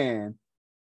can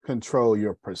control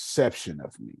your perception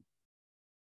of me.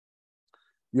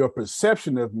 Your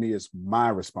perception of me is my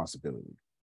responsibility.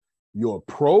 Your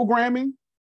programming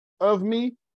of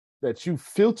me that you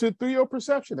filtered through your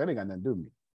perception, that ain't got nothing to do with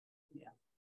me. Yeah.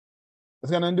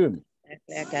 It's got nothing to do with me.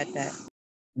 I got that.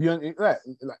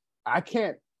 I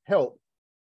can't help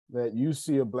that you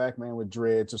see a black man with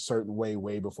dreads a certain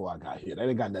way before I got here. That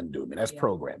ain't got nothing to do with me. That's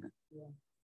programming. Yeah.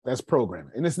 That's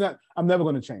programming. And it's not, I'm never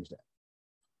going to change that.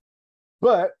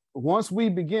 But once we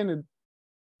begin a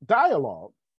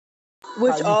dialogue,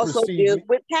 which also deals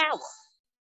with power.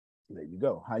 There you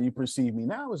go. How you perceive me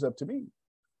now is up to me.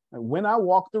 And when I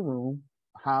walk the room,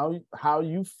 how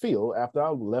you feel after I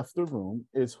left the room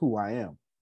is who I am.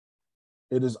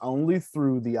 It is only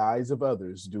through the eyes of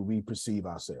others do we perceive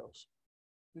ourselves.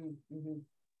 Mm-hmm.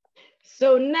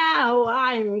 So now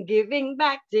I'm giving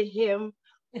back to him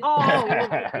all of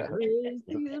the praise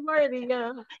he's worthy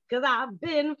of, because I've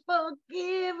been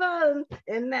forgiven,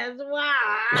 and that's why.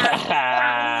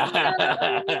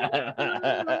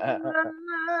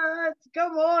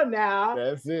 Come on now.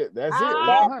 That's it. That's it.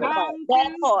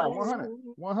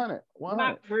 100.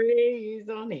 My praise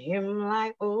on him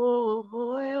like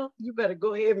oil. You better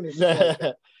go ahead,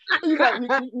 Michelle. you got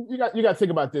to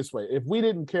think about it this way. If we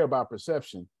didn't care about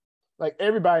perception, like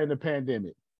everybody in the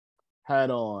pandemic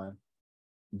had on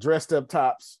dressed up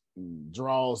tops,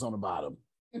 drawers on the bottom,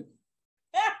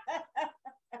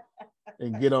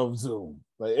 and get on Zoom.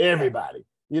 Like everybody.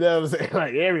 You know what I'm saying?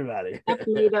 Like everybody.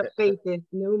 Made up faces,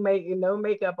 no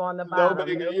makeup on the bottom.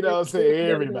 You know what I'm saying?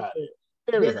 Everybody.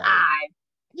 His eyes.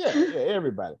 Yeah,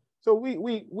 everybody. So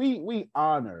we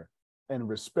honor and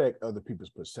respect other people's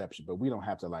perception, but we don't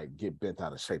have to like get bent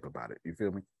out of shape about it. You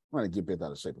feel me? I'm gonna get bent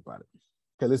out of shape about it.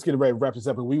 Okay, let's get ready to wrap this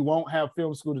up. And we won't have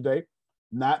film school today,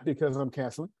 not because I'm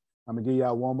canceling. I'm gonna give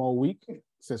y'all one more week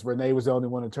since Renee was the only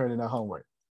one to turn in her homework.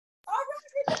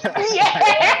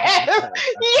 Yes!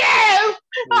 Yes!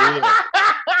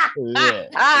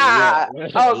 Yeah.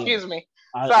 Oh, excuse me.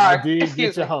 Sorry. I did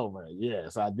get your homework.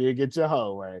 Yes, I did get your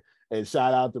homework. And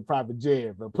shout out to Prophet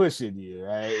Jen for pushing you,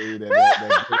 right? Hey,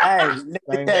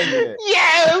 let me tell you.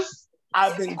 Yes!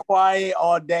 I've been quiet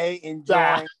all day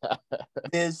enjoying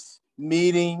this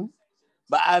meeting,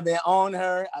 but I've been on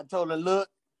her. I told her, look,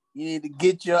 you need to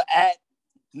get your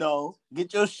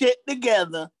get your shit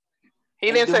together.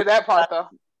 He didn't say that part though.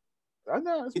 I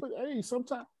know. Hey,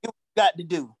 sometimes you got to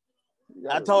do.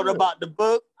 I told her about the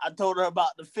book. I told her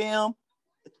about the film,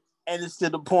 and it's to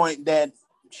the point that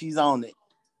she's on it.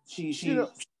 She's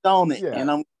on it, yeah.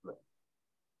 and I'm.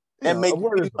 A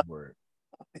word is a word.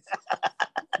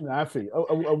 No, I feel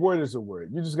a word is a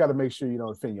word. You just got to make sure you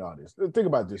don't offend your audience. Think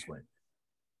about it this way.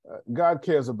 God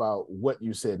cares about what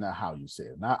you said, not how you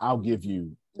said. Now, I'll give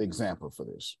you an example for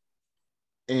this.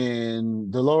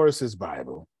 In Dolores'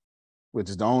 Bible, which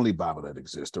is the only Bible that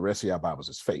exists, the rest of y'all Bibles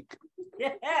is fake.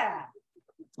 Yeah.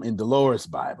 In Dolores'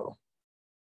 Bible,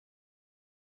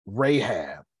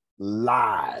 Rahab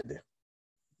lied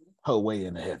her way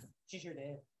into heaven. She sure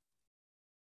did.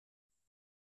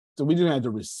 So we didn't have to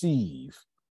receive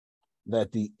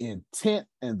that the intent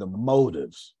and the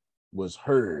motives was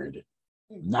heard,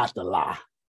 not the lie.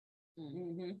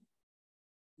 Mm-hmm.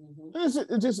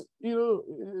 Mm-hmm. It just,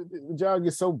 y'all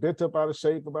get so bent up out of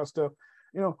shape about stuff.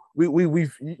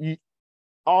 We've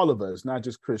all of us, not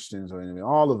just Christians or anything,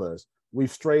 all of us,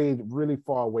 we've strayed really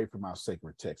far away from our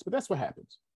sacred text. But that's what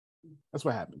happens. That's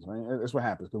what happens, man. That's what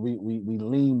happens because we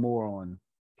lean more on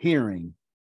hearing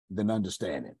than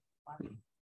understanding.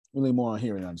 We lean more on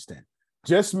hearing and understanding.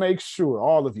 Just make sure,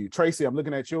 all of you, Tracy, I'm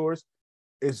looking at yours.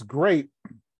 It's great.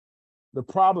 The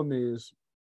problem is,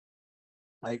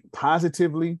 like,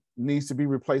 positively needs to be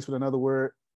replaced with another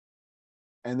word.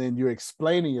 And then you're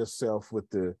explaining yourself with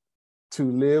the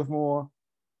to live more,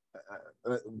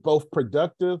 both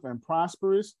productive and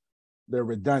prosperous. They're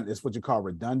redundant. It's what you call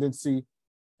redundancy.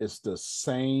 It's the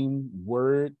same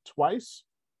word twice.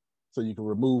 So you can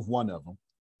remove one of them.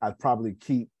 I'd probably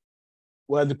keep,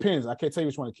 well, it depends. I can't tell you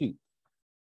which one to keep.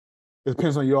 It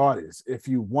depends on your audience. If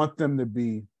you want them to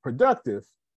be productive,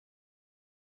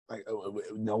 like,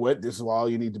 you know what? This is all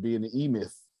you need to be in the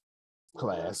E-Myth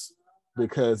class.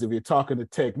 Because if you're talking to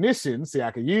technicians, see,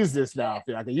 I can use this now.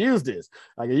 I can use this.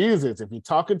 If you're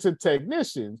talking to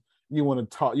technicians, you want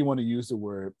to use the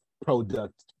word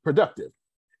productive.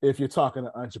 If you're talking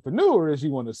to entrepreneurs, you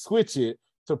want to switch it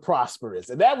to prosperous.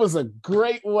 And that was a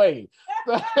great way.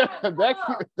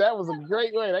 that was a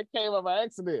great way. That came up by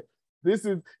accident. This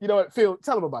is, what, Phil,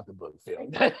 tell them about the book, Phil.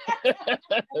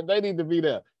 They need to be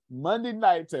there. Monday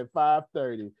nights at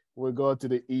 5:30. We're going to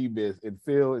the E-Myth, and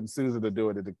Phil and Susan are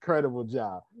doing an incredible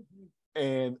job.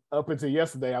 And up until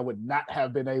yesterday, I would not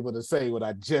have been able to say what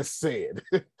I just said.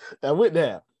 I wouldn't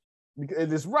have.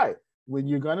 And it's right. When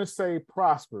you're going to say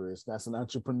prosperous, that's an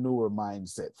entrepreneur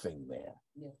mindset thing there.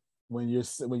 Yeah. when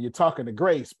you're talking to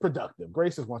Grace, productive.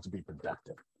 Grace just wants to be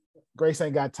productive. Grace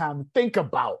ain't got time to think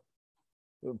about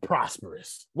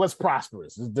prosperous. What's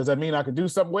prosperous? Does that mean I can do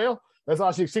something well? That's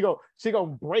all she gonna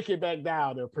break it back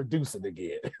down and produce it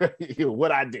again.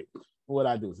 What I do.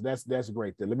 So that's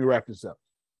great. Then let me wrap this up.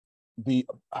 The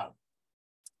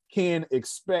can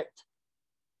expect.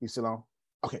 He's still on.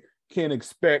 Okay, can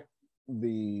expect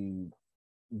the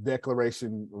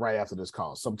declaration right after this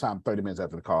call. Sometime 30 minutes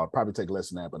after the call. Probably take less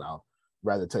than that, but I'll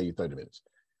rather tell you 30 minutes.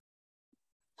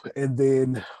 And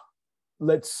then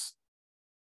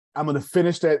I'm going to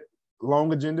finish that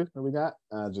long agenda that we got.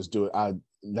 Just do it.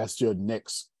 That's your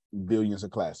next billions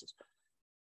of classes.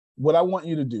 What I want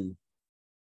you to do.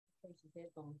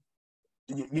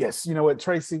 Yes, you know what,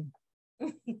 Tracy?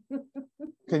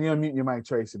 Can you unmute your mic,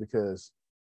 Tracy? Because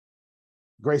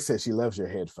Grace said she loves your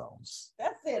headphones.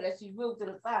 That's it. That she moved to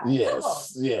the side.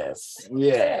 Yes.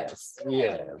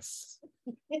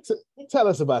 Tell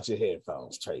us about your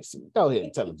headphones, Tracy. Go ahead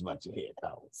and tell us about your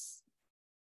headphones.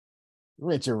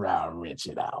 Wrench around, wrench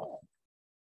it out.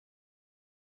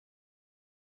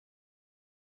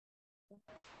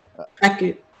 I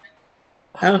could.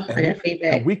 Oh, I got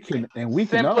feedback. And we can. Simply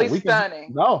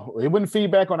stunning. No, it wouldn't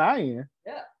feedback on our end.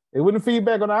 Yeah. It wouldn't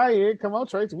feedback on our end. Come on,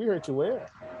 Tracy, we heard you well.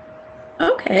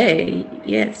 Okay.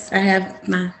 Yes, I have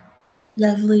my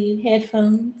lovely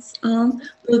headphones on,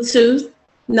 Bluetooth,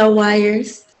 no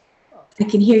wires. I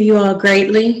can hear you all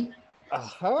greatly. I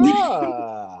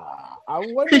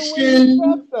wonder where you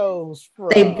got those from.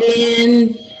 They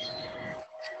bend.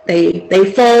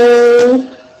 They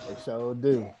fold. They sure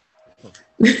do.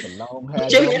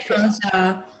 Get your headphones,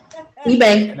 y'all.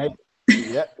 eBay.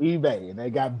 eBay, and they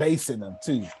got bass in them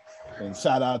too. And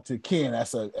shout out to Ken.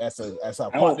 That's our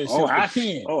partnership with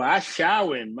Ken. I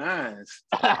shower in mine.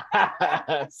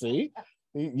 See,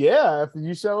 yeah,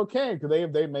 you sure can,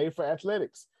 because they made for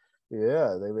athletics.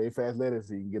 Yeah, they made for athletics.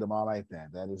 So you can get them all like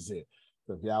that. That is it.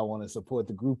 So if y'all want to support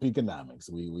the group economics,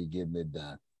 we getting it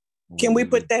done. Can we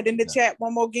put that in the chat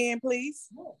one more again, please?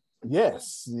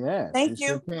 Yes, yeah. Thank you.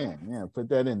 Sure can. Yeah, put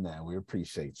that in there. We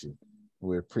appreciate you.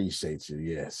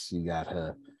 Yes, you got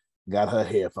her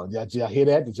headphones. Did y'all hear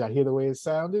that? Did y'all hear the way it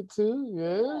sounded too?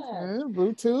 Yeah.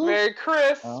 Bluetooth. Very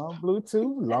crisp.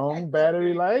 Bluetooth, long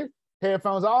battery life.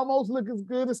 Headphones almost look as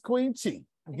good as Queen Chi.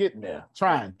 Getting there.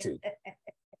 Trying to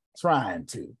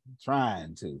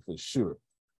for sure.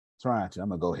 I'm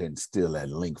gonna go ahead and steal that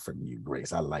link from you,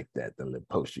 Grace. I like that, the little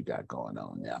post you got going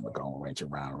on. Yeah, I'm gonna go and wrench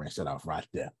it off right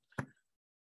there.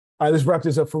 All right, let's wrap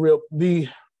this up for real.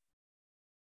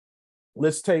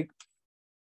 Let's take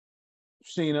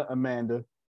Sheena, Amanda,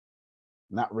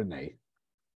 not Renee.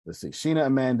 Let's see. Sheena,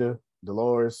 Amanda,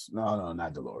 Dolores. No,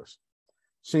 not Dolores.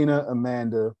 Sheena,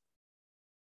 Amanda,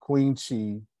 Queen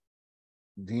Chi,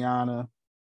 Deanna,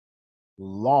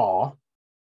 Law,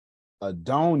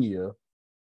 Adonia,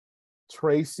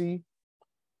 Tracy,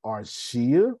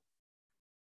 Arshia,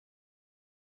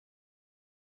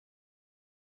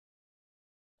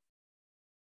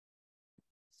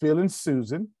 Phil and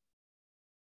Susan,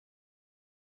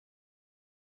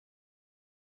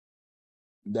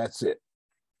 that's it.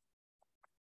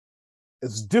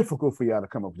 It's difficult for y'all to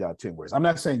come up with y'all 10 words. I'm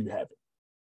not saying you haven't,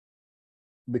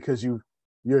 because you're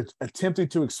attempting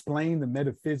to explain the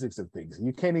metaphysics of things.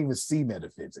 You can't even see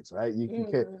metaphysics, right? You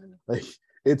can't, like,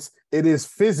 it is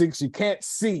physics you can't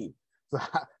see. So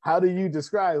how do you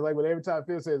describe it? Like when every time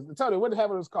Phil says, Tony, what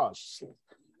happened to this car? Shit.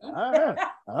 I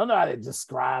don't know how to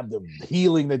describe the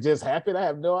healing that just happened. I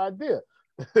have no idea.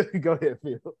 Go ahead,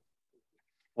 Phil.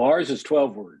 Well, ours is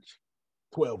 12 words.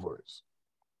 12 words.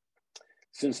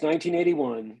 Since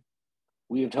 1981,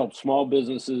 we have helped small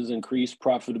businesses increase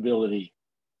profitability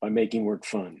by making work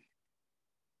fun.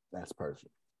 That's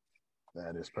perfect.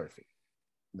 That is perfect.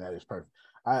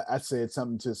 I said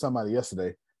something to somebody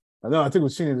yesterday. No, I think it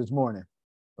was Sheena this morning,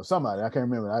 or somebody. I can't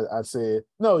remember. I said,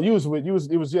 no, it was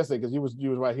yesterday, because you was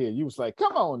right here. You was like,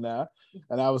 come on now.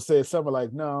 And I was saying something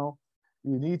like, no,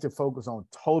 you need to focus on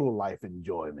total life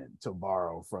enjoyment, to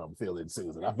borrow from Phil and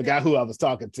Susan. I forgot who I was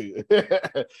talking to.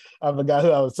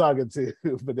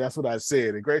 But that's what I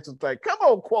said. And Grace was like, come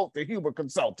on, quote the humor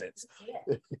consultants.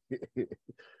 Yeah.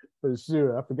 For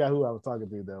sure. I forgot who I was talking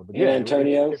to though. But yeah,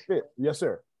 Antonio? Yes,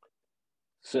 sir.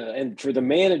 So, and for the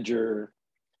manager,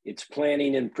 it's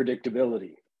planning and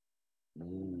predictability. So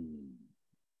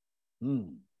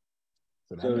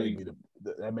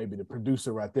that may be the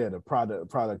producer right there. The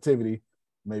productivity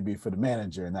may be for the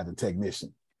manager and not the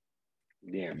technician.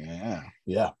 Yeah.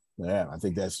 I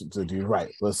think that's, you're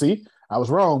right. Well, see, I was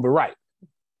wrong, but right.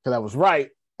 Because I was right,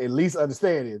 at least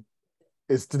understanding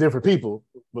It's to different people,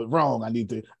 but wrong. I need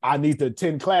to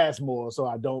attend class more so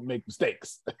I don't make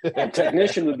mistakes. That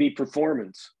technician would be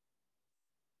performance.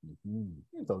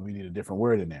 So we need a different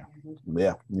word in there.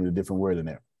 Yeah, we need a different word in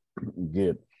there.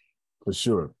 Good, for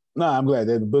sure. No, I'm glad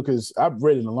that the book is, I've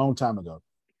read it a long time ago,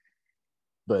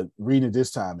 but reading it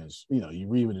this time is, you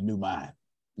read with a new mind.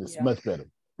 It's much better,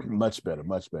 much better,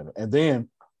 much better. And then,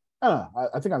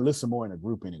 I think I listened more in a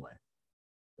group anyway.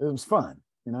 It was fun.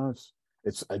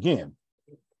 It's again,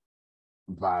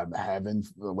 by having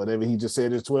whatever he just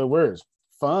said is 12 words.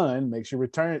 Fun makes you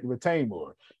retain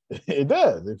more. It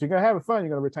does. If you're gonna have fun, you're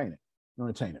gonna retain it.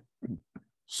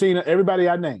 Sheena, everybody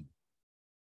I named,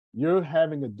 you're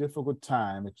having a difficult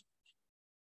time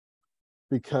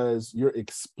because you're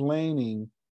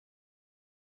explaining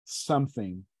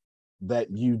something that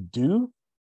you do.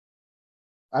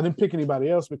 I didn't pick anybody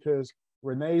else because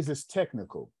Renee's is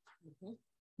technical.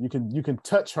 You can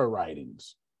touch her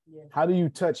writings. How do you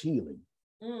touch healing?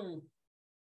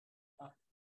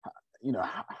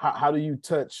 How do you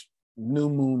touch new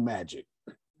moon magic?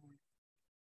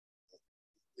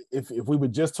 If we were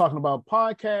just talking about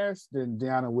podcasts, then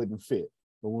Deanna wouldn't fit.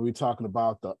 But when we're talking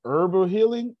about the herbal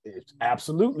healing, it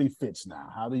absolutely fits now.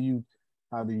 How do you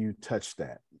touch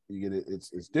that? You get it.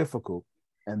 It's difficult,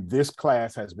 and this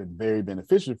class has been very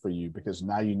beneficial for you because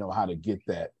now you know how to get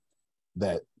that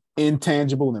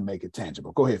intangible and make it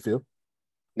tangible. Go ahead, Phil.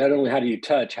 Not only how do you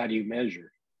touch, how do you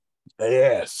measure?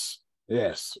 Yes,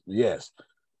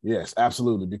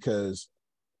 absolutely. Because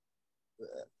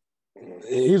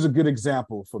here's a good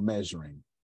example for measuring.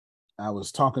 I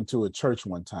was talking to a church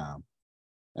one time,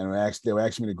 and they were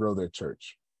asking me to grow their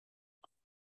church.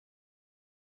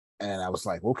 And I was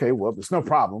like, okay, well, it's no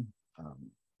problem.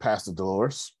 Pastor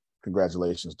Dolores,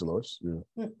 congratulations, Dolores. You're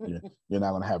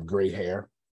not going to have gray hair.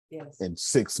 Yes. In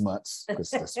 6 months, because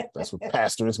that's what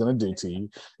pastor is going to do to you.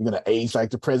 You're going to age like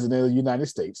the president of the United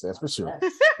States, that's for sure.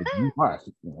 You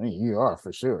are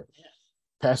for sure.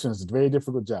 Pastor is a very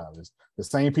difficult job. It's the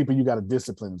same people you got to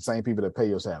discipline, the same people that pay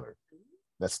your salary.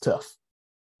 That's tough.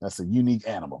 That's a unique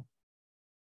animal.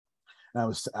 And I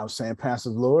was saying, Pastor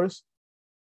Dolores,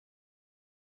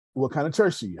 what kind of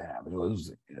church do you have?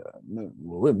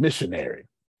 We're missionary.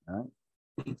 Right?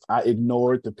 I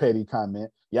ignored the petty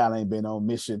comment. Y'all ain't been on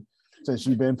mission since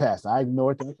you've been pastor. I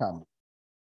ignored that comment.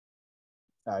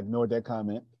 I ignored that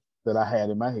comment that I had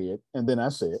in my head. And then I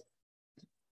said,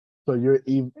 so you're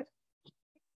even,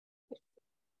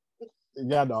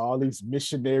 y'all know all these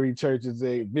missionary churches,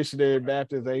 missionary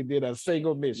Baptists, they did a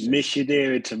single mission.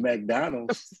 Missionary to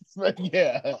McDonald's.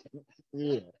 Yeah.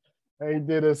 They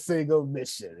did a single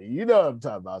mission. You know what I'm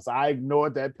talking about. So I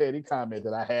ignored that petty comment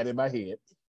that I had in my head.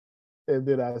 And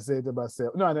then I said to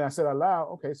myself, then I said out loud,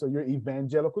 okay, so you're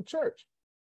evangelical church.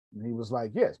 And he was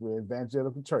like, yes, we're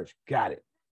evangelical church. Got it.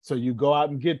 So you go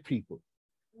out and get people.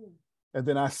 And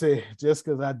then I said, just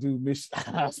because I do mission.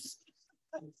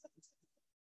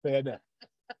 Fair enough.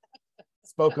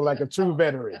 Spoken like a true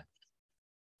veteran.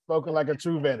 Spoken like a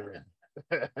true veteran.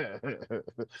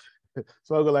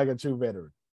 Spoken like a true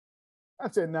veteran. I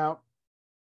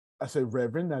said,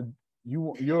 Reverend, now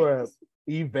you're an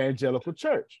evangelical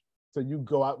church. So you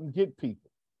go out and get people.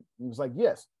 He was like,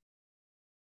 yes.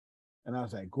 And I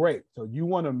was like, great. So you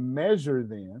want to measure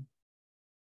then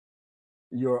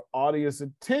your audience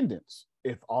attendance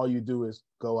if all you do is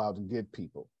go out and get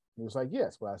people. He was like,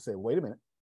 yes. But I said, wait a minute.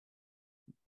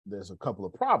 There's a couple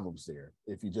of problems there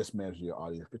if you just measure your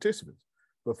audience participants.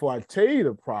 Before I tell you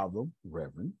the problem,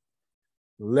 Reverend,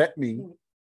 let me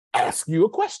ask you a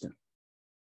question.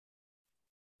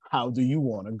 How do you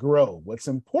want to grow? What's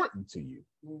important to you?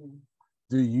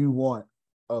 Do you want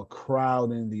a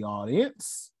crowd in the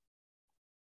audience?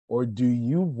 Or do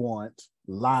you want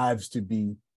lives to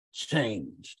be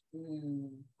changed?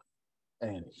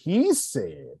 And he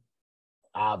said,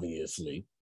 obviously,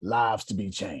 lives to be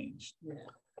changed.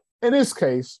 In this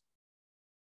case,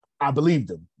 I believed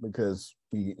him because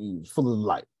he was full of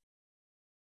light.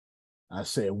 I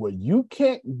said, well, you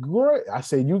can't grow. I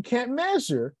said, you can't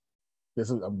measure.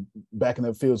 I'm backing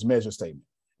up Phil's measure statement.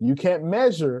 You can't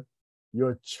measure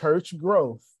your church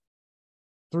growth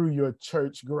through your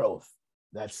church growth.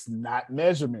 That's not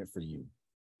measurement for you.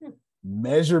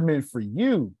 Measurement for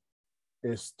you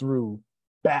is through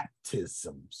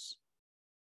baptisms.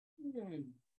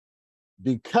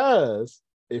 Because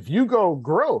if you go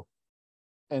grow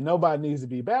and nobody needs to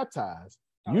be baptized,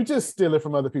 you just steal it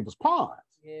from other people's ponds.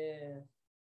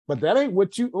 But that ain't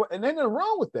what you, and ain't nothing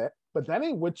wrong with that, but that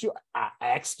ain't what you, I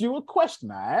asked you a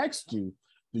question. I asked you,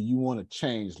 do you want to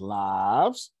change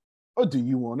lives or do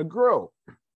you want to grow?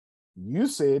 You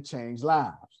said change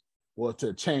lives. Well,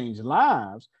 to change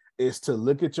lives, is to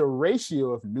look at your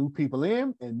ratio of new people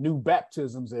in and new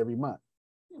baptisms every month.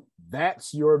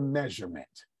 That's your measurement.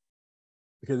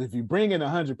 Because if you bring in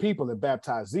 100 people and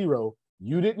baptize 0,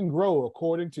 you didn't grow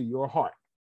according to your heart.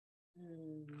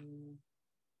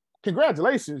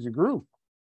 Congratulations, you grew.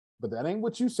 But that ain't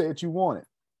what you said you wanted.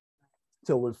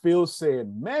 So when Phil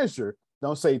said measure,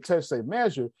 don't say touch, say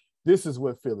measure. This is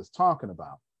what Phil is talking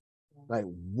about. Like,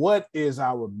 what is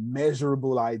our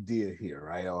measurable idea here,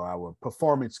 right? Or our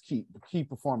performance key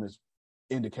performance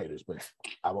indicators, but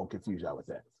I won't confuse y'all with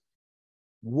that.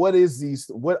 What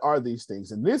are these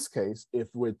things? In this case, if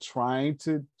we're trying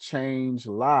to change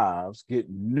lives, get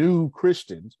new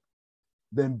Christians,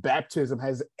 then baptism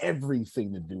has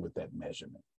everything to do with that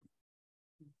measurement.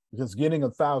 Because getting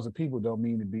 1,000 people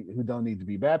who don't need to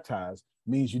be baptized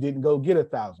means you didn't go get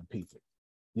 1,000 people.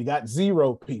 You got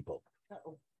 0 people.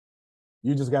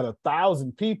 You just got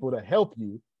 1,000 people to help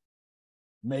you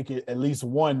make it at least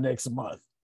 1 next month.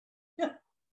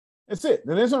 That's it.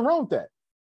 There's nothing wrong with that,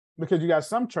 because you got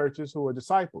some churches who are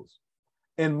disciples.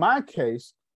 In my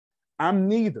case, I'm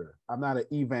neither. I'm not an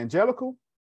evangelical.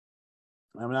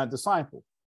 I'm not a disciple.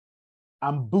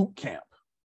 I'm boot camp.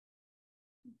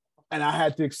 And I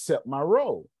had to accept my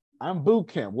role. I'm boot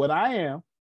camp. What I am,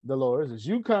 Dolores, is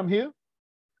you come here,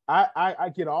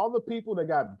 I get all the people that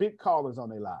got big callers on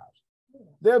their lives.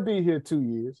 They'll be here 2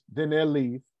 years, then they'll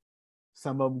leave.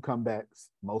 Some of them come back,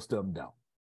 most of them don't.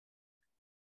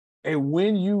 And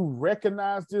when you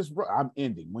recognize this, I'm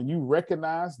ending. When you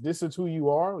recognize this is who you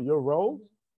are, your role,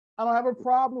 I don't have a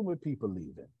problem with people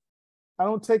leaving. I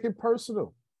don't take it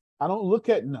personal. I don't look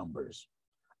at numbers.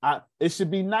 It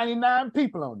should be 99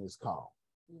 people on this call.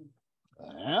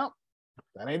 Well,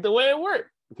 that ain't the way it works,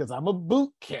 because I'm a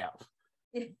boot camp.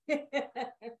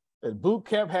 And boot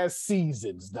camp has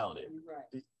seasons, don't it?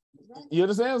 Right. You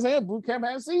understand what I'm saying? Boot camp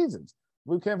has seasons.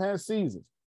 Boot camp has seasons.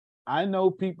 I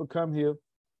know people come here,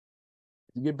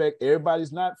 you get back,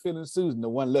 everybody's not feeling Susan, the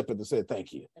one leopard that said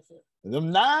thank you. And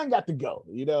them 9 got to go.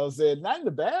 You know what I'm saying? Not in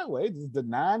a bad way, just the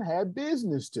 9 had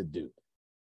business to do.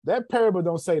 That parable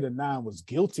don't say the 9 was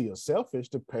guilty or selfish.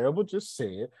 The parable just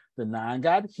said the 9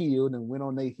 got healed and went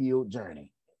on their healed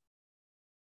journey.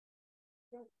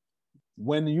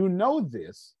 When you know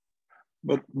this,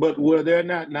 but were there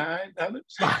not 9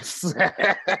 others? That's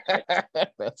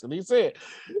what he said.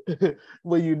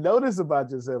 When you know this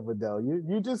about yourself, Adele,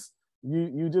 you just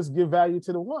give value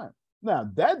to the 1. Now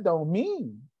that don't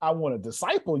mean I want to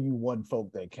disciple you 1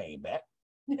 folk that came back.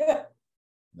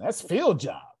 That's Phil's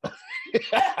job.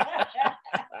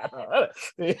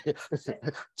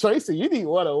 Tracy, you need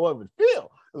 1-on-1 with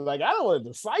Phil. Like, I don't want to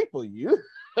disciple you.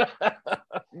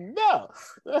 No,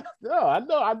 I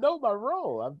know my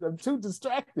role. I'm too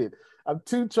distracted. I'm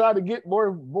too trying to get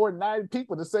more 9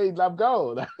 people to say I'm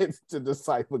gone to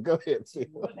disciple. Go ahead, Phil.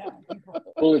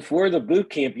 Well, if we're the boot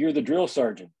camp, you're the drill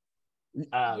sergeant.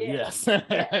 Yes.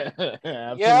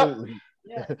 Absolutely.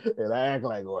 Yep. And I act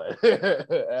like one.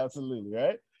 Absolutely,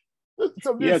 right?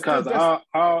 So yeah, because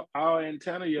our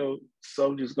Antonio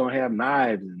soldiers gonna have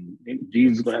knives, and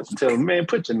Jesus gonna have to tell them, man,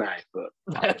 put your knife up.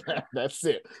 That's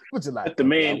it. Put your knife. Put the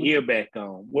man ear back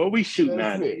on. Well, we shoot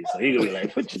nowadays, so he gonna be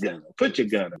like, put your gun up. Put your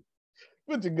gun up.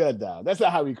 Put your gun down. That's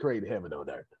not how we create heaven on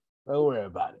earth. Don't worry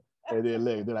about it. And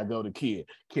then I go to Ken.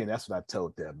 Ken, that's what I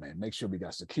told them, man. Make sure we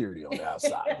got security on the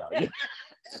outside.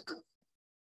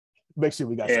 Make sure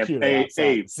we got security outside.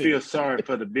 Hey, feel sorry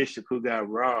for the bishop who got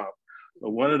robbed. But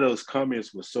one of those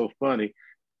comments was so funny.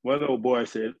 One old boy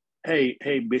said, hey,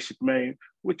 Bishop, man,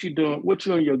 what you doing? What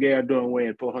you and your gal doing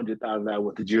weighing $400,000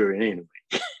 with the jury anyway?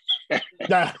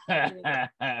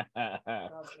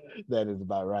 That is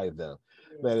about right, though.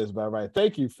 That is about right.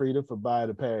 Thank you, Frida, for buying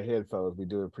a pair of headphones. We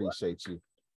do appreciate you.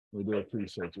 We do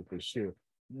appreciate you for sure.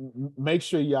 Make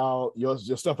sure y'all, your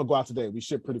stuff will go out today. We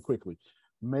ship pretty quickly.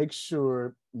 Make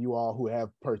sure you all who have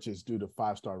purchased do the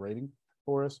 5-star rating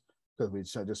for us, because we're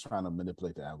just trying to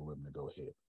manipulate the algorithm to go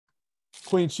ahead.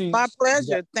 Queen Cheese. My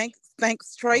pleasure.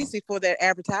 Thanks, Tracy, for that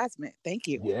advertisement. Thank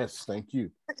you. Yes, thank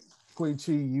you. Queen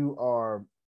Chi, you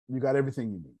got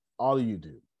everything you need. All of you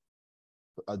do.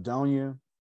 Adonia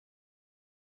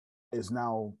is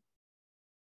now,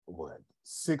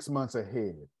 6 months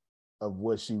ahead of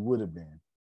what she would have been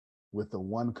with the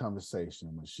one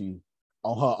conversation when she,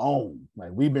 on her own,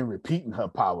 like we've been repeating her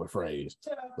power phrase,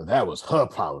 but that was her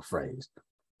power phrase.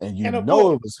 And you know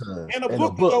book. It was her. And a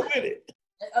book to go with it.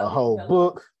 A whole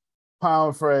book,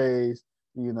 power phrase,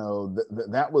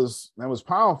 that was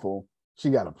powerful.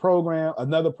 She got a program,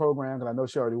 another program, because I know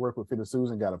she already worked with Phyllis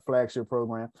Susan, got a flagship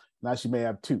program. Now she may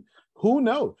have 2. Who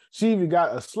knows? She even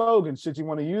got a slogan. Should you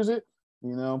want to use it?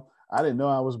 I didn't know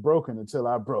I was broken until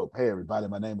I broke. Hey, everybody,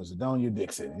 my name is Adonia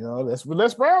Dixon. You know, that's what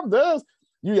Les Brown does.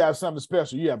 You have something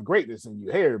special. You have greatness in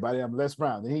you. Hey, everybody, I'm Les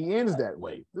Brown. And he ends that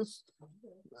way.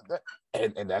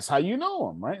 And that's how you know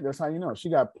him, right? That's how you know. She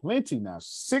got plenty now,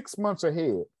 6 months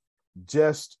ahead,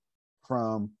 just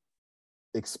from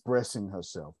expressing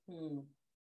herself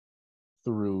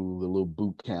through the little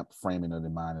boot camp framing of the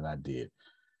mind that I did.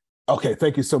 Okay,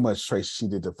 thank you so much, Tracy. She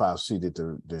did the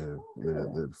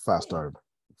 5-star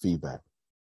feedback.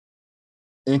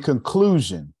 In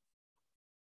conclusion,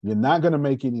 you're not going to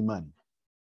make any money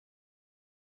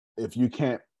if you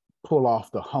can't pull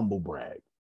off the humble brag.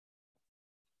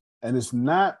 And this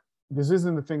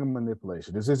isn't the thing of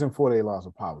manipulation. This isn't 48 Laws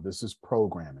of Power. This is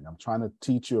programming. I'm trying to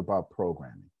teach you about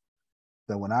programming.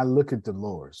 That when I look at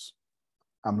Dolores,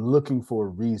 I'm looking for a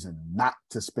reason not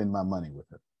to spend my money with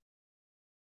her.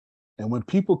 And when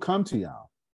people come to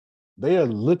y'all, they are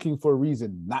looking for a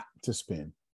reason not to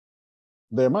spend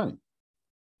their money.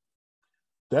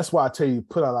 That's why I tell you,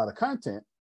 put out a lot of content,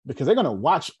 because they're going to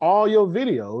watch all your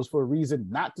videos for a reason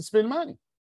not to spend money.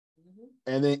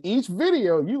 And then each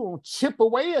video, you will chip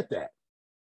away at that.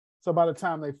 So by the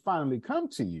time they finally come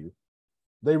to you,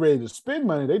 they ready to spend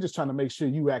money. They just trying to make sure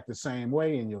you act the same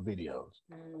way in your videos.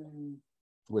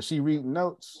 Was she reading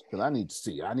notes? Because I need to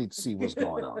see what's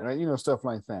going on, right? You know, stuff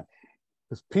like that.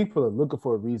 Because people are looking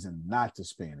for a reason not to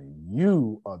spend, and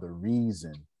you are the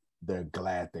reason they're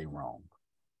glad they wrong.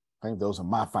 I think those are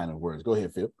my final words. Go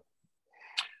ahead, Phil.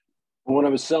 When I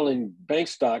was selling bank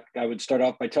stock, I would start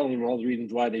off by telling them all the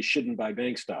reasons why they shouldn't buy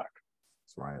bank stock.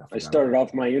 That's right. I started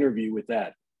off my interview with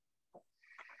that.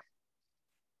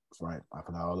 That's right. I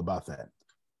forgot all about that.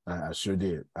 I sure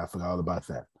did. I forgot all about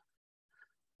that.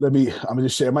 I'm gonna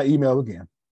just share my email again.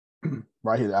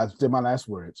 Right here. I did my last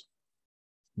words.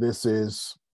 This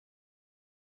is,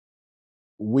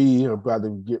 we are about to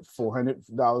get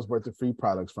 $400 worth of free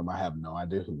products from I have no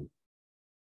idea who.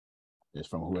 It's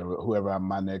from whoever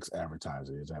my next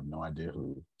advertiser is. I have no idea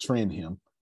who. Trend Him.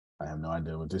 I have no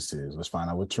idea what this is. Let's find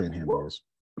out what Trend Him is.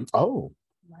 Oh,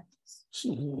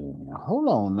 hold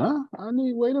on now.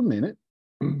 Wait a minute.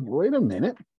 Wait a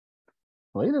minute.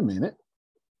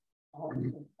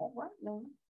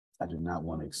 I do not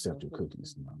want to accept your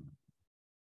cookies.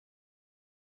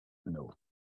 No.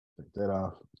 Take that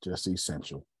off. Just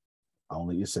essential.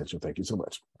 Only essential. Thank you so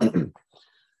much.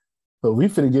 So we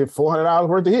finna get $400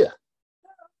 worth of here.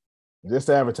 Just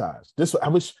to advertise. This, I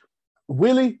wish,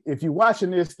 Willie, if you're watching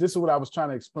this is what I was trying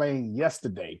to explain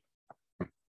yesterday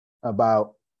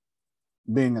about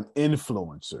being an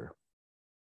influencer.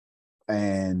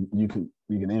 And you can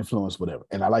influence whatever.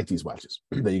 And I like these watches.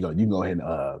 There you go. You can go ahead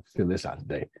and fill this out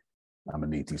today. I'm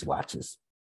gonna need these watches.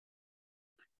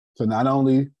 So not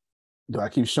only do I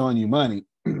keep showing you money,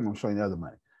 I'm showing you other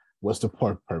money. What's the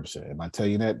purpose of it? Am I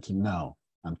telling you that? No.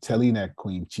 I'm telling you that,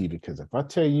 Queen Chi, because if I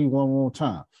tell you one more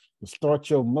time, to start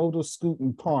your motor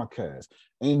scooting podcast,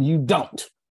 and you don't,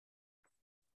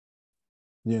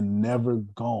 you're never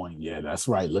going. Yeah, that's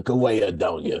right. Look away,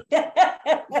 Adonia.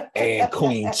 And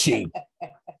Queen Chi.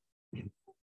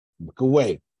 Look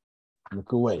away.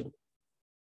 Look away.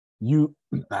 And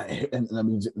let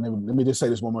me just say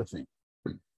this one more thing.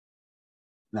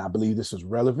 Now, I believe this is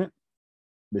relevant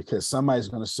because somebody's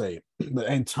going to say, but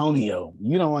Antonio,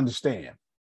 you don't understand,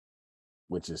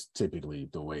 which is typically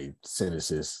the way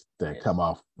sentences that come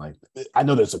off. Like, I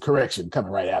know there's a correction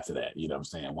coming right after that. You know what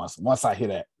I'm saying? Once I hear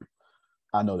that,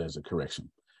 I know there's a correction.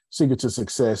 Secret to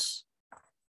success.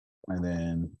 And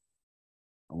then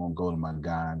I won't go to my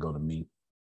guy and go to me.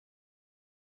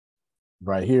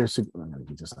 Right here, I'm going to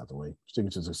get this out the way.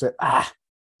 Secret to success.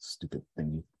 Stupid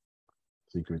thingy.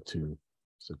 Secret to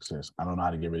success. I don't know how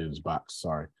to get rid of this box.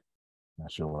 Sorry.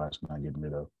 Not sure what I was going to get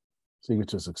rid of. Secret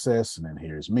to success. And then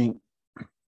here's me.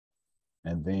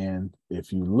 And then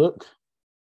if you look,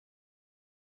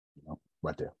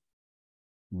 right there,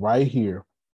 right here,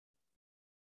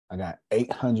 I got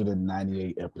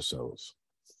 898 episodes.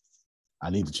 I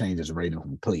need to change this rating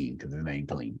from clean because it ain't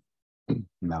clean.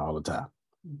 Not all the time.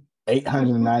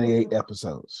 898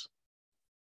 episodes.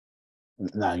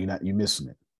 No, you're missing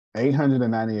it.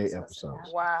 898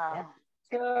 episodes. Wow.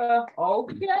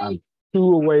 Okay. I'm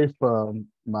 2 away from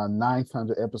my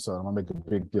 900th episode. I'm gonna make a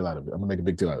big deal out of it.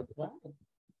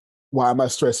 Why am I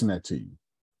stressing that to you?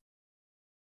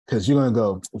 Because you're gonna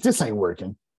go, this ain't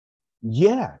working.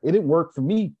 Yeah, it didn't work for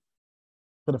me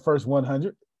for the first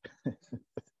 100.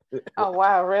 Oh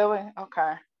wow, really?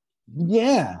 Okay.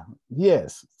 Yeah,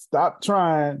 yes. Stop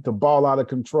trying to ball out of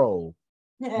control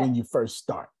when you first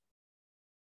start.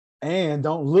 And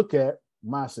don't look at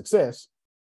my success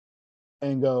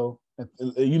and go,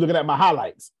 you looking at my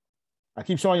highlights I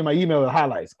keep showing you my email with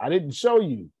highlights. I didn't show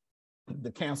you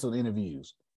the canceled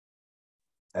interviews.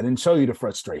 I didn't show you the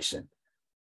frustration.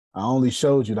 I only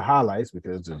showed you the highlights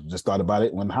because I just thought about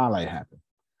it when the highlight happened.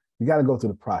 You got to go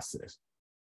through the process.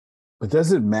 But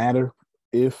does it matter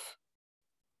if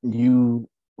you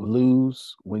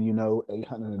lose when you know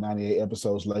 898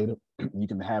 episodes later, you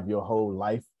can have your whole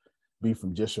life be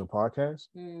from just your podcast?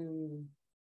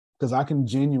 Because I can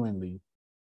genuinely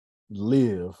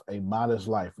live a modest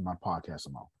life in my podcast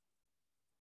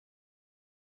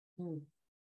alone.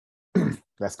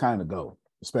 That's kind of the goal,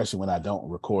 especially when I don't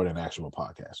record an actual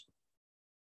podcast.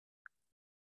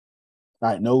 All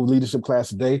right, no leadership class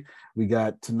today. We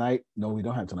got tonight. No, we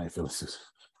don't have tonight, Phyllis.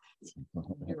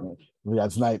 We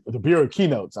got tonight the Bureau of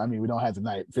Keynotes. I mean, we don't have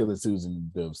tonight Phyllis,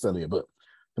 Susan, Celia, but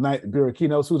tonight, the Bureau of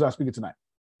Keynotes. Who's our speaker tonight?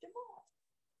 Jamal.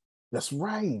 That's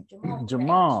right.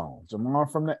 Jamal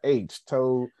from the H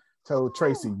told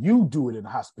Tracy, you do it in the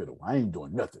hospital. I ain't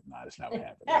doing nothing. No, that's not what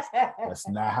happened. That's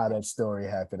not how that story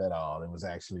happened at all. It was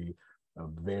actually a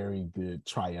very good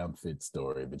triumphant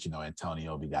story. But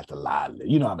Antonio, we got to lie.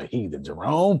 I'm a heathen,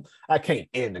 Jerome. I can't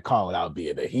end the call without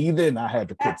being a heathen. I had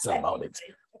to put something on it.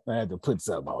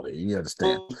 You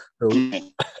understand?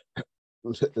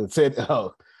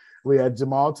 So, we had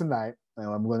Jamal tonight,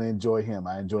 and I'm going to enjoy him.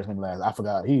 I enjoyed him last. I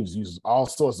forgot he was using all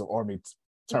sorts of Army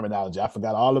terminology. I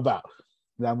forgot all about.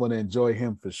 And I'm going to enjoy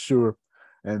him for sure.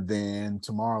 And then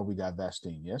tomorrow we got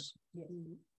Vashtin. Yes.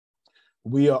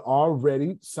 We are all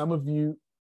ready. Some of you,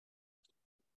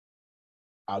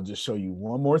 I'll just show you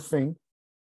one more thing.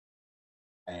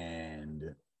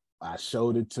 And I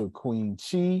showed it to Queen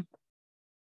Chi.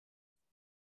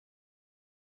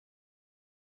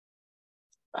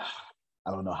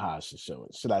 I don't know how I should show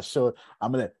it. Should I show it?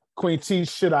 Queen Chi,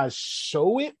 should I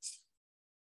show it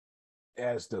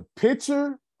as the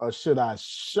picture, or should I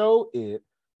show it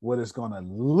what it's going to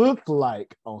look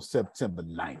like on September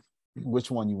 9th?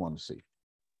 Which one you want to see?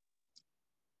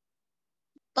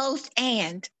 Both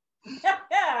and.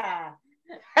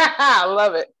 I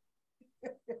love it.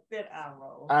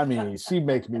 I mean, she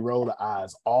makes me roll the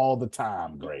eyes all the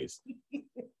time, Grace.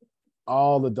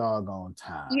 All the doggone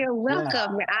time. You're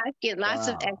welcome. Your eyes get lots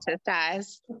of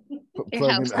exercise. It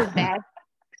helps with that.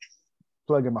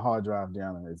 Plugging my hard drive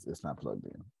down, and it's not plugged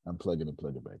in. I'm plugging it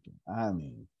back in. I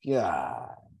mean,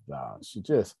 God, she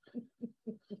just,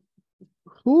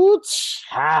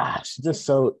 she's just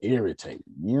so irritating.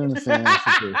 You understand?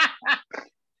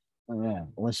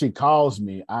 When she calls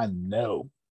me, I know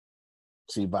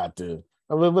she about to.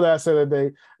 A little bit I said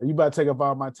today, you about to take up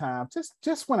all my time.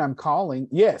 Just when I'm calling.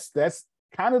 Yes, that's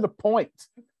kind of the point.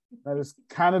 That is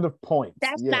kind of the point.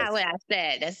 That's not what I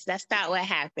said. That's not what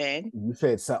happened. You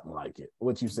said something like it.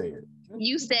 What you said?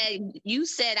 You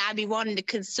said I'd be wanting to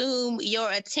consume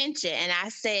your attention. And I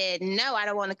said, no, I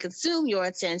don't want to consume your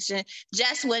attention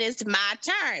just when it's my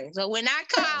turn. So when I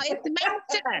call, it's my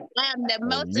turn. I'm the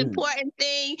most important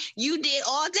thing. You did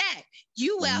all that.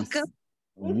 You welcome.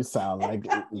 You sound like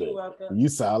you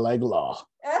sound like Law.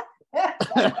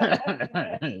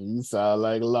 You sound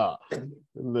like Law.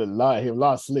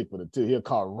 Law slick with it too. He'll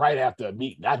call right after a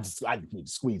meeting. I just need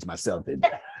to squeeze myself in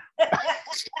there.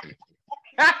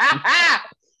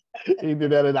 He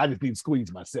did that, and I just need to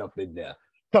squeeze myself in there.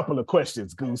 Couple of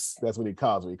questions, Goose. That's what he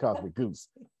calls me. He calls me Goose.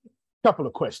 Couple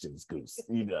of questions, Goose.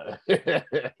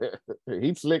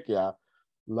 He's slick, y'all.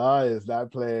 Law is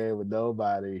not playing with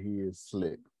nobody. He is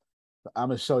slick. I'm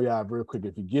gonna show y'all real quick.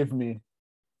 If you give me,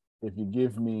 that's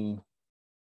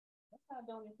how I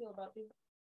don't feel about this.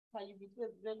 How you be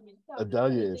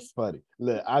Adelia is funny.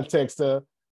 Look, I text her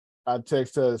and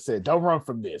said, "Don't run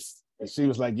from this." And she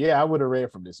was like, "Yeah, I would have ran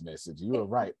from this message. You were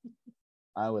right.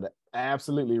 I would have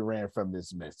absolutely ran from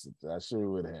this message. I sure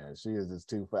would have." She is just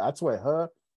too funny. I swear, her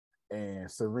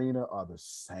and Serena are the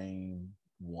same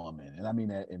woman, and I mean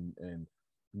that in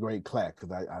great clack,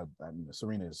 because I mean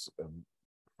Serena is.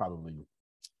 Probably,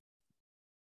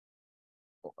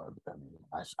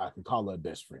 I can call her a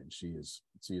best friend. She is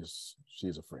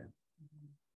a friend.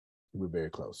 We're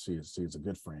very close. She is a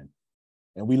good friend,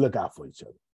 and we look out for each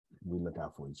other.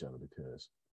 Because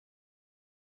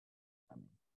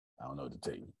I don't know what to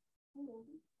tell you.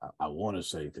 I want to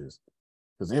say because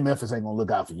MFS ain't gonna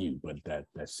look out for you, but that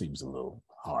seems a little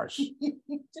harsh.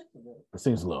 It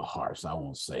seems a little harsh. I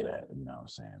won't say that. You know what I'm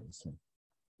saying?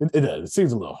 It does. It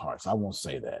seems a little harsh. I won't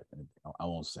say that.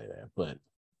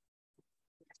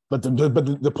 But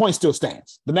the point still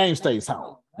stands. The name stays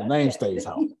home. The name stays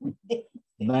home.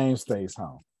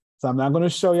 So I'm not going to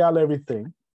show y'all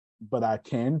everything, but I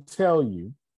can tell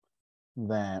you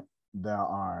that there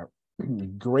are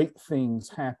great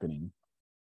things happening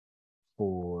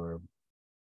for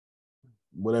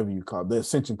whatever you call it, the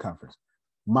Ascension Conference.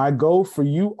 My goal for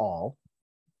you all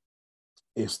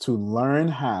is to learn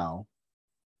how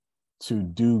to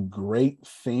do great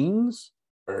things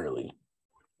early.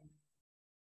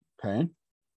 Okay?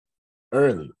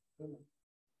 Early.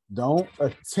 Don't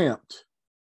attempt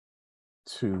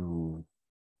to...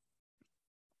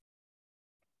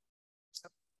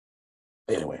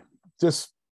 Anyway,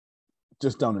 just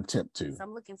don't attempt to. So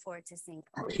I'm looking forward to seeing.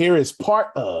 Here is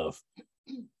part of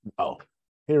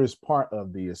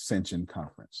the Ascension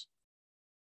Conference.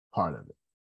 Part of it.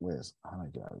 Where's how do I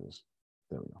got this?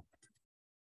 There we go.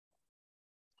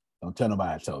 Don't tell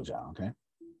nobody I told y'all, okay?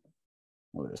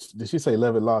 Did she say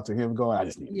love it law to him going? I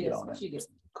just need to get on that. She did.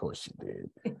 Of course she did.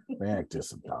 They act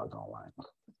just some doggone line.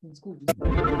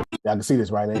 Y'all can see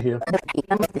this right in here.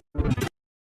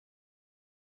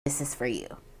 This is for you.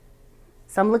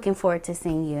 So I'm looking forward to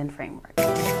seeing you in Framework.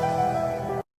 Watch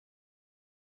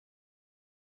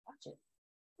it.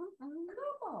 Come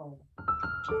on.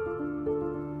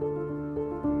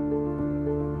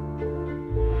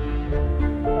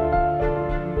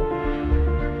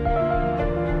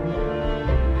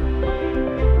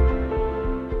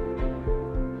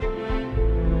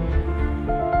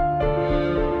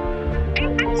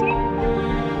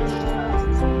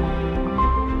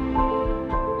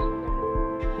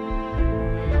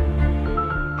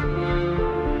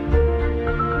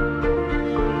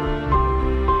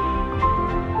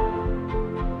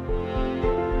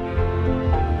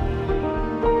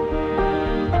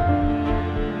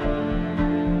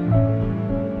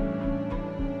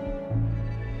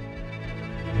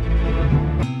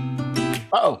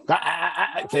 Oh,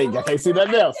 I can't see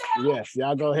nothing else. Yes,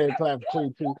 y'all go ahead and clap for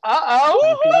Queen T. Freaking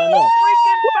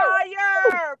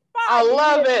fire! I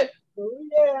love it.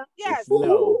 Yeah. Yes.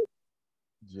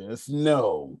 Just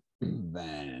know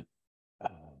that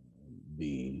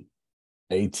the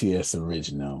ATS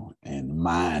original and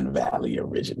Mind Valley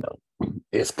original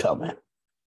is coming.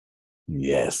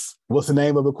 Yes. What's the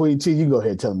name of it, Queen T? You go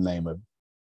ahead and tell them the name of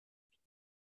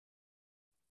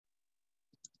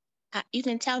it. You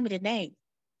can tell me the name.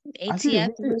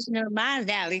 ATS original Mind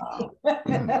Valley.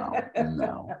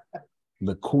 No.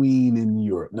 The Queen in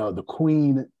Europe. No, the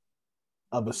Queen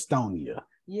of Estonia.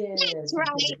 Yes. That's right.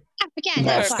 I forgot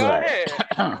That's that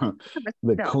part. right.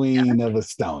 The Queen of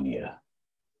Estonia.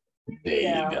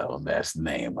 There you go. That's the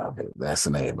name of it. That's the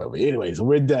name of it. Anyways,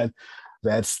 we're done.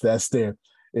 That's there.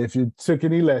 If you took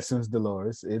any lessons,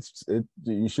 Dolores,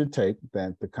 you should take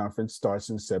that. The conference starts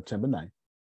in September 9th,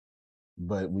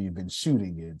 but we've been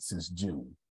shooting it since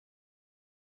June.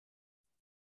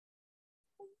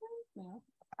 All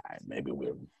right, maybe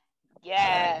we'll.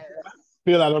 Yes.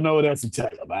 Phil, I don't know what else to tell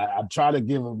them. I try to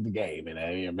give them the game,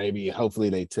 and maybe hopefully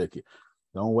they took it.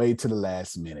 Don't wait to the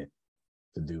last minute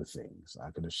to do things. I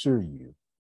can assure you,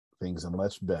 things are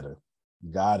much better.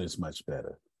 God is much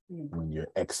better when you're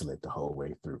excellent the whole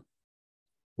way through.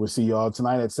 We'll see you all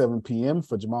tonight at 7 p.m.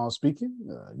 for Jamal speaking.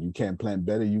 You can plan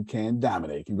better. You can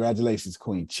dominate. Congratulations,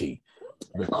 Queen Chi,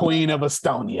 the Queen of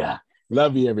Estonia.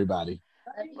 Love you, everybody.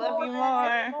 Love you more.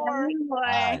 Love you more. All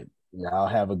right. Y'all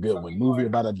have a good one. Movie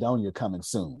about Adonia coming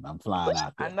soon. I'm flying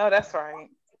out there. I know that's right.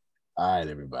 All right,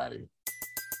 everybody.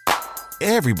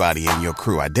 Everybody in your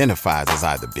crew identifies as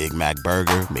either Big Mac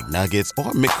Burger, McNuggets,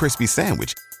 or McCrispy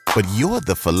Sandwich. But you're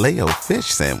the Filet-O-Fish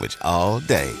Sandwich all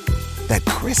day. That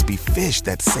crispy fish,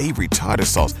 that savory tartar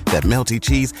sauce, that melty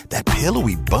cheese, that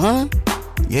pillowy bun.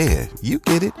 Yeah, you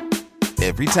get it.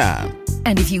 Every time.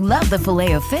 And if you love the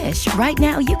Filet-O-Fish, right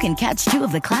now you can catch two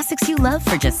of the classics you love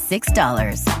for just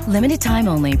 $6. Limited time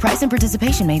only. Price and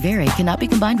participation may vary. Cannot be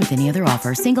combined with any other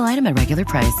offer. Single item at regular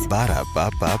price.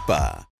 Ba-da-ba-ba-ba.